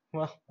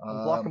 Well,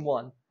 I'm blocking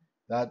 1.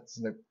 That's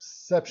an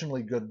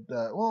exceptionally good.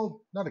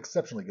 Well, not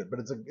exceptionally good, but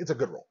it's a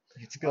good roll.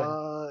 It's good.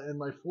 And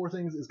my 4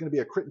 things is going to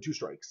be a crit and 2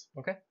 strikes.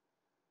 Okay.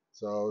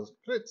 So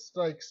crit,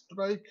 strike,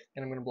 strike.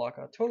 And I'm going to block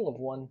a total of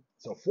 1.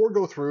 So 4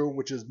 go through,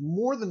 which is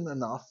more than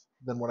enough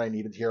than what I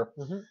needed here.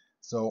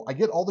 So I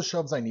get all the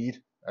shoves I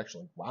need.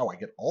 Actually, wow, I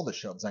get all the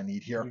shoves I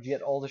need here. You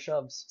get all the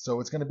shoves. So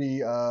it's going to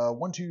be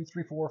 1, 2,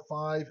 3, 4,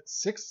 5,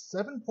 6,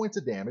 7 points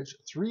of damage,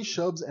 3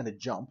 shoves and a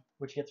jump.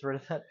 Which gets rid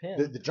of that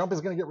pin. The jump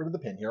is going to get rid of the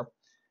pin here.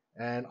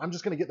 And I'm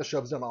just going to get the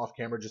shoves done off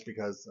camera just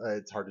because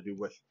it's hard to do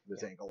with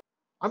this angle.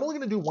 I'm only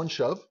going to do 1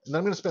 shove, and then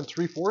I'm going to spend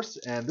 3 force,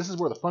 and this is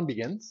where the fun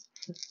begins.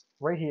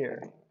 Right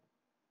here.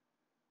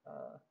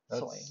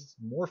 That's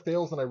more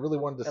fails than I really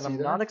wanted to see there. And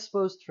I'm not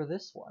exposed for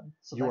this one.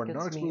 So you that are gets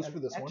not exposed me for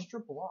this an one.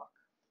 extra block.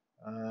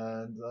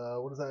 And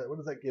what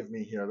does that give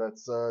me here?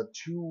 That's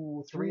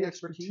 3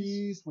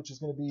 expertise, which is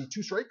going to be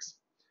 2 strikes.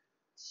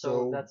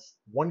 So that's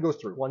 1 goes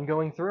through. 1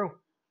 going through.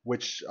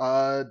 Which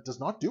does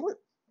not do it.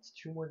 It's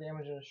 2 more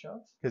damage and a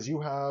shove. Because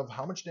you have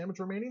how much damage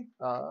remaining?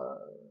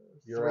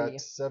 You're 3.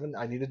 at 7.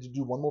 I needed to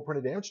do 1 more point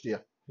of damage to you.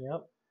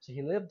 Yep. So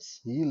he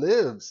lives. He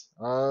lives.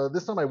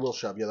 This time I will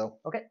shove you though.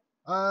 Okay.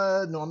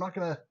 No, I'm not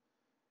gonna.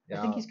 Yeah.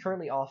 I think he's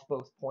currently off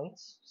both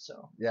points,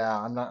 so. Yeah,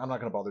 I'm not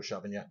gonna bother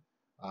shoving you.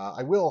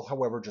 I will,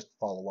 however, just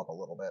follow up a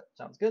little bit.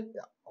 Sounds good.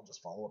 Yeah, I'll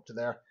just follow up to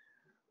there.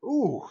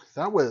 Ooh,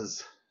 that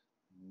was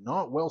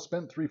not well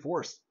spent 3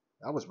 force.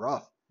 That was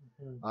rough.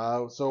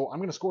 So I'm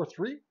gonna score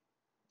 3,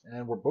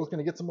 and we're both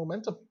gonna get some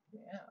momentum.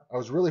 Yeah. I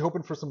was really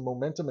hoping for some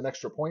momentum, an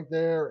extra point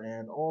there,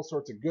 and all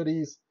sorts of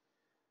goodies,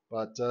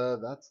 but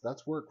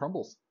that's where it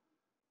crumbles.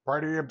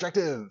 Priority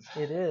objective.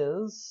 It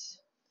is.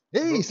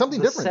 Hey, something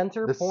the different.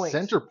 Center the point.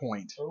 Center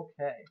point.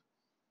 Okay.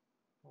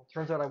 Well,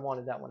 turns out I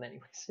wanted that one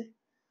anyways.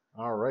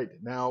 All right.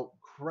 Now,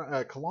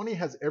 Kalani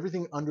has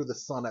everything under the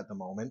sun at the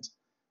moment,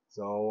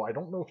 so I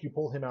don't know if you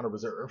pull him out of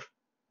reserve.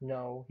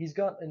 No, he's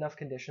got enough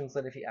conditions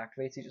that if he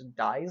activates, he just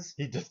dies.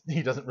 He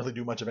doesn't really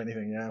do much of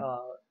anything, yeah.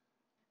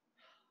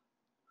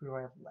 Who do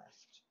I have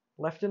left?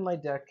 Left in my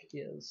deck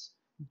is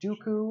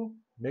Dooku,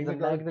 the Magna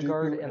Guard,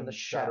 Dooku, and the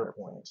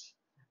Shatterpoint.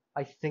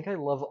 I think I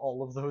love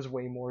all of those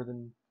way more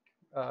than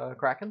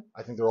Kraken.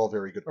 I think they're all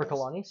very good. Or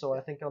Kalani, so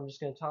I think I'm just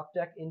going to top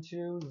deck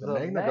into the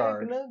Magna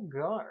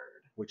Guard.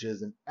 Which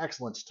is an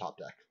excellent top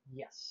deck.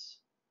 Yes.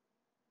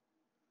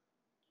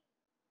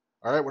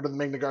 All right, what are the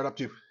Magna Guard up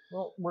to?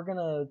 Well, we're going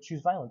to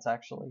choose violence,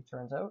 actually,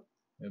 turns out.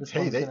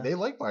 Hey, they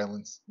like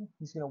violence.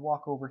 He's going to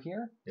walk over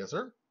here. Yes,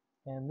 sir.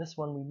 And this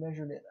one, we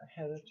measured it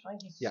ahead of time.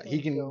 Yeah, he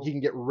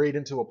can get right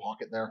into a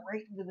pocket there.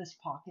 Right into this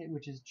pocket,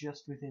 which is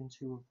just within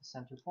 2 of the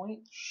center point.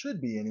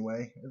 Should be,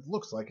 anyway. It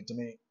looks like it to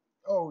me.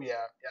 Oh, yeah.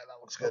 Yeah, that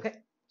looks good. Okay,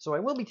 so I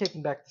will be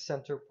taking back the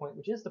center point,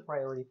 which is the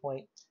priority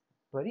point.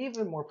 But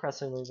even more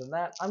pressingly than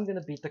that, I'm going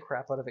to beat the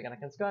crap out of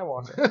Anakin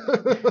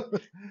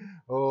Skywalker.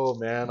 Oh,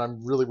 man,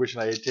 I'm really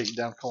wishing I had taken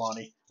down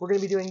Kalani. We're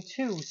going to be doing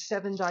 2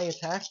 7-die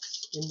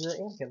attacks into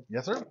Anakin.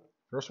 Yes, sir.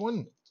 First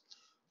one.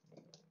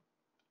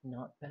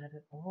 Not bad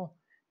at all.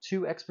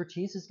 2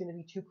 expertise is going to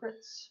be 2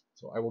 crits.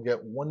 So I will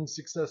get 1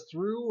 success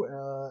through,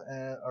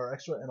 or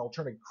extra, and I'll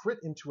turn a crit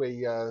into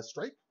a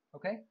strike.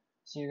 Okay.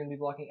 So you're going to be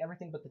blocking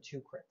everything but the 2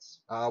 crits.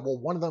 Well,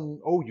 one of them.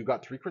 Oh, you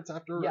got 3 crits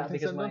after. Yeah,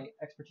 because my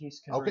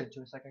expertise converted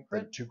to a second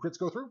crit. Then 2 crits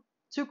go through.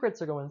 2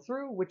 crits are going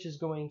through, which is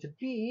going to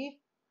be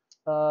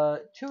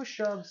 2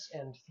 shoves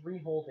and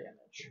 3 whole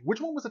damage.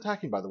 Which one was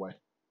attacking, by the way?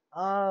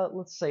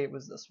 Let's say it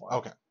was this one.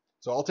 Okay.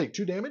 So I'll take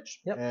 2 damage,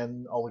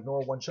 and I'll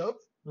ignore 1 shove.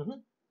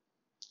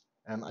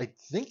 And I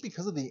think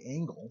because of the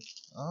angle,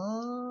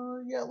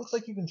 yeah, it looks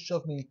like you can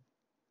shove me.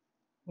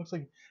 Looks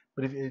like,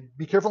 but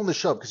be careful on the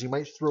shove because you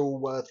might throw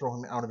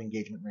him out of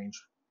engagement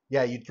range.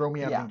 Yeah, you'd throw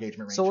me out of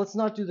engagement range. So let's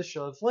not do the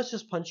shove. Let's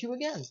just punch you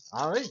again.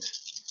 All right.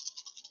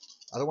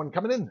 Other one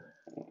coming in.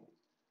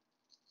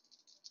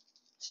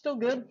 Still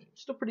good.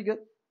 Still pretty good.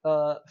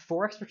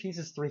 4 expertise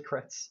is 3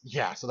 crits.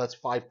 Yeah, so that's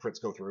 5 crits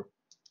go through.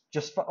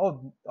 Just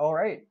oh, all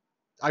right.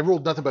 I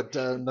rolled nothing but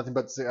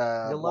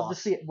You'll love to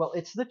see it. Well,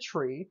 it's the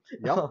tree.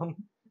 Yep.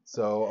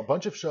 So a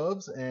bunch of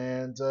shoves,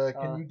 and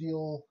can you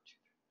deal?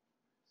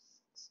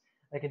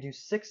 I can do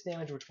 6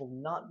 damage, which will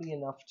not be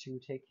enough to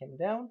take him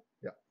down.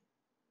 Yeah.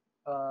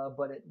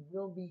 But it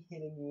will be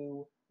hitting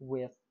you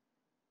with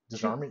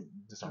disarming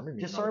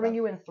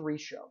you in 3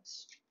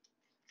 shoves.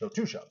 So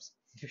 2 shoves.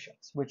 2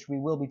 shoves, which we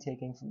will be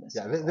taking from this.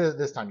 Yeah,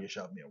 this time you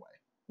shove me away.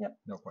 Yep.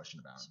 No question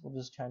about it. So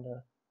we'll just kind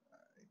of.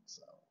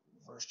 So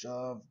first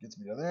shove gets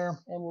me to there.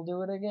 And we'll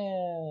do it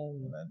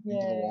again. And then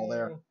into the wall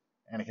there.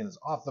 Anakin is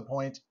off the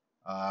point.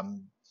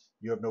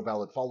 You have no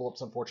valid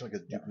follow-ups, unfortunately,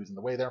 because Dooku's in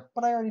the way there.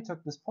 But I already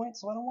took this point,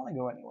 so I don't want to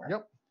go anywhere.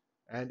 Yep.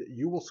 And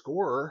you will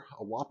score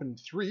a whopping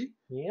 3.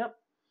 Yep.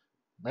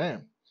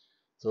 Man.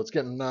 So it's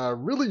getting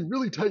really,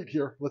 really tight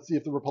here. Let's see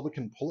if the Republic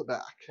can pull it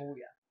back. Oh,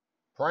 yeah.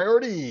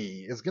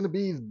 Priority is going to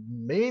be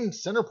main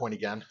center point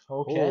again.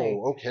 Okay.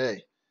 Oh,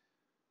 okay.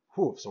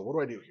 Whew, so what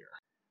do I do here?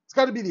 It's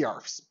got to be the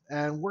ARFs.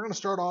 And we're going to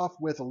start off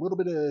with a little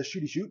bit of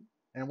shooty shoot.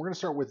 And we're going to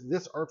start with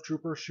this ARF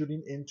trooper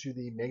shooting into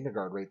the Magna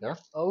Guard right there.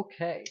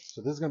 Okay.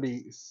 So this is going to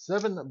be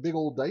 7 big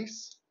old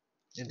dice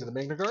into the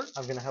Magna Guard.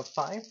 I'm going to have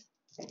 5.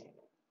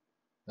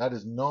 That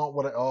is not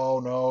what I... Oh,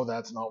 no,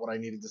 that's not what I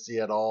needed to see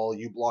at all.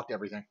 You blocked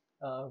everything.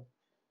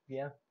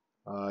 Yeah.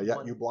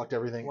 Yeah, you blocked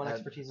everything. One and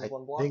expertise is I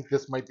one block. think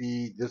this might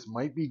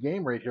be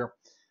game right here.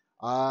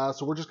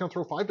 So we're just gonna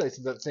throw 5 dice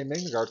into that same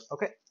Magna Guard.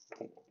 Okay.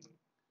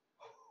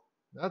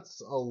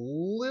 That's a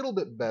little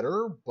bit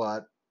better,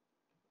 but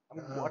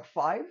Block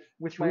 5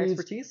 with my threes,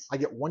 expertise. I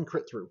get 1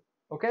 crit through.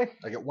 Okay.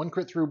 I get 1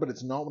 crit through, but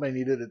it's not what I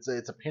needed. It's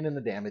a pin in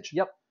the damage.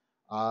 Yep.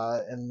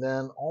 And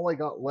then all I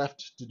got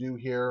left to do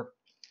here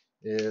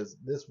is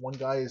this one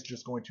guy is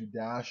just going to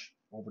dash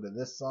over to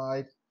this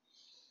side,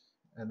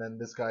 and then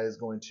this guy is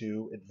going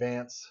to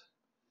advance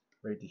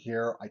right to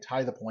here. I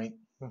tie the point.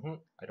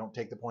 I don't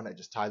take the point. I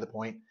just tie the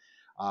point.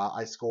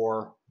 I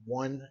score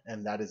 1,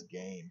 and that is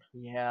game.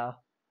 Yeah.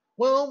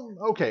 Well,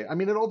 okay. I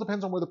mean, it all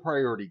depends on where the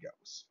priority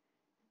goes.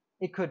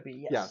 It could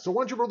be, yes. Yeah, so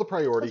why don't you roll the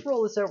priority? Let's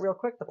roll this out real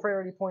quick. The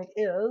priority point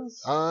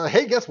is...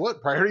 Hey, guess what?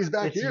 Priority's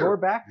back it's here. It's your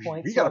back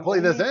point. We got to play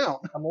this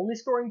out. I'm only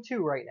scoring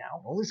 2 right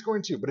now. Only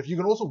scoring 2, but if you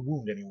can also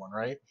wound anyone,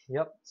 right?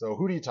 Yep. So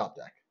who do you top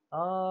deck?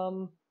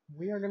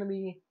 We are going to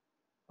be...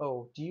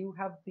 Oh, do you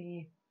have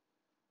the...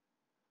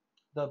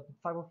 The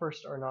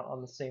 501st are not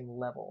on the same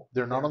level.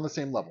 They're not on the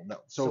same level,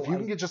 no. So if you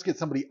can just get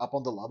somebody up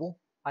on the level...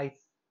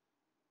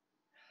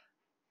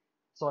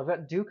 So I've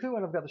got Dooku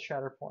and I've got the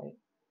Shatterpoint.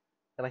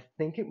 And I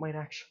think it might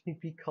actually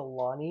be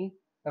Kalani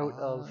out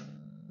of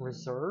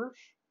reserve.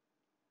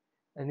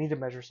 I need to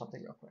measure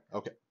something real quick.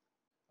 Okay.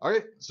 All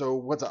right, so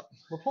what's up?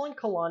 We're pulling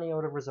Kalani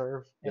out of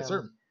reserve. Yes,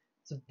 sir.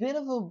 It's a bit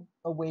of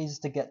a ways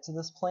to get to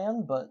this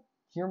plan, but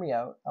hear me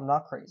out. I'm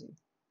not crazy.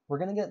 We're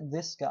going to get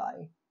this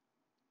guy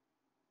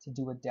to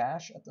do a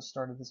dash at the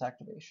start of this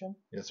activation.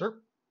 Yes, sir.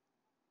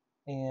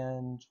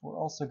 And we're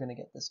also going to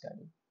get this guy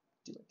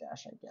to do a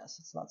dash, I guess.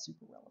 It's not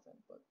super relevant,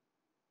 but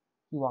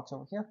he walks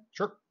over here.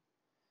 Sure.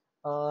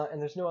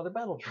 And there's no other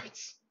battle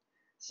droids.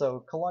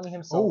 So Kalani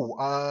himself...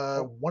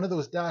 one of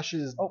those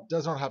dashes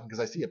does not happen because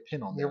I see a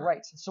pin on there. You're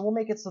right. So we'll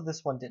make it so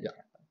this one didn't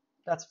happen.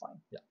 That's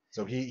fine. Yeah.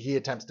 So he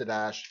attempts to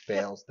dash,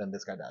 fails, then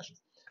this guy dashes.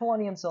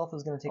 Kalani himself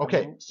is going to take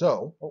Okay,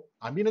 so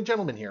I'm being a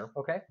gentleman here.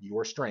 Okay. You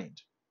are strained.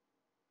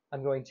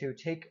 I'm going to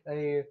take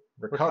a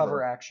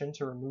recover action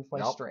to remove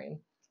my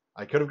strain.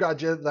 I could have got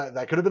you.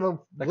 That could have been a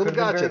little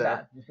gotcha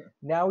there.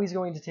 Now he's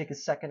going to take a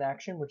second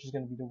action, which is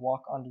going to be to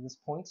walk onto this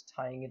point,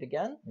 tying it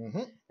again.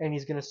 And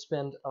he's going to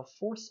spend a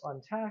force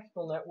on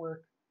tactical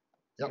network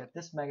to get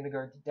this Magna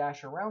Guard to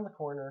dash around the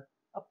corner,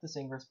 up this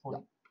Ingress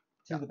point,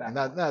 to the back.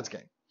 And that's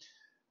game.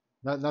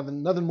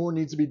 Nothing more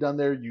needs to be done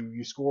there.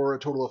 You score a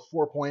total of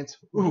 4 points.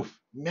 Oof,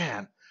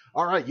 man.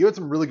 All right, you had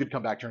some really good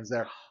comeback turns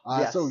there.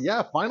 Yes. So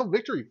yeah, final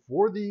victory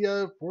for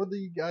the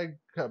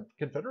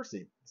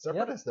Confederacy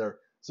Separatists there.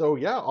 So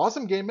yeah,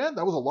 awesome game, man.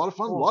 That was a lot of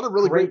fun. A lot of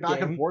really great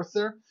back and forth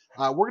there.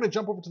 We're going to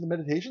jump over to the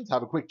meditations,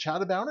 have a quick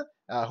chat about it.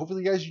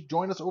 Hopefully you guys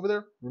join us over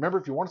there. Remember,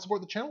 if you want to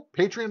support the channel,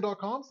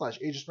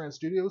 patreon.com/AegisBrand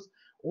Studios,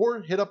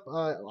 or hit up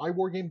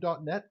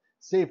iwargame.net.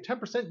 Save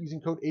 10% using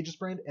code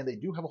AegisBrand, and they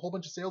do have a whole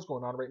bunch of sales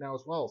going on right now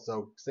as well,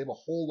 so save a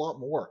whole lot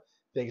more.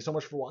 Thank you so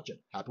much for watching.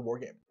 Happy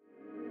wargaming.